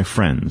all of my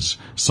friends,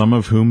 some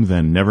of whom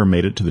then never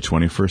made it to the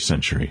 21st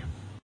century.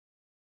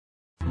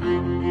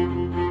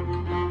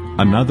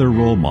 Another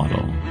role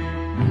model.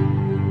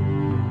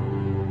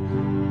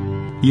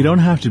 You don't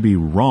have to be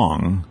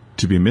wrong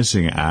to be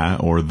missing a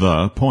or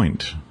the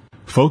point.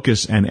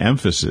 Focus and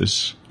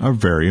emphasis are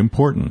very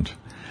important.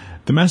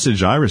 The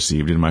message I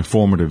received in my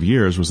formative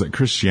years was that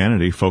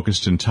Christianity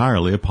focused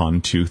entirely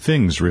upon two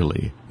things,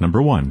 really.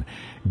 Number one,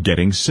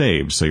 getting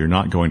saved so you're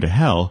not going to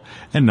hell,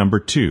 and number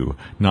two,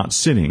 not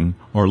sinning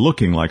or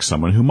looking like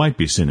someone who might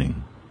be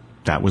sinning.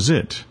 That was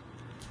it.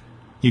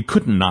 You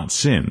couldn't not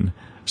sin,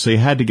 so you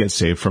had to get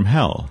saved from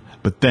hell,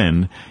 but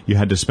then you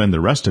had to spend the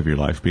rest of your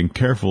life being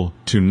careful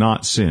to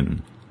not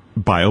sin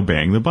by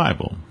obeying the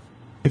Bible.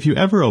 If you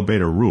ever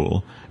obeyed a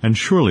rule, and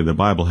surely the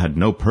Bible had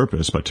no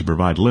purpose but to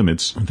provide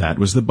limits, that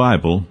was the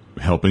Bible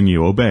helping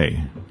you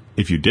obey.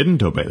 If you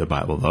didn't obey the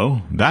Bible,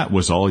 though, that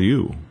was all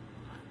you.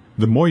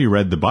 The more you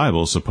read the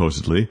Bible,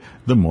 supposedly,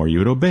 the more you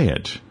would obey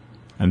it.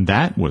 And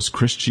that was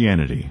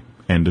Christianity.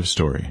 End of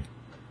story.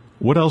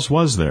 What else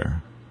was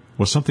there?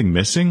 Was something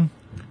missing?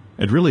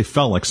 It really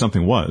felt like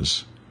something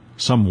was.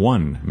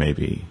 Someone,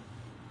 maybe.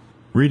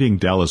 Reading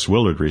Dallas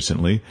Willard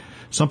recently,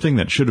 something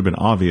that should have been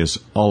obvious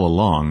all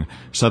along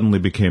suddenly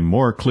became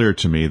more clear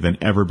to me than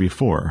ever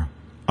before.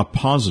 A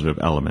positive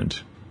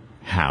element.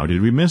 How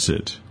did we miss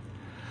it?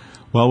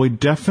 Well, we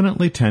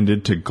definitely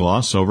tended to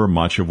gloss over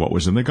much of what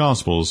was in the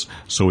Gospels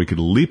so we could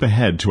leap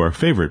ahead to our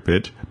favorite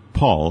bit,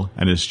 Paul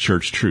and his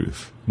church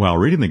truth. While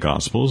reading the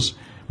Gospels,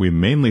 we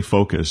mainly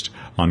focused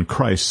on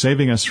Christ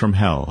saving us from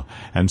hell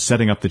and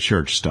setting up the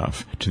church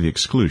stuff to the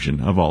exclusion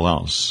of all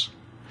else.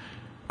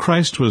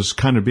 Christ was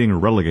kind of being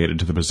relegated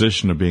to the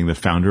position of being the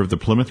founder of the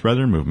Plymouth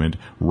Brethren movement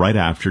right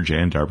after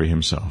J.N. Darby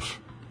himself.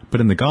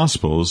 But in the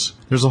Gospels,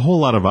 there's a whole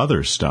lot of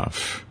other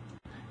stuff.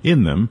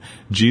 In them,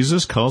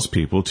 Jesus calls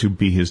people to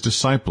be his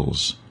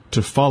disciples,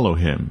 to follow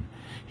him.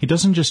 He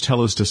doesn't just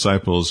tell his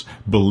disciples,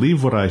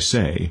 believe what I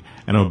say,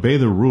 and obey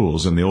the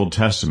rules in the Old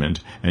Testament,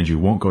 and you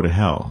won't go to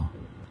hell.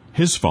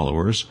 His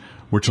followers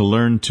were to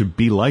learn to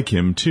be like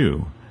him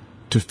too,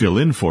 to fill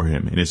in for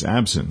him in his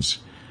absence.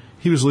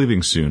 He was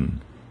leaving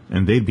soon,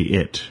 and they'd be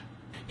it.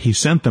 He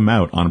sent them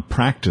out on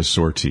practice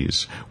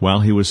sorties while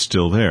he was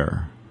still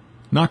there.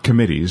 Not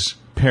committees,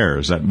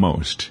 pairs at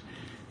most.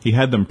 He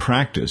had them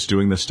practice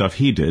doing the stuff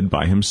he did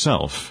by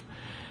himself.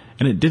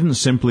 And it didn't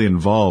simply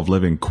involve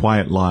living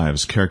quiet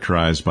lives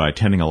characterized by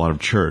attending a lot of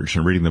church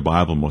and reading the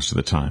Bible most of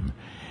the time.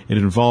 It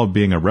involved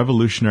being a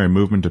revolutionary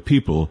movement of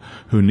people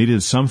who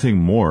needed something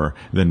more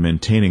than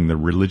maintaining the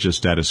religious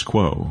status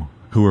quo,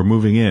 who were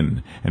moving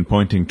in and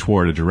pointing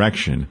toward a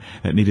direction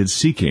that needed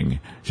seeking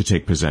to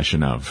take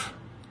possession of.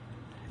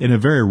 In a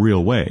very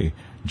real way,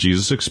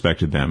 Jesus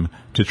expected them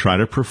to try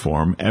to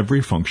perform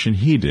every function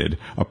he did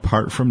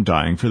apart from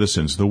dying for the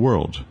sins of the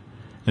world.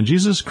 And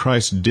Jesus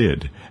Christ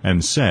did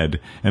and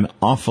said an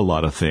awful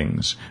lot of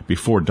things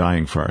before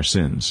dying for our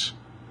sins.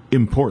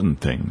 Important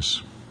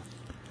things.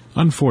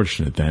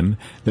 Unfortunate, then,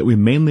 that we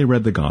mainly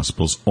read the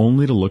Gospels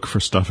only to look for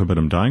stuff about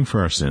him dying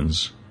for our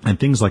sins, and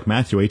things like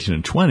Matthew 18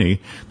 and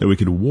 20 that we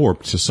could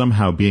warp to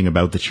somehow being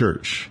about the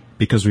church,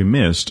 because we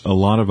missed a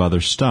lot of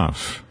other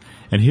stuff.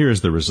 And here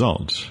is the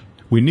result.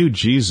 We knew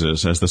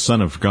Jesus as the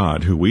Son of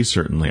God, who we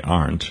certainly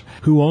aren't,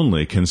 who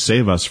only can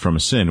save us from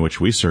sin, which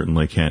we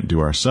certainly can't do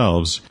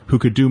ourselves, who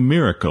could do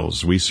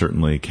miracles we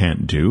certainly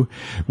can't do,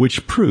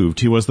 which proved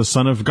he was the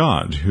Son of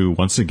God, who,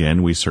 once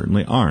again, we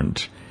certainly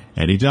aren't.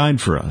 And he died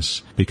for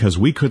us, because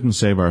we couldn't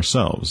save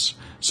ourselves,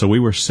 so we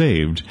were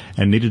saved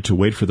and needed to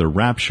wait for the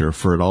rapture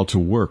for it all to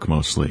work,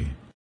 mostly.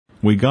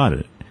 We got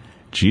it.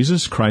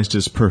 Jesus Christ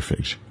is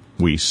perfect.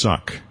 We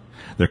suck.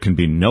 There can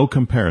be no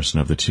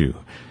comparison of the two.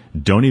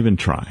 Don't even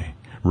try.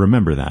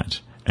 Remember that.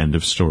 End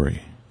of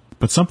story.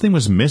 But something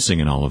was missing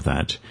in all of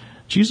that.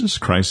 Jesus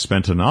Christ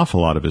spent an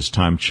awful lot of his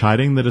time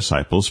chiding the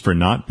disciples for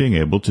not being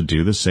able to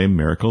do the same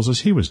miracles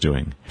as he was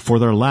doing, for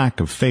their lack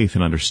of faith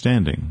and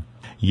understanding.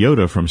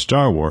 Yoda from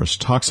Star Wars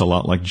talks a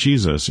lot like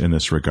Jesus in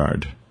this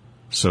regard.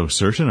 So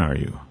certain are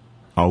you?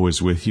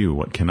 Always with you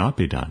what cannot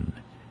be done.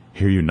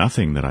 Hear you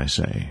nothing that I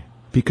say?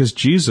 Because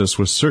Jesus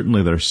was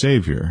certainly their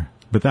Savior,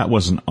 but that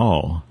wasn't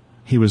all.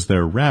 He was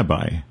their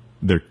rabbi,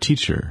 their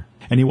teacher.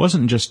 And he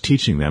wasn't just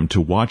teaching them to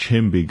watch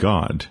him be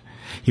God.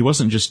 He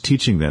wasn't just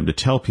teaching them to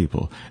tell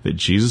people that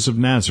Jesus of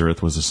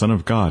Nazareth was the Son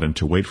of God and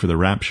to wait for the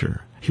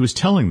rapture. He was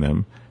telling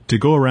them to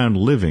go around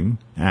living,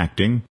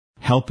 acting,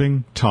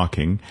 helping,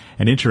 talking,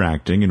 and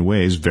interacting in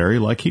ways very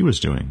like he was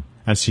doing,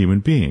 as human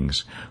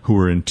beings who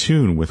were in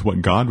tune with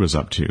what God was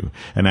up to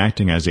and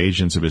acting as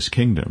agents of his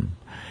kingdom.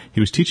 He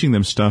was teaching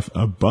them stuff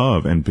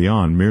above and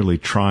beyond merely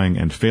trying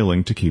and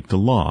failing to keep the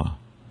law.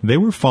 They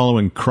were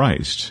following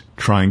Christ,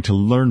 trying to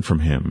learn from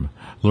him,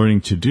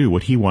 learning to do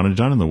what he wanted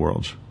done in the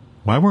world.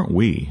 Why weren't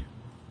we?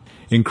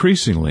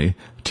 Increasingly,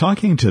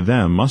 talking to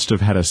them must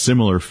have had a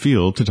similar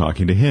feel to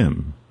talking to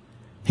him.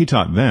 He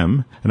taught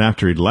them, and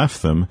after he'd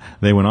left them,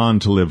 they went on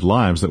to live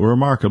lives that were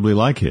remarkably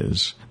like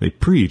his. They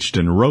preached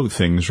and wrote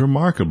things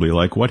remarkably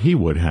like what he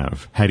would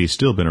have, had he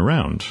still been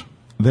around.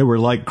 They were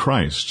like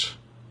Christ.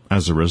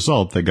 As a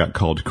result, they got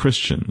called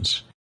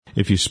Christians.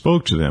 If you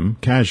spoke to them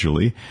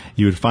casually,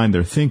 you would find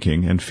their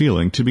thinking and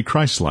feeling to be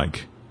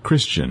Christ-like,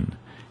 Christian.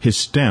 His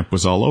stamp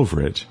was all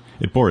over it.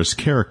 It bore his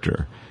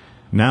character.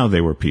 Now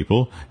they were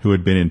people who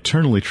had been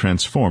internally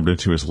transformed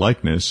into his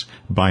likeness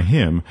by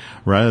him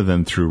rather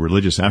than through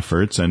religious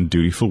efforts and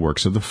dutiful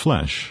works of the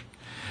flesh.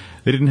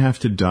 They didn't have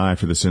to die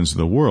for the sins of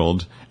the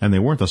world, and they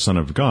weren't the Son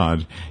of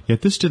God,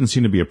 yet this didn't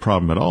seem to be a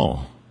problem at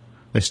all.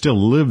 They still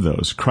lived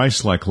those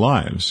Christ-like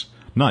lives,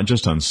 not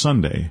just on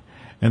Sunday,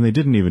 and they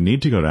didn't even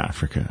need to go to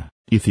Africa.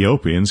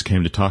 Ethiopians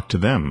came to talk to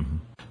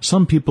them.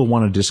 Some people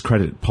want to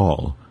discredit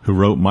Paul, who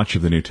wrote much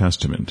of the New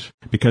Testament,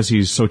 because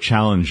he's so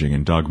challenging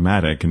and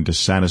dogmatic and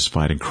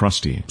dissatisfied and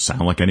crusty.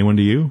 Sound like anyone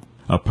to you?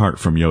 Apart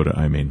from Yoda,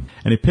 I mean.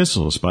 And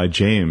epistles by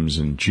James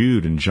and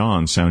Jude and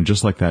John sound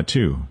just like that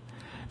too.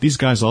 These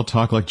guys all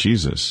talk like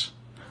Jesus.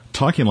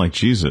 Talking like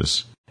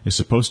Jesus is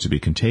supposed to be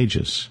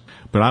contagious.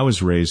 But I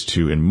was raised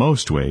to, in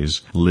most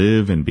ways,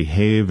 live and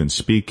behave and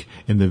speak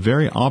in the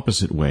very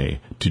opposite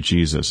way to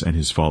Jesus and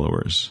his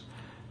followers.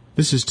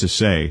 This is to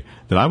say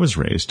that I was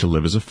raised to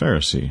live as a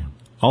Pharisee.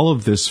 All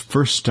of this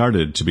first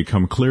started to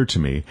become clear to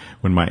me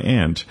when my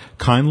aunt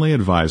kindly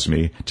advised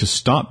me to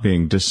stop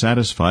being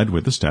dissatisfied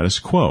with the status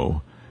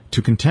quo,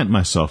 to content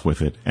myself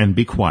with it and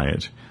be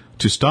quiet,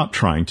 to stop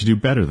trying to do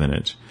better than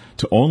it,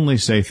 to only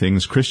say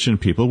things Christian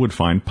people would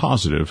find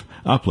positive,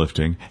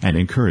 uplifting, and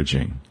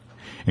encouraging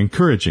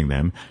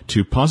them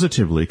to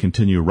positively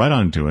continue right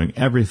on doing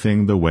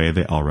everything the way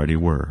they already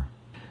were.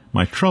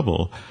 My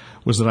trouble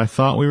was that I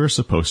thought we were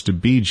supposed to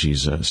be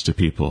Jesus to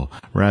people,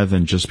 rather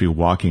than just be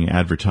walking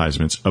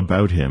advertisements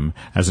about him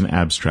as an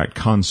abstract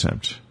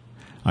concept.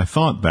 I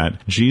thought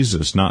that,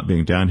 Jesus not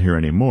being down here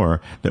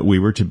anymore, that we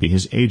were to be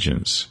his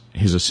agents,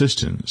 his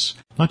assistants,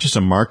 not just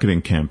a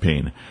marketing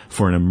campaign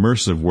for an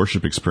immersive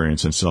worship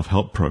experience and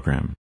self-help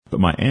program. But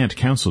my aunt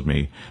counseled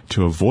me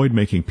to avoid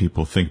making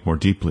people think more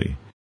deeply,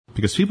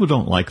 because people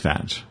don't like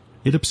that.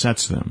 It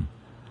upsets them,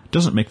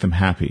 doesn't make them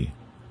happy,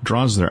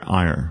 draws their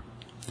ire.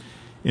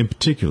 In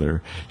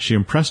particular, she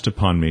impressed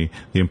upon me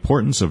the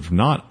importance of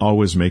not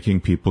always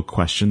making people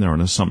question their own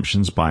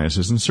assumptions,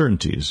 biases, and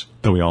certainties,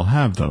 though we all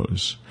have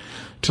those.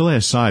 To lay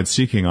aside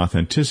seeking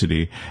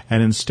authenticity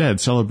and instead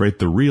celebrate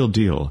the real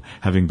deal,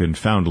 having been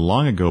found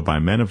long ago by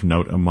men of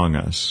note among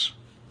us.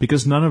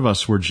 Because none of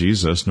us were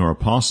Jesus nor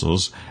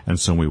apostles, and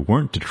so we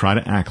weren't to try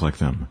to act like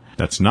them.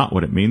 That's not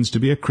what it means to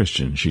be a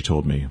Christian, she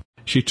told me.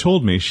 She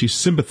told me she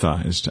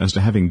sympathized as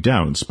to having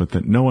doubts, but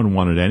that no one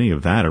wanted any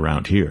of that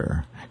around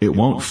here. It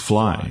won't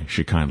fly,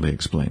 she kindly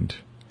explained.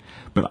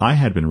 But I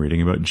had been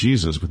reading about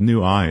Jesus with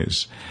new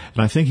eyes,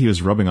 and I think he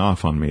was rubbing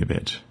off on me a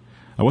bit.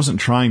 I wasn't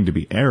trying to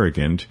be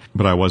arrogant,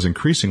 but I was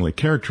increasingly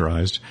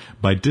characterized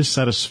by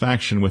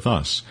dissatisfaction with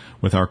us,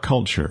 with our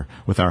culture,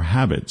 with our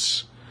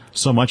habits.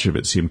 So much of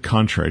it seemed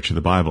contrary to the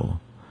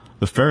Bible.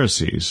 The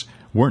Pharisees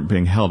weren't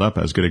being held up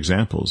as good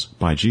examples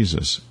by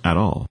Jesus at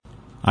all.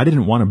 I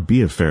didn't want to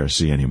be a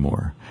Pharisee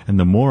anymore, and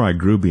the more I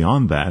grew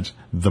beyond that,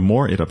 the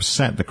more it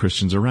upset the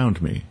Christians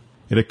around me.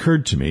 It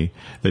occurred to me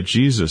that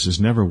Jesus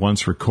is never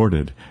once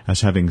recorded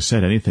as having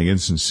said anything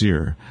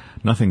insincere,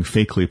 nothing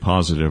fakely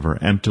positive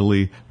or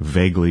emptily,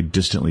 vaguely,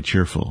 distantly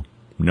cheerful.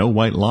 No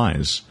white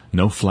lies,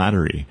 no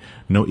flattery,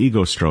 no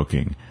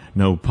ego-stroking,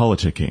 no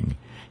politicking.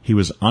 He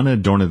was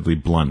unadornedly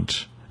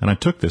blunt, and I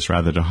took this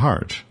rather to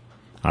heart.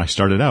 I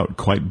started out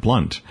quite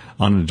blunt,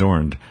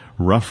 unadorned,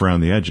 rough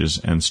around the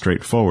edges, and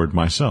straightforward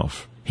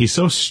myself. He's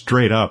so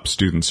straight up,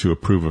 students who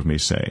approve of me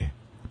say.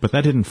 But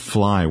that didn't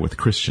fly with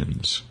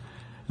Christians.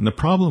 And the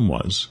problem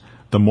was,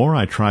 the more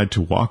I tried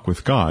to walk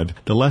with God,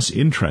 the less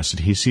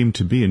interested he seemed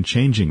to be in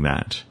changing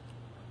that.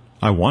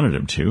 I wanted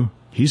him to.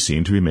 He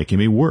seemed to be making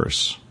me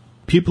worse.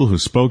 People who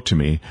spoke to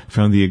me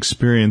found the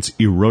experience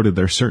eroded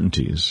their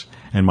certainties,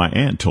 and my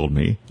aunt told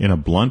me, in a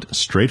blunt,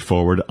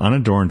 straightforward,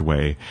 unadorned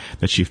way,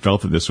 that she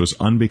felt that this was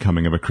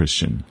unbecoming of a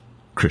Christian.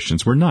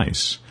 Christians were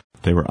nice.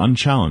 They were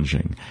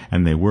unchallenging,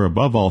 and they were,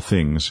 above all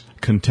things,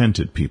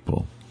 contented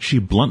people. She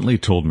bluntly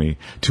told me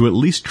to at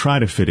least try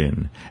to fit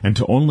in, and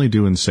to only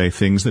do and say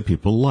things that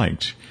people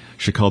liked.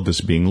 She called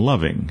this being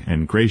loving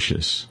and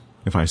gracious.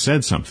 If I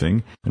said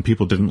something, and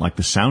people didn't like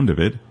the sound of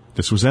it,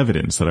 this was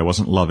evidence that I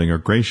wasn't loving or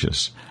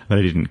gracious, that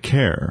I didn't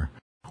care.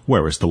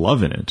 Where was the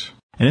love in it?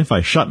 And if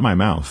I shut my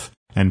mouth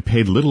and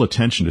paid little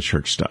attention to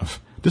church stuff,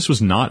 this was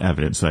not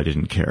evidence that I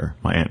didn't care,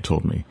 my aunt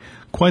told me.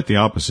 Quite the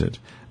opposite.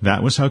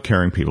 That was how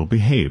caring people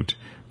behaved.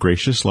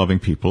 Gracious, loving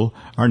people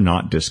are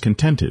not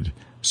discontented.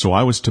 So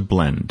I was to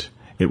blend.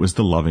 It was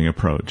the loving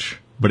approach.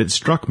 But it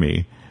struck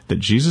me that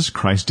Jesus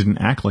Christ didn't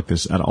act like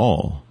this at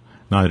all.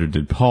 Neither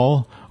did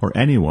Paul or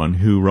anyone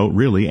who wrote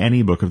really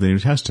any book of the New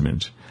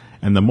Testament.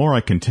 And the more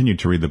I continued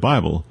to read the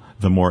Bible,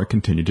 the more it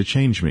continued to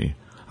change me.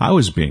 I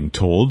was being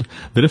told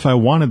that if I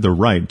wanted the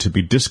right to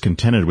be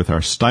discontented with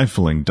our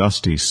stifling,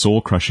 dusty,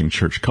 soul-crushing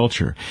church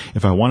culture,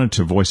 if I wanted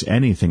to voice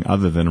anything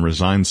other than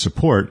resigned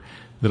support,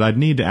 that I'd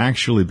need to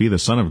actually be the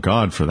Son of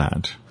God for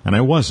that. And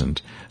I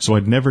wasn't, so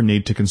I'd never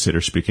need to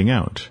consider speaking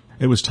out.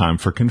 It was time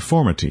for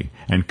conformity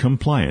and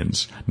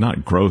compliance,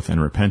 not growth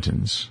and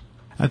repentance.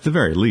 At the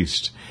very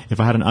least, if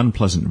I had an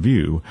unpleasant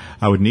view,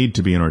 I would need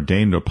to be an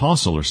ordained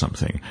apostle or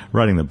something,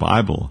 writing the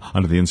Bible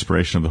under the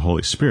inspiration of the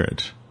Holy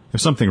Spirit.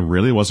 If something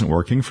really wasn't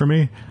working for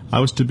me, I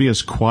was to be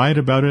as quiet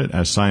about it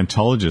as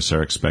Scientologists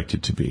are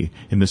expected to be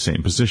in the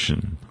same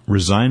position.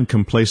 Resigned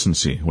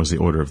complacency was the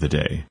order of the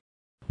day.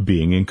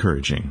 Being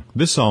encouraging.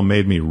 This all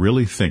made me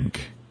really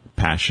think.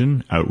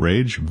 Passion,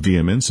 outrage,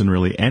 vehemence, and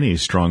really any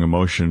strong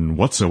emotion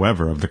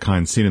whatsoever of the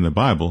kind seen in the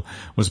Bible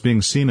was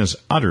being seen as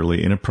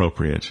utterly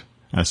inappropriate,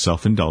 as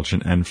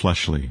self-indulgent and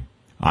fleshly.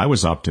 I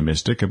was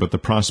optimistic about the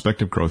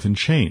prospect of growth and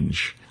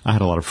change. I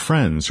had a lot of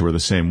friends who were the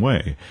same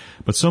way,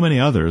 but so many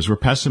others were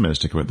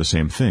pessimistic about the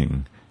same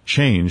thing.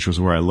 Change was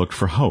where I looked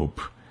for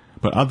hope,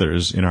 but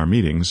others in our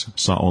meetings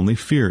saw only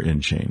fear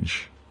in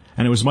change.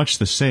 And it was much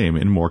the same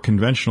in more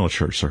conventional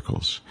church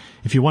circles.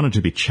 If you wanted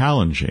to be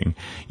challenging,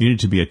 you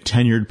needed to be a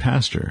tenured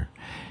pastor.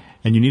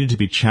 And you needed to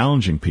be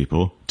challenging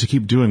people to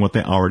keep doing what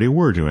they already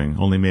were doing,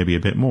 only maybe a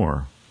bit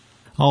more.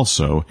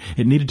 Also,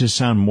 it needed to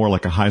sound more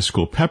like a high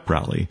school pep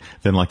rally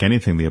than like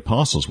anything the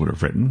apostles would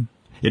have written.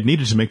 It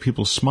needed to make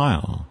people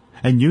smile.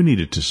 And you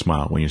needed to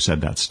smile when you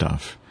said that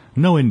stuff.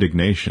 No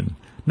indignation,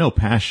 no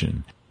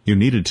passion. You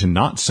needed to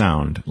not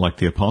sound like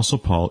the Apostle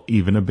Paul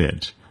even a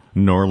bit,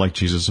 nor like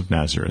Jesus of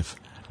Nazareth.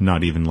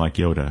 Not even like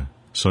Yoda.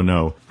 So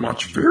no,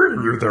 much fear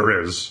in you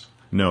there is.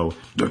 No,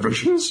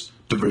 Divisions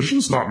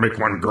not make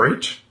one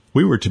great.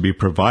 We were to be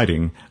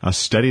providing a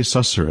steady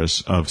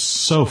susurrus of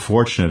so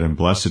fortunate and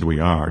blessed we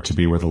are to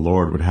be where the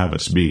Lord would have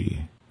us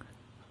be.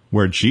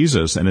 Where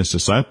Jesus and his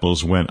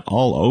disciples went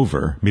all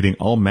over, meeting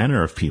all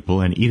manner of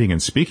people and eating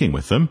and speaking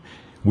with them,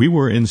 we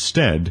were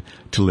instead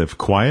to live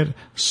quiet,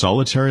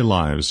 solitary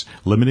lives,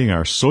 limiting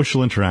our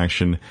social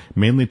interaction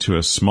mainly to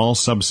a small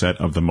subset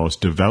of the most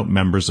devout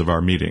members of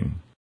our meeting.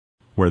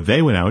 Where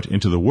they went out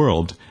into the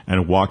world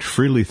and walked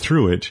freely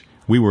through it,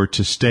 we were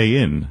to stay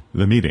in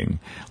the meeting,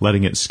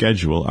 letting it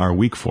schedule our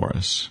week for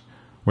us.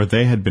 Where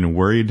they had been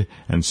worried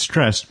and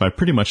stressed by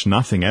pretty much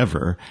nothing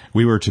ever,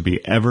 we were to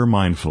be ever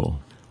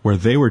mindful. Where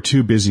they were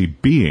too busy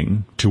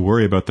being to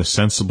worry about the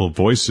sensible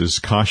voices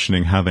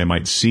cautioning how they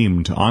might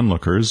seem to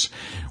onlookers,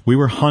 we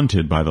were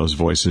haunted by those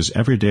voices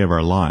every day of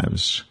our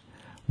lives.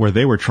 Where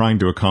they were trying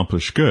to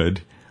accomplish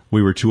good,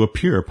 we were to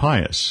appear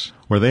pious.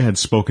 Where they had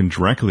spoken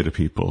directly to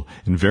people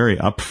in very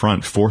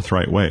upfront,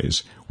 forthright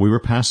ways, we were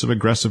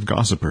passive-aggressive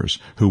gossipers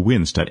who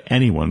winced at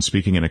anyone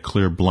speaking in a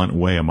clear, blunt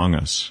way among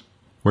us.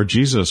 Where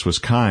Jesus was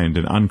kind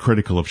and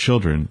uncritical of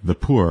children, the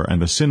poor,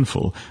 and the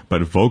sinful,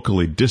 but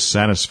vocally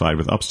dissatisfied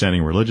with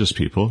upstanding religious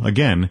people,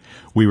 again,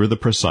 we were the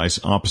precise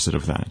opposite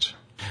of that.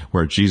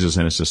 Where Jesus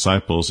and his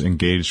disciples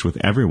engaged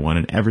with everyone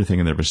and everything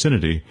in their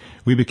vicinity,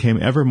 we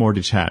became ever more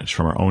detached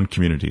from our own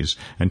communities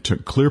and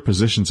took clear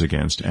positions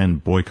against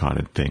and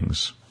boycotted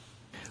things.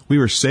 We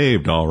were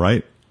saved, all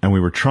right, and we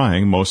were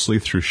trying, mostly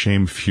through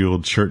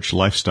shame-fueled church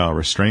lifestyle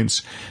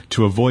restraints,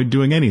 to avoid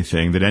doing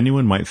anything that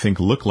anyone might think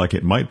looked like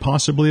it might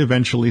possibly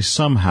eventually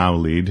somehow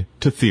lead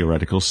to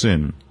theoretical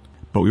sin.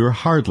 But we were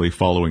hardly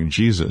following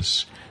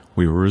Jesus.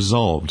 We were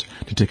resolved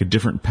to take a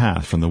different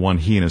path from the one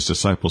he and his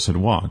disciples had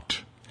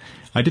walked.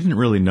 I didn't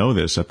really know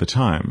this at the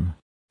time.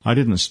 I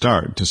didn't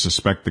start to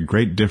suspect the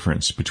great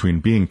difference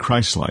between being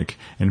Christ-like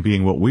and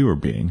being what we were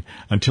being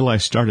until I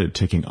started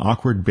taking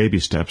awkward baby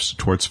steps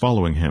towards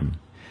following him.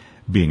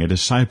 Being a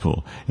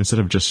disciple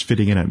instead of just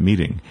fitting in at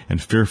meeting and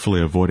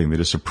fearfully avoiding the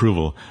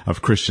disapproval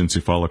of Christians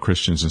who follow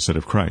Christians instead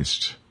of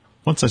Christ.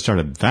 Once I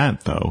started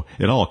that, though,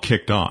 it all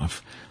kicked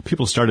off.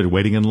 People started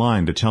waiting in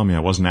line to tell me I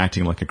wasn't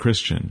acting like a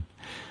Christian.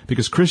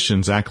 Because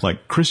Christians act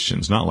like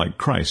Christians, not like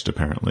Christ,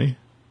 apparently.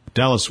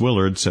 Dallas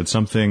Willard said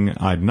something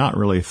I'd not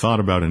really thought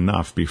about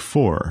enough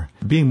before.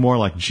 Being more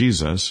like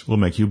Jesus will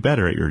make you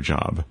better at your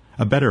job,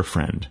 a better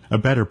friend, a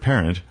better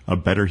parent, a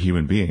better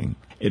human being.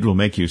 It will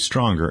make you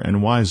stronger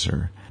and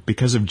wiser.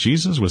 Because if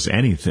Jesus was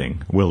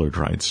anything, Willard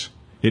writes,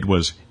 it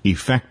was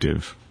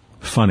effective.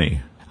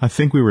 Funny. I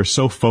think we were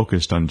so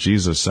focused on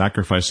Jesus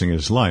sacrificing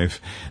his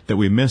life that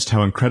we missed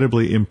how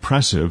incredibly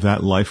impressive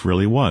that life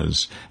really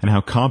was, and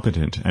how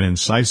competent and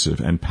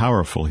incisive and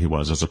powerful he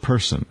was as a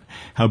person,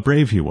 how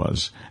brave he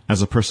was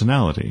as a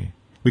personality.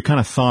 We kind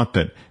of thought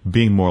that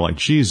being more like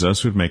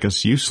Jesus would make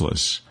us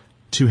useless,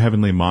 too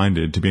heavenly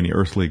minded to be any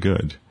earthly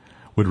good,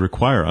 would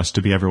require us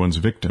to be everyone's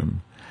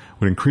victim,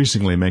 would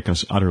increasingly make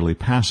us utterly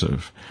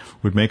passive,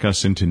 would make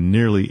us into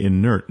nearly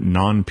inert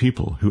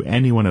non-people who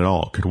anyone at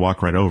all could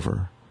walk right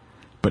over.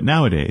 But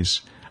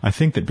nowadays, I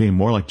think that being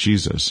more like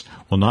Jesus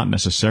will not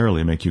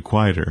necessarily make you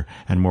quieter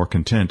and more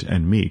content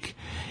and meek.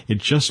 It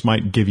just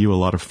might give you a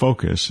lot of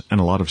focus and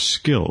a lot of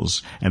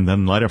skills and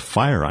then light a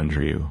fire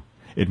under you.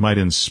 It might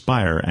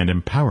inspire and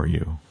empower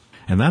you.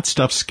 And that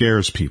stuff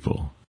scares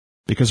people.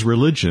 Because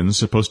religion's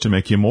supposed to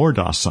make you more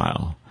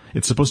docile.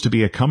 It's supposed to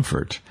be a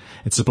comfort.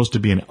 It's supposed to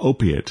be an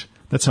opiate.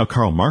 That's how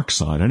Karl Marx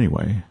saw it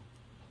anyway.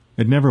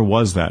 It never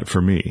was that for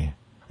me.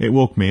 It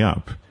woke me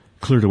up,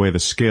 cleared away the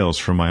scales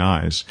from my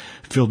eyes,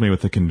 filled me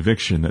with the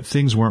conviction that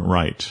things weren't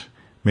right,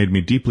 made me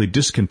deeply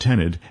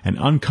discontented and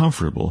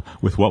uncomfortable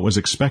with what was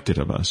expected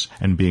of us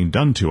and being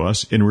done to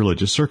us in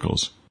religious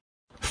circles.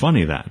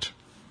 Funny that.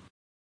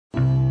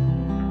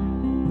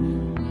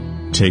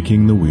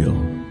 Taking the wheel.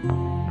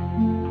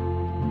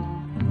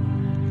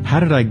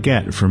 How did I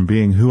get from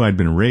being who I'd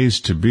been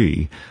raised to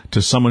be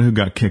to someone who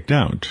got kicked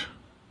out?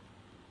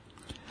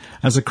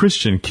 As a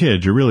Christian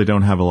kid, you really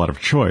don't have a lot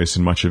of choice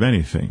in much of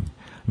anything.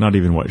 Not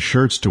even what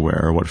shirts to wear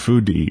or what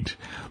food to eat.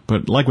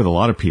 But like with a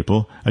lot of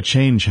people, a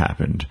change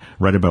happened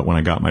right about when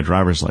I got my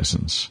driver's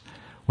license.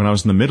 When I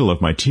was in the middle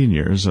of my teen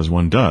years, as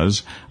one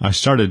does, I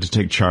started to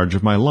take charge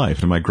of my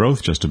life and my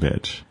growth just a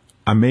bit.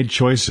 I made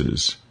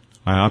choices.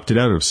 I opted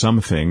out of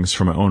some things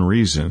for my own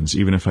reasons,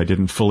 even if I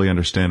didn't fully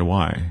understand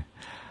why.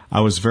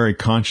 I was very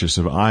conscious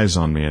of eyes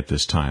on me at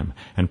this time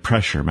and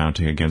pressure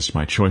mounting against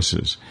my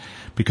choices,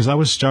 because I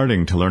was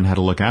starting to learn how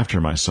to look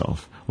after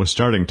myself, was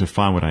starting to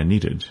find what I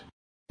needed.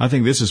 I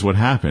think this is what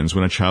happens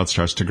when a child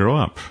starts to grow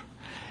up.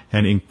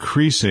 An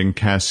increasing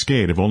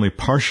cascade of only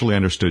partially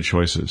understood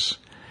choices.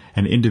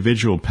 An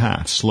individual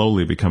path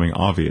slowly becoming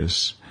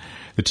obvious.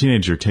 The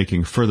teenager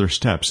taking further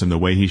steps in the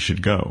way he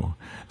should go,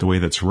 the way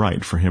that's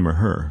right for him or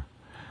her.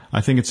 I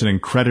think it's an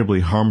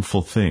incredibly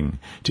harmful thing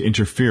to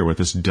interfere with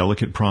this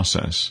delicate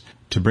process,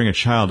 to bring a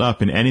child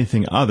up in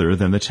anything other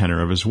than the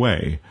tenor of his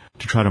way,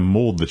 to try to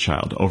mold the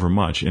child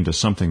overmuch into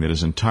something that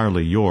is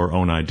entirely your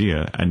own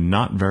idea and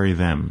not very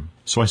them.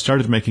 So I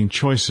started making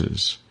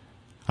choices.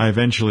 I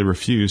eventually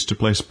refused to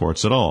play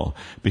sports at all,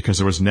 because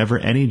there was never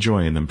any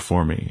joy in them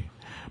for me.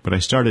 But I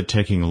started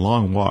taking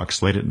long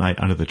walks late at night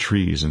under the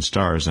trees and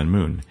stars and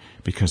moon,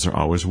 because there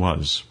always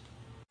was.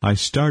 I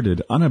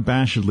started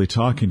unabashedly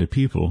talking to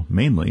people,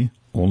 mainly,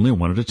 only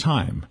one at a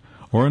time,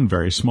 or in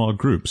very small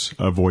groups,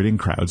 avoiding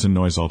crowds and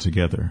noise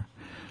altogether.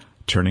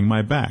 Turning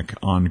my back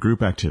on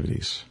group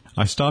activities.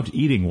 I stopped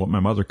eating what my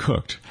mother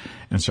cooked,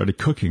 and started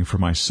cooking for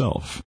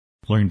myself.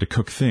 Learned to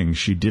cook things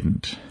she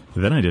didn't.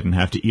 Then I didn't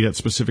have to eat at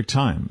specific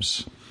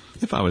times.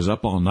 If I was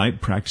up all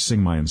night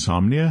practicing my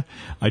insomnia,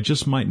 I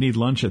just might need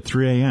lunch at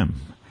 3 a.m.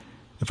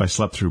 If I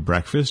slept through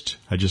breakfast,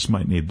 I just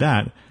might need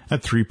that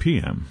at 3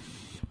 p.m.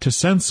 To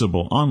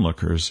sensible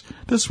onlookers,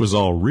 this was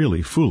all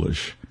really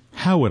foolish.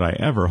 How would I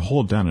ever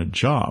hold down a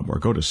job or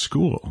go to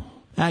school?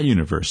 At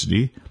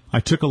university, I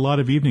took a lot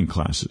of evening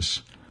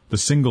classes. The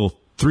single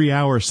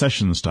 3-hour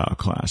session-style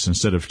class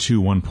instead of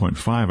 2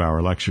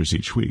 1.5-hour lectures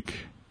each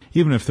week.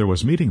 Even if there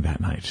was meeting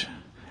that night.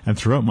 And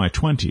throughout my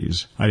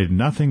 20s, I did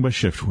nothing but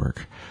shift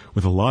work,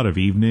 with a lot of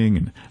evening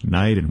and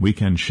night and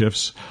weekend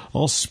shifts,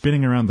 all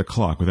spinning around the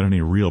clock without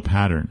any real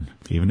pattern,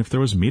 even if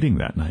there was meeting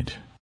that night.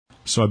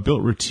 So I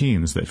built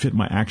routines that fit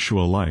my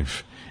actual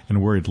life,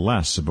 and worried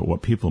less about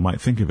what people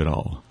might think of it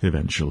all,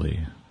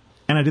 eventually.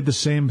 And I did the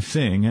same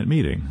thing at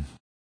meeting.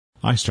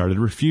 I started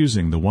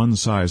refusing the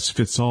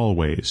one-size-fits-all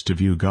ways to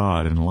view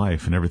God and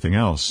life and everything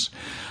else,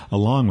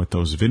 along with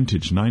those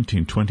vintage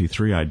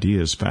 1923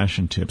 ideas,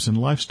 fashion tips, and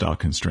lifestyle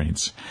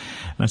constraints.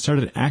 And I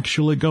started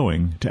actually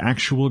going to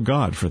actual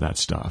God for that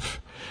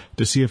stuff,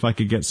 to see if I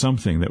could get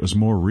something that was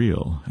more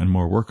real and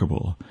more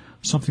workable,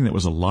 something that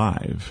was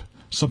alive,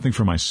 something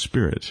for my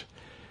spirit,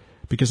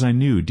 because I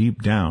knew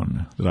deep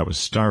down that I was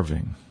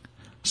starving.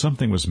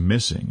 Something was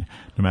missing,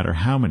 no matter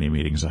how many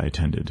meetings I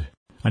attended.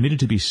 I needed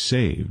to be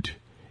saved,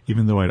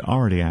 even though I'd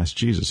already asked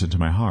Jesus into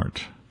my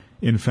heart.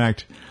 In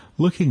fact,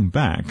 looking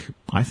back,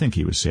 I think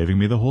he was saving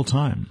me the whole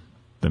time.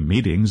 The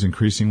meetings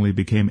increasingly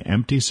became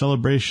empty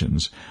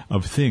celebrations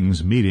of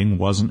things meeting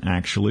wasn't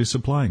actually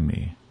supplying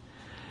me.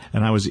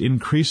 And I was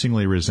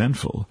increasingly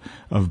resentful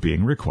of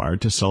being required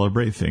to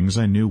celebrate things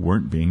I knew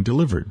weren't being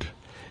delivered.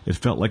 It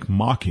felt like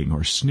mocking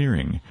or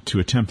sneering to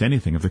attempt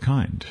anything of the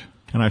kind.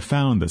 And I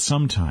found that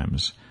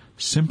sometimes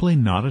simply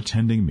not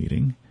attending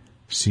meeting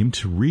seemed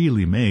to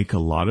really make a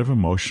lot of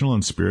emotional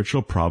and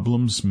spiritual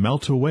problems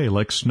melt away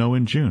like snow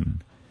in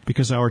June,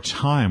 because our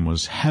time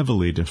was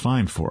heavily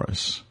defined for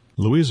us.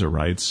 Louisa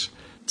writes,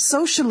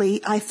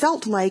 Socially, I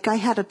felt like I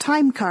had a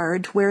time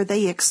card where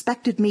they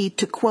expected me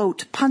to,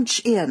 quote, punch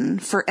in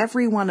for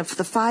every one of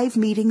the 5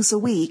 meetings a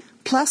week,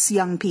 plus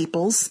young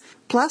people's,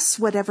 plus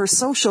whatever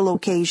social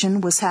occasion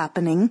was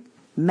happening.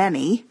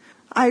 Many.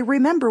 I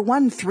remember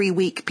one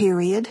 3-week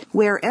period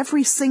where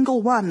every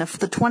single one of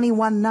the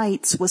 21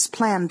 nights was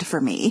planned for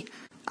me.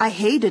 I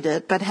hated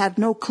it, but had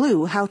no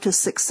clue how to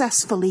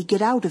successfully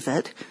get out of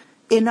it.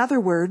 In other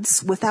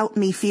words, without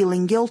me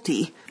feeling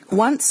guilty.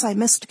 Once I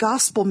missed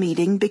gospel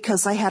meeting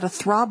because I had a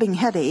throbbing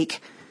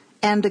headache,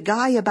 and a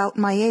guy about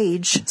my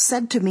age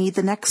said to me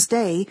the next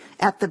day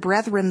at the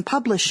Brethren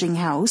Publishing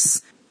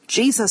House,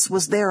 "Jesus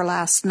was there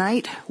last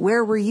night.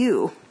 Where were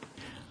you?"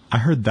 I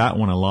heard that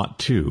one a lot,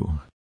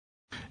 too.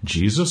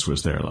 Jesus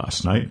was there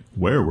last night.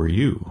 Where were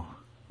you?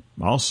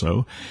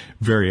 Also,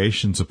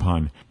 variations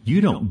upon,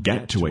 you don't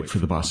get to wait for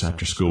the bus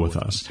after school with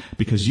us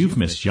because you've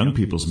missed young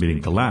people's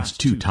meeting the last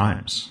 2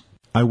 times.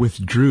 I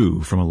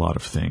withdrew from a lot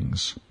of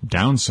things.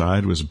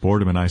 Downside was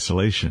boredom and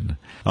isolation.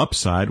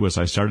 Upside was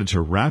I started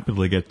to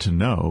rapidly get to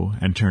know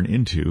and turn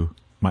into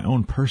my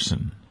own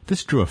person.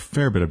 This drew a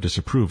fair bit of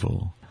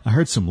disapproval. I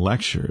heard some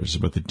lectures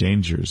about the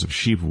dangers of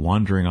sheep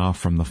wandering off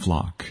from the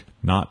flock,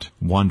 not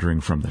wandering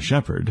from the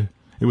shepherd.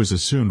 It was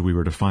assumed we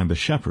were to find the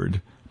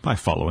shepherd by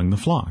following the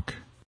flock.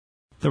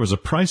 There was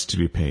a price to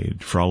be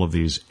paid for all of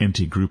these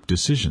anti-group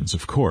decisions,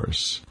 of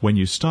course. When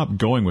you stop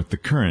going with the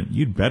current,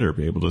 you'd better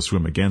be able to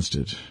swim against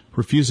it.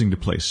 Refusing to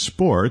play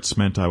sports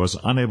meant I was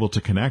unable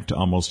to connect to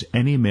almost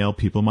any male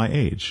people my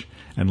age,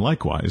 and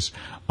likewise,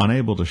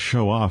 unable to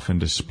show off and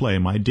display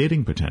my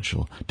dating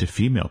potential to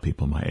female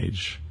people my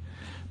age.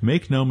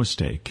 Make no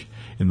mistake,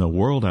 in the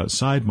world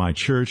outside my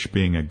church,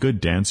 being a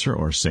good dancer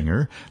or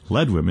singer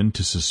led women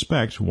to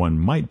suspect one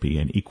might be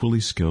an equally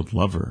skilled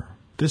lover.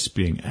 This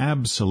being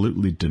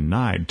absolutely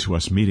denied to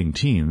us meeting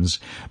teens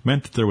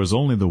meant that there was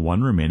only the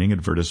one remaining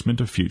advertisement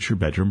of future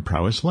bedroom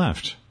prowess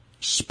left: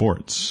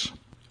 sports.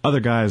 Other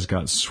guys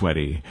got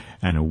sweaty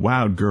and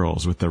wowed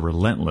girls with their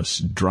relentless,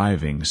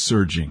 driving,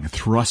 surging,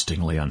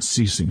 thrustingly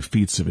unceasing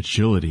feats of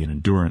agility and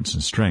endurance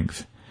and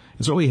strength.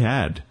 It's what we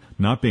had,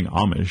 not being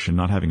Amish and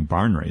not having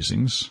barn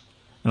raisings.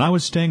 And I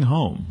was staying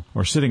home,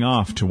 or sitting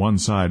off to one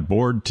side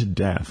bored to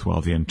death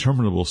while the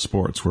interminable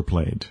sports were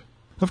played.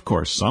 Of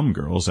course, some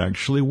girls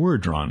actually were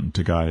drawn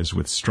to guys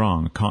with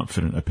strong,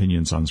 confident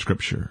opinions on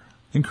Scripture.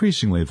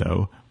 Increasingly,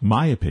 though,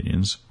 my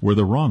opinions were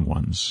the wrong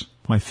ones.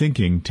 My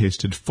thinking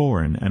tasted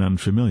foreign and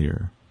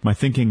unfamiliar. My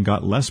thinking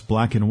got less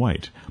black and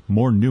white,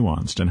 more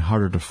nuanced and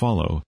harder to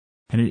follow,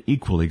 and it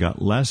equally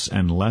got less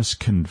and less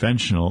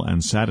conventional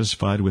and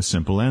satisfied with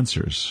simple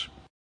answers.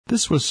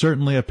 This was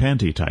certainly a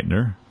panty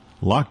tightener.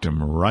 Locked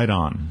 'em right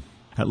on.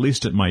 At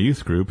least at my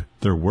youth group,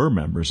 there were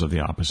members of the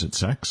opposite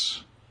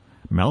sex.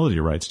 Melody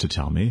writes to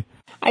tell me,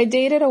 I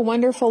dated a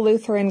wonderful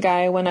Lutheran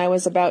guy when I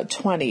was about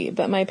 20,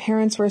 but my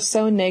parents were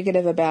so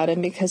negative about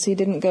him because he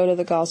didn't go to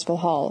the gospel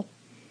hall.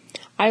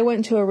 I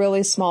went to a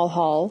really small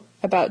hall,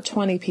 about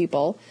 20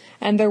 people,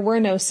 and there were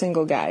no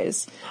single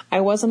guys. I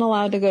wasn't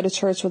allowed to go to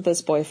church with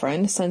this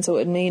boyfriend, since it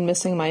would mean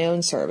missing my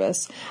own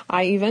service.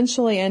 I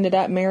eventually ended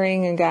up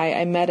marrying a guy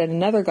I met at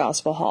another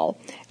gospel hall.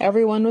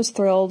 Everyone was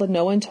thrilled, and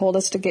no one told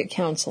us to get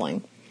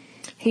counseling.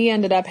 He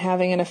ended up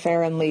having an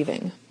affair and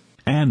leaving.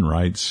 Anne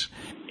writes,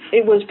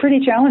 It was pretty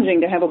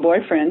challenging to have a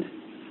boyfriend.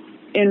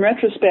 In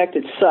retrospect,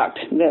 it sucked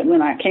that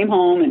when I came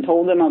home and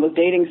told them I was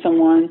dating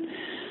someone,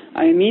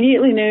 I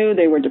immediately knew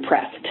they were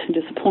depressed,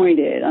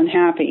 disappointed,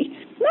 unhappy.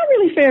 Not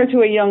really fair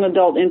to a young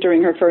adult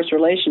entering her first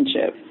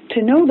relationship.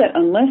 To know that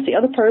unless the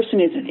other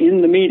person is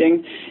in the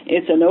meeting,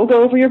 it's a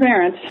no-go for your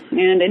parents,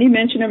 and any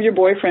mention of your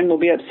boyfriend will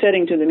be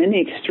upsetting to them in the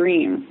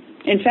extreme.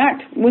 In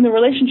fact, when the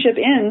relationship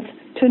ends,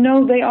 to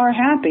know they are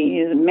happy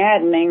is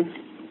maddening.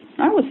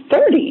 I was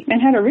 30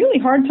 and had a really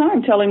hard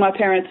time telling my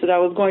parents that I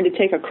was going to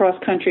take a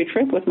cross-country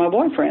trip with my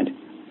boyfriend.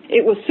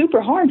 It was super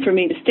hard for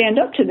me to stand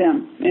up to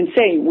them and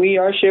say, we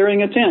are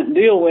sharing a tent,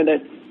 deal with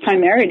it. I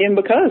married him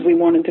because we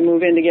wanted to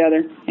move in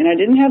together, and I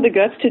didn't have the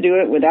guts to do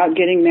it without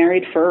getting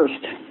married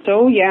first.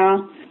 So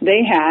yeah,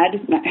 they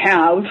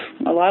have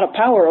a lot of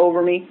power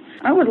over me.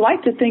 I would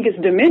like to think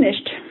it's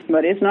diminished,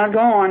 but it's not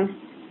gone.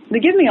 They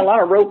give me a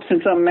lot of rope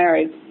since I'm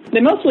married. They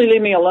mostly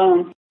leave me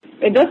alone.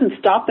 It doesn't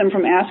stop them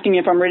from asking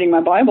if I'm reading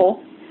my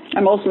Bible.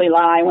 I mostly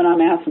lie when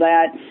I'm asked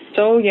that.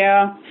 So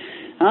yeah,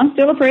 I'm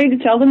still afraid to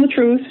tell them the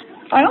truth.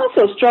 I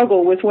also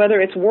struggle with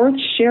whether it's worth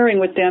sharing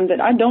with them that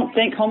I don't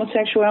think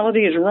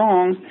homosexuality is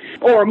wrong,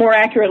 or more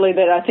accurately,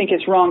 that I think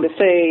it's wrong to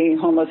say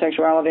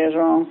homosexuality is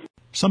wrong.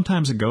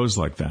 Sometimes it goes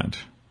like that.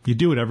 You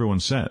do what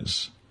everyone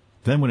says.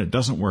 Then when it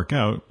doesn't work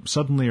out,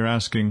 suddenly you're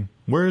asking,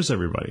 where is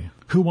everybody?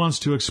 Who wants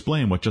to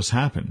explain what just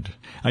happened?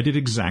 I did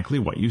exactly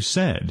what you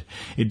said.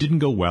 It didn't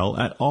go well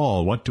at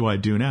all. What do I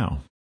do now?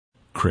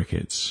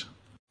 Crickets.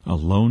 A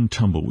lone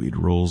tumbleweed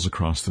rolls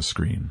across the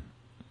screen.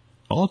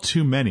 All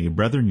too many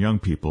brethren young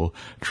people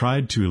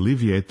tried to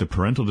alleviate the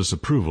parental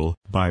disapproval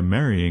by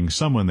marrying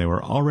someone they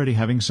were already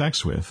having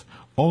sex with,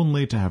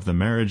 only to have the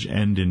marriage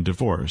end in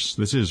divorce.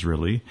 This is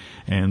really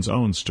Anne's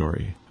own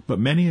story. But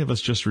many of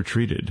us just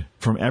retreated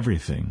from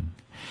everything.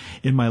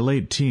 In my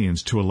late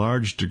teens, to a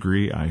large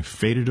degree, I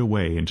faded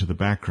away into the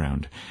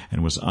background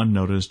and was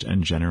unnoticed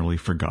and generally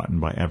forgotten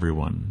by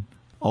everyone.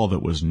 All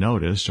that was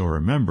noticed or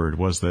remembered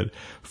was that,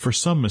 for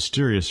some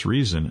mysterious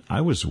reason,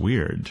 I was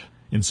weird,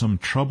 in some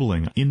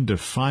troubling,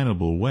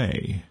 indefinable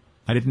way.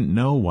 I didn't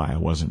know why I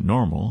wasn't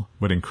normal,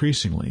 but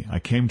increasingly I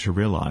came to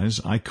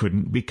realize I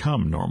couldn't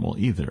become normal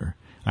either.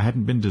 I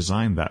hadn't been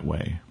designed that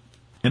way.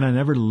 And I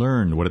never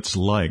learned what it's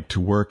like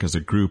to work as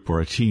a group or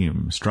a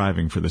team,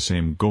 striving for the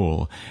same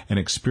goal and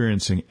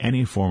experiencing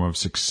any form of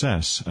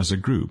success as a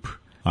group.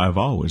 I've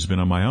always been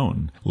on my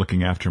own,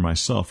 looking after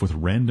myself with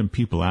random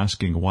people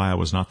asking why I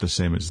was not the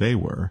same as they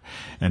were,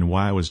 and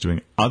why I was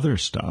doing other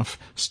stuff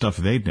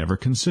they'd never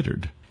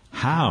considered.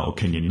 How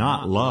can you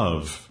not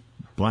love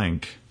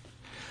blank?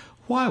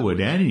 Why would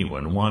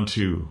anyone want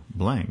to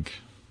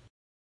blank?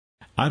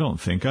 I don't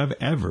think I've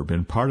ever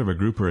been part of a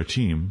group or a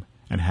team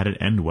and had it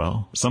end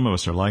well. Some of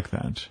us are like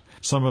that.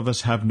 Some of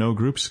us have no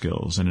group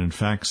skills and in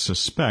fact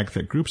suspect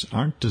that groups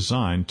aren't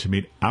designed to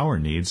meet our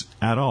needs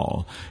at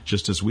all,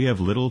 just as we have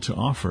little to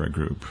offer a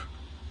group.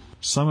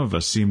 Some of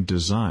us seem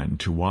designed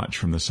to watch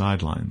from the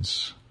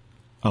sidelines.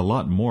 A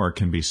lot more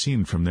can be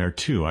seen from there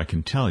too, I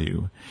can tell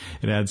you.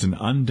 It adds an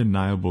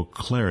undeniable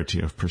clarity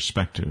of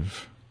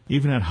perspective.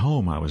 Even at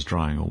home I was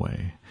drawing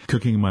away.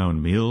 Cooking my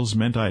own meals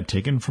meant I had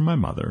taken from my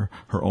mother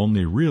her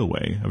only real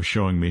way of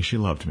showing me she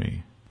loved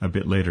me. A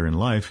bit later in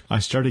life, I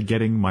started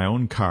getting my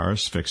own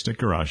cars fixed at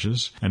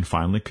garages and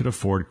finally could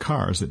afford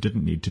cars that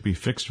didn't need to be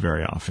fixed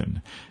very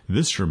often.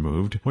 This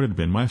removed what had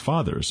been my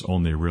father's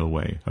only real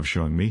way of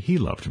showing me he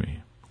loved me.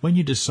 When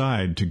you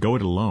decide to go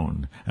it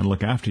alone and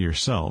look after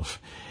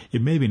yourself,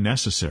 it may be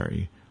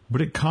necessary,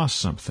 but it costs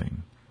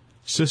something.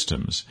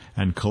 Systems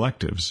and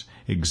collectives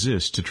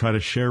exist to try to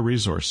share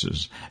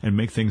resources and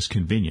make things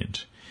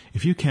convenient.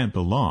 If you can't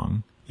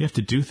belong, you have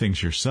to do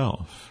things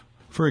yourself.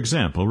 For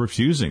example,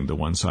 refusing the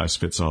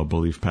one-size-fits-all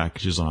belief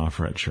packages on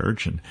offer at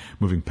church and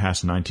moving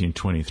past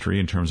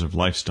 1923 in terms of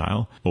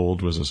lifestyle,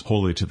 old was as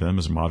holy to them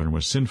as modern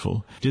was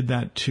sinful, did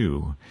that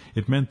too.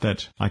 It meant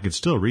that I could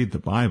still read the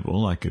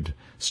Bible, I could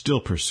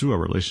still pursue a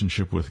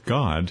relationship with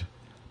God,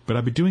 but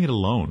I'd be doing it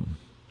alone.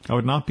 I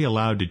would not be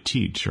allowed to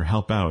teach or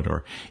help out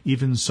or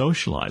even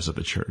socialize at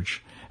the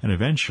church, and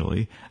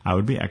eventually I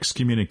would be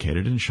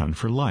excommunicated and shunned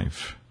for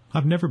life.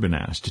 I've never been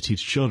asked to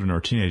teach children or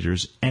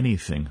teenagers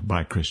anything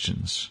by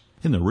Christians.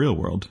 In the real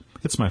world,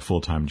 it's my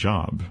full-time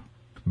job.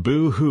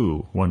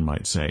 Boo-hoo, one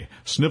might say.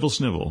 Snivel,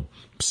 snivel.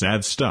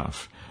 Sad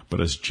stuff. But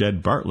as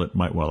Jed Bartlett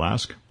might well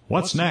ask,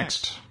 what's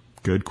next?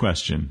 Good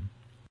question.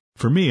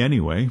 For me,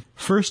 anyway,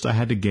 first I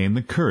had to gain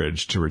the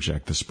courage to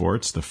reject the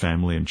sports, the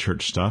family, and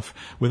church stuff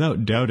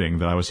without doubting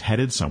that I was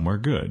headed somewhere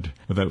good,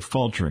 without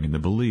faltering in the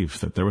belief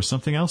that there was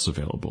something else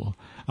available,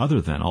 other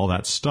than all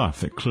that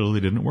stuff that clearly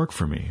didn't work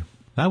for me.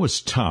 That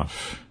was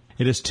tough.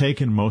 It has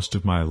taken most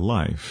of my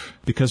life,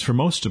 because for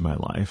most of my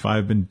life I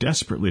have been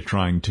desperately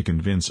trying to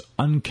convince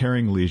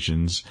uncaring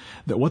legions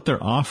that what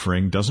they're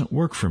offering doesn't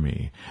work for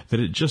me,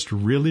 that it just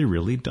really,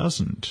 really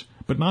doesn't,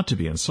 but not to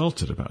be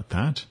insulted about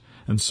that.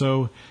 And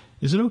so,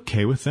 is it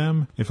okay with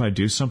them if I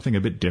do something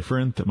a bit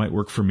different that might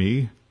work for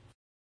me?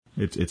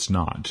 It's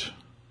not.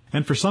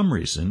 And for some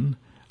reason,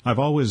 I've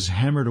always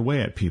hammered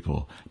away at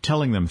people,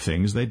 telling them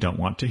things they don't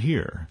want to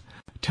hear,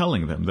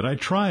 telling them that I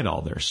tried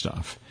all their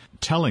stuff,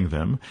 telling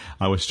them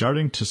I was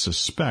starting to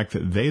suspect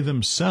that they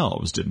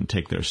themselves didn't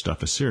take their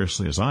stuff as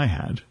seriously as I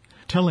had,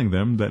 telling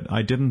them that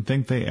I didn't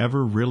think they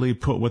ever really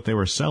put what they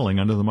were selling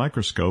under the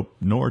microscope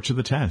nor to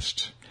the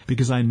test,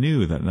 because I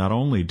knew that not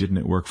only didn't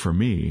it work for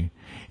me,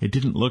 it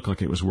didn't look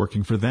like it was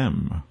working for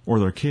them or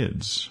their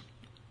kids.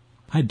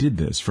 I did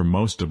this for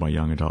most of my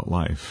young adult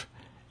life,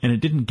 and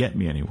it didn't get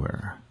me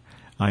anywhere.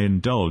 I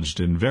indulged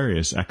in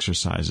various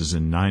exercises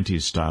in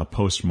 90s-style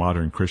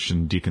postmodern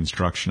Christian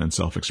deconstruction and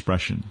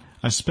self-expression.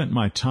 I spent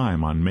my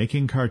time on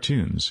making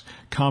cartoons,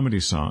 comedy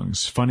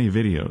songs, funny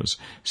videos,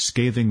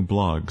 scathing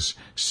blogs,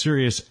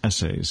 serious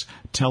essays,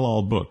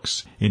 tell-all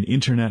books, in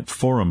internet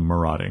forum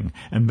marauding,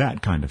 and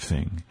that kind of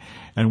thing.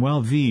 And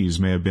while these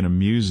may have been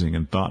amusing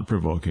and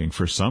thought-provoking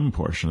for some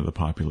portion of the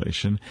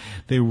population,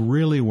 they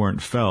really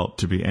weren't felt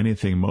to be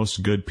anything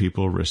most good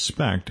people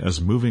respect as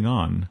moving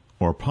on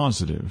or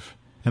positive.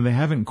 And they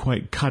haven't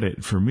quite cut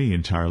it for me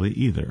entirely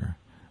either.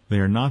 They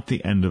are not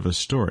the end of a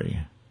story.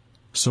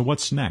 So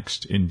what's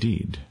next,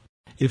 indeed?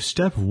 If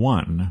step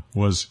 1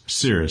 was,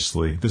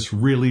 seriously, this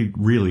really,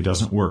 really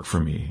doesn't work for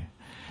me,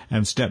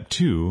 and step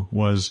 2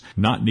 was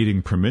not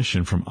needing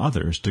permission from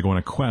others to go on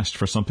a quest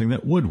for something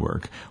that would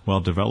work, while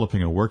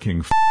developing a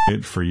working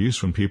it for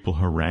use when people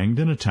harangued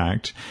and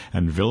attacked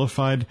and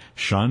vilified,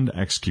 shunned,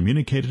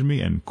 excommunicated me,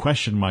 and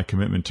questioned my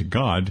commitment to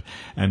God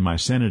and my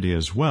sanity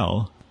as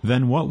well,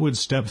 then what would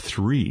step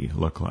 3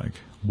 look like?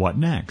 What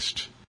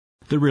next?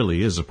 There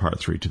really is a part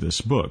 3 to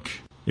this book.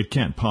 It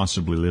can't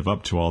possibly live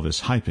up to all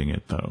this hyping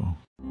it, though.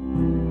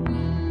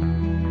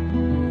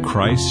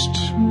 Christ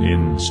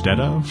instead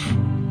of?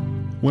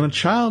 When a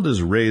child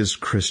is raised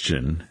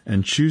Christian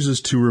and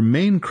chooses to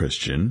remain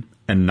Christian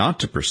and not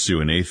to pursue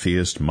an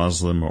atheist,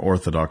 Muslim, or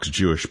Orthodox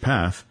Jewish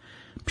path,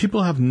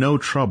 People have no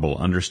trouble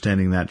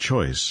understanding that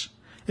choice.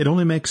 It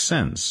only makes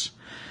sense.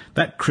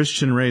 That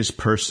Christian-raised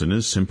person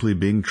is simply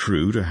being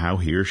true to how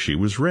he or she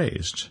was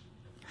raised.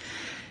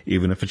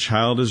 Even if a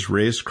child is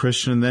raised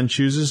Christian and then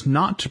chooses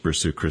not to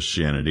pursue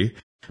Christianity,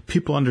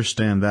 people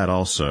understand that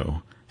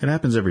also. It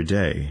happens every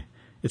day.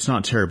 It's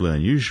not terribly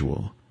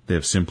unusual. They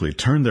have simply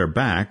turned their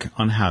back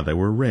on how they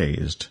were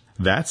raised.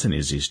 That's an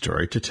easy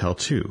story to tell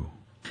too.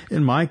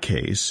 In my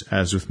case,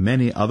 as with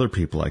many other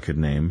people I could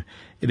name,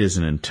 it is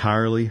an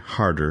entirely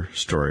harder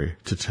story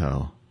to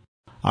tell.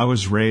 I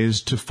was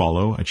raised to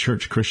follow a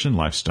church Christian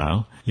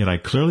lifestyle, yet I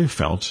clearly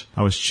felt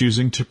I was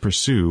choosing to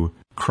pursue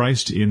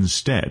Christ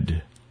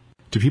instead.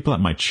 To people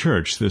at my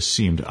church, this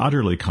seemed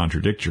utterly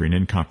contradictory and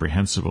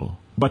incomprehensible.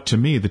 But to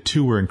me, the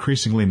two were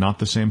increasingly not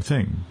the same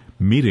thing.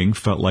 Meeting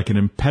felt like an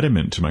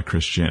impediment to my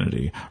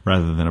Christianity,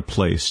 rather than a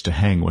place to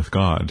hang with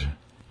God.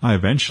 I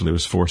eventually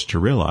was forced to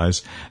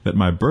realize that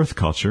my birth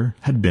culture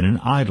had been an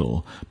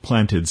idol,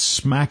 planted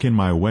smack in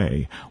my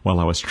way while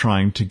I was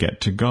trying to get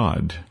to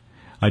God.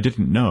 I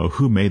didn't know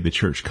who made the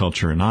church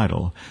culture an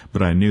idol,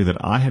 but I knew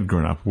that I had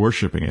grown up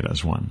worshiping it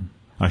as one.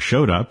 I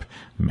showed up,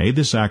 made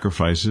the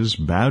sacrifices,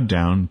 bowed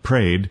down,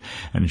 prayed,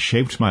 and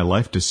shaped my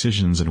life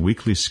decisions and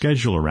weekly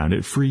schedule around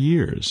it for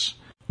years.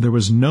 There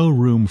was no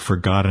room for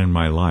God in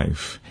my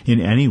life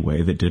in any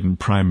way that didn't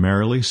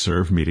primarily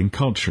serve meeting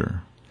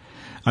culture.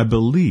 I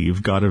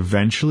believe God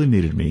eventually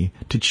needed me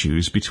to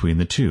choose between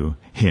the two,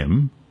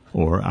 Him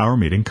or our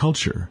meeting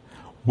culture,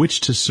 which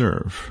to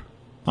serve.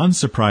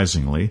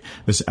 Unsurprisingly,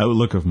 this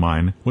outlook of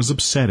mine was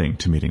upsetting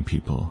to meeting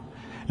people,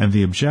 and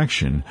the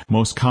objection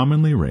most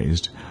commonly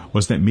raised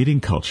was that meeting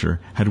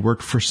culture had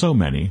worked for so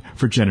many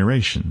for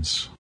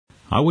generations.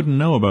 I wouldn't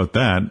know about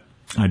that.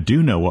 I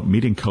do know what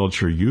meeting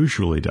culture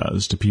usually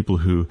does to people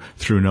who,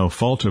 through no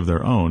fault of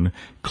their own,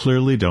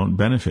 clearly don't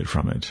benefit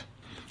from it.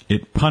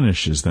 It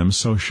punishes them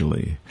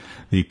socially.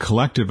 The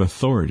collective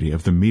authority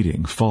of the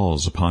meeting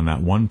falls upon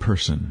that one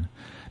person.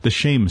 The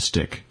shame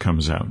stick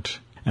comes out.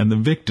 And the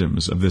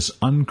victims of this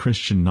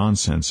unchristian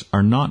nonsense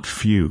are not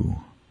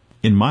few.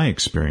 In my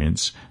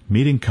experience,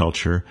 meeting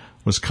culture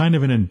was kind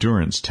of an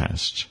endurance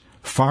test.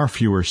 Far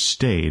fewer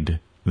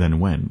stayed than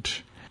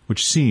went,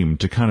 which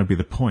seemed to kind of be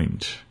the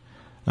point.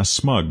 A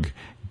smug,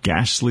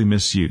 ghastly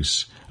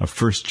misuse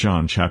of 1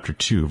 John chapter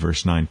 2,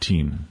 verse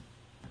 19.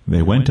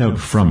 They went out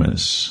from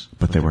us,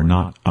 but they were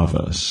not of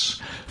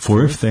us.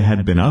 For if they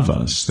had been of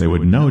us, they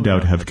would no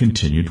doubt have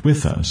continued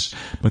with us.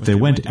 But they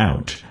went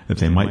out, that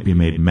they might be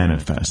made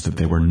manifest that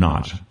they were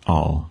not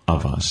all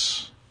of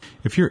us.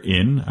 If you're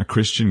in a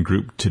Christian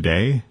group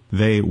today,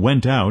 they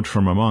went out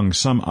from among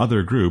some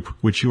other group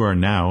which you are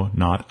now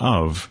not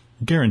of.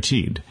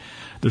 Guaranteed.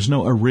 There's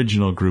no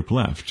original group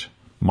left.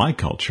 My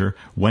culture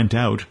went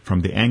out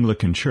from the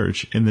Anglican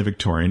Church in the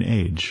Victorian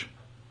age.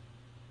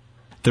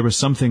 There was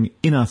something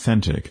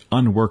inauthentic,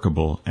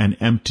 unworkable, and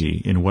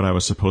empty in what I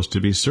was supposed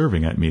to be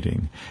serving at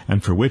meeting,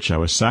 and for which I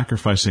was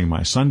sacrificing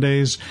my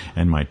Sundays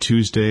and my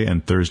Tuesday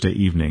and Thursday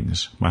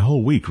evenings, my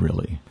whole week,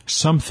 really.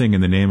 Something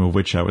in the name of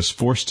which I was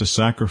forced to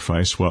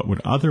sacrifice what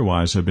would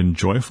otherwise have been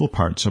joyful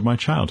parts of my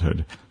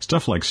childhood.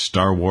 Stuff like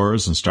Star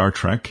Wars and Star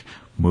Trek,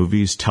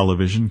 movies,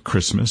 television,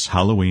 Christmas,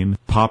 Halloween,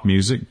 pop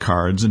music,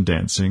 cards, and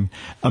dancing,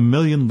 a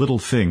million little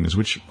things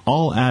which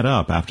all add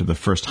up after the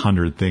first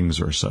 100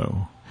 things or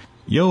so.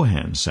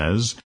 Johann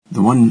says,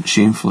 "The one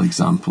shameful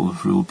example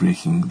of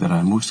rule-breaking that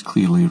I most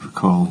clearly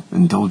recall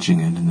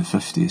indulging in the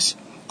 50s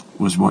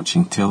was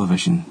watching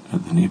television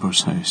at the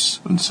neighbour's house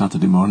on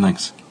Saturday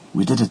mornings.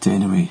 We did it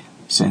anyway,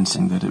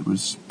 sensing that it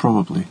was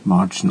probably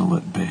marginal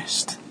at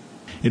best."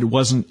 It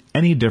wasn't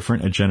any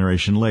different a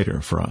generation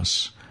later for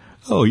us.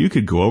 Oh, you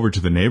could go over to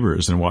the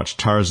neighbours and watch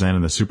Tarzan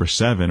and the Super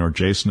 7 or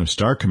Jason of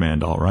Star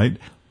Command, all right.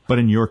 But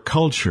in your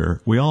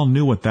culture, we all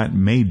knew what that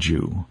made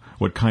you.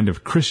 What kind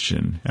of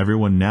Christian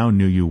everyone now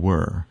knew you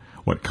were.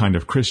 What kind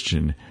of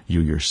Christian you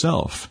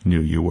yourself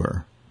knew you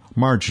were.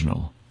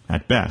 Marginal,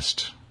 at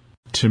best.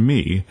 To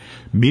me,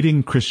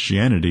 meeting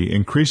Christianity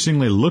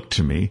increasingly looked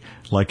to me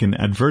like an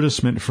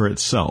advertisement for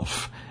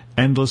itself,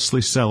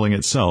 endlessly selling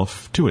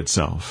itself to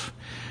itself.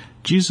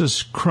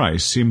 Jesus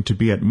Christ seemed to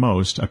be at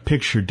most a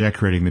picture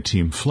decorating the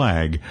team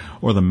flag,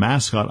 or the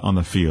mascot on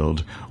the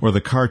field, or the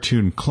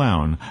cartoon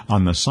clown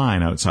on the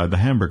sign outside the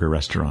hamburger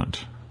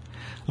restaurant.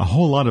 A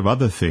whole lot of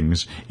other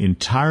things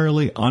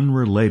entirely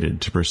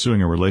unrelated to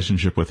pursuing a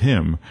relationship with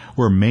Him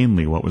were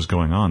mainly what was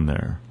going on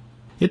there.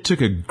 It took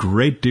a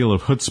great deal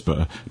of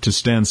chutzpah to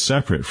stand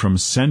separate from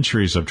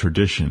centuries of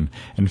tradition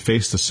and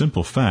face the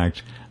simple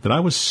fact that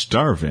I was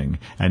starving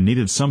and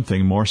needed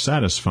something more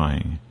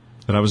satisfying,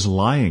 that I was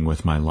lying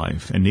with my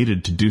life and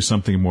needed to do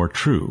something more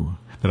true,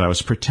 that I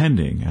was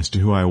pretending as to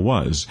who I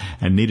was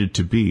and needed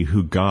to be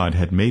who God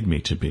had made me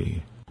to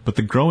be. But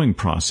the growing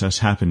process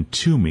happened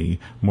to me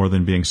more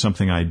than being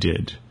something I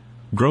did.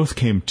 Growth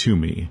came to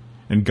me,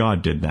 and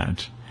God did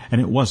that.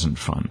 And it wasn't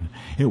fun.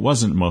 It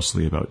wasn't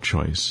mostly about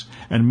choice,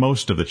 and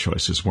most of the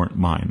choices weren't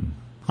mine.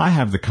 I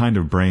have the kind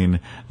of brain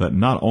that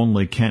not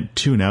only can't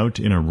tune out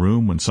in a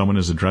room when someone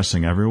is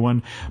addressing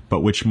everyone, but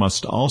which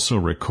must also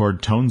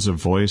record tones of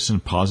voice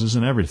and pauses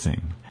and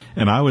everything.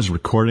 And I was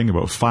recording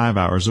about 5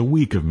 hours a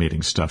week of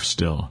meeting stuff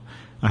still.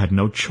 I had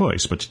no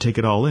choice but to take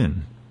it all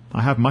in.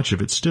 I have much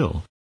of it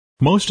still.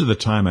 Most of the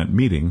time at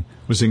meeting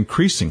was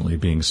increasingly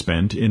being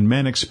spent in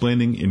men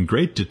explaining in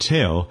great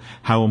detail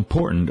how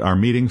important our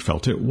meeting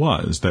felt it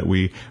was, that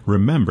we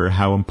remember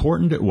how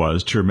important it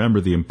was to remember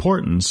the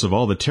importance of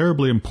all the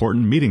terribly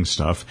important meeting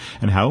stuff,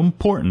 and how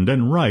important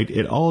and right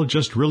it all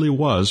just really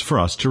was for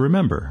us to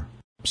remember.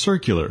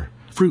 Circular,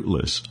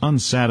 fruitless,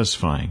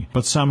 unsatisfying,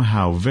 but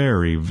somehow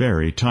very,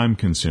 very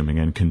time-consuming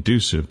and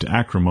conducive to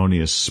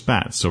acrimonious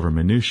spats over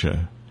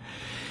minutiae.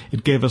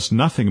 It gave us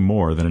nothing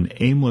more than an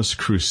aimless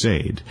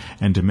crusade,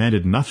 and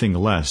demanded nothing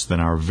less than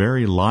our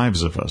very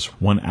lives of us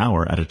 1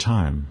 hour at a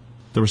time.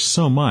 There was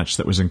so much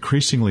that was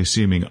increasingly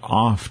seeming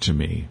off to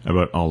me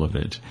about all of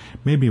it,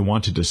 made me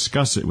want to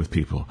discuss it with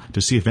people, to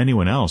see if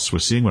anyone else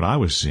was seeing what I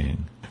was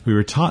seeing. We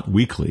were taught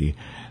weekly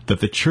that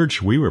the church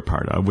we were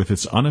part of, with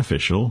its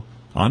unofficial,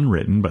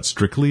 unwritten but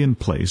strictly in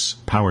place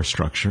power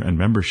structure and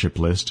membership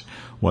list,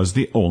 was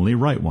the only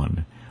right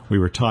one. We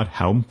were taught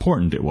how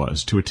important it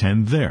was to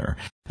attend there,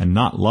 and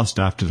not lust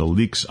after the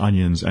leeks,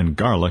 onions, and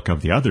garlic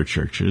of the other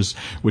churches,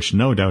 which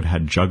no doubt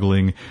had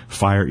juggling,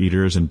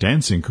 fire-eaters, and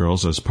dancing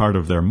girls as part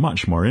of their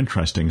much more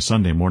interesting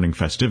Sunday morning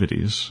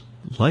festivities.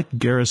 Like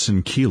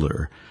Garrison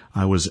Keillor,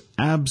 I was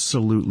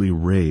absolutely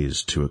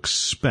raised to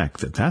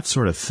expect that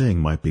sort of thing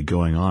might be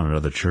going on at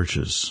other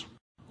churches.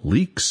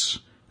 Leeks,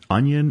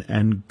 onion,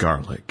 and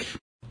garlic.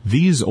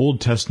 These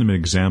Old Testament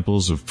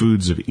examples of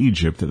foods of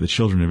Egypt that the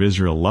children of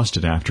Israel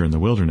lusted after in the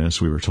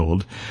wilderness, we were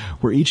told,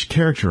 were each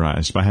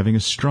characterized by having a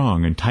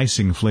strong,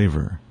 enticing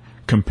flavor.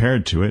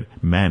 Compared to it,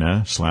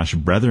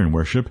 manna/brethren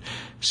worship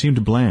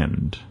seemed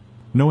bland.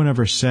 No one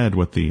ever said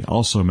what the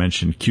also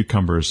mentioned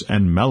cucumbers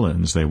and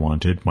melons they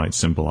wanted might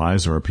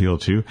symbolize or appeal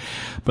to,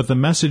 but the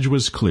message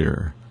was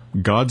clear.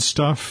 God's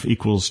stuff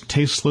equals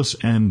tasteless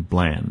and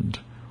bland.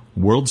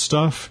 World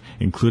stuff,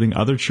 including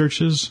other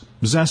churches,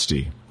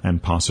 zesty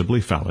and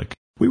possibly phallic.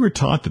 We were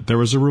taught that there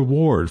was a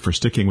reward for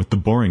sticking with the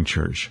boring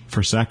church,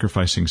 for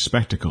sacrificing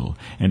spectacle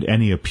and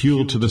any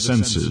appeal to the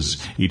senses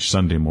each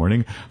Sunday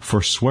morning,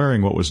 for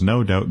swearing what was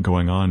no doubt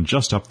going on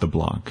just up the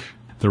block.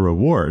 The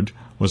reward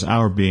was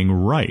our being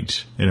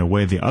right in a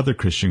way the other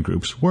Christian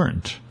groups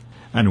weren't.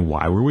 And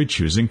why were we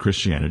choosing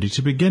Christianity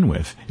to begin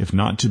with, if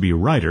not to be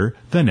righter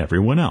than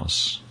everyone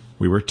else?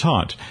 We were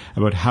taught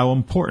about how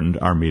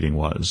important our meeting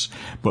was,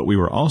 but we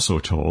were also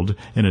told,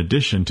 in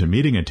addition to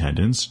meeting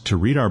attendance, to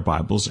read our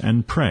Bibles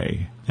and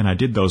pray. And I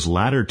did those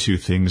latter two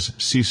things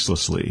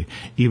ceaselessly,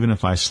 even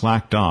if I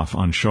slacked off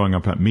on showing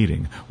up at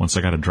meeting once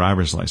I got a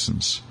driver's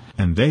license.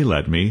 And they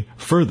led me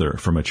further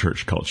from a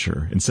church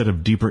culture instead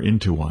of deeper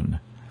into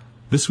one.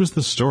 This was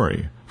the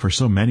story for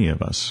so many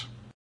of us.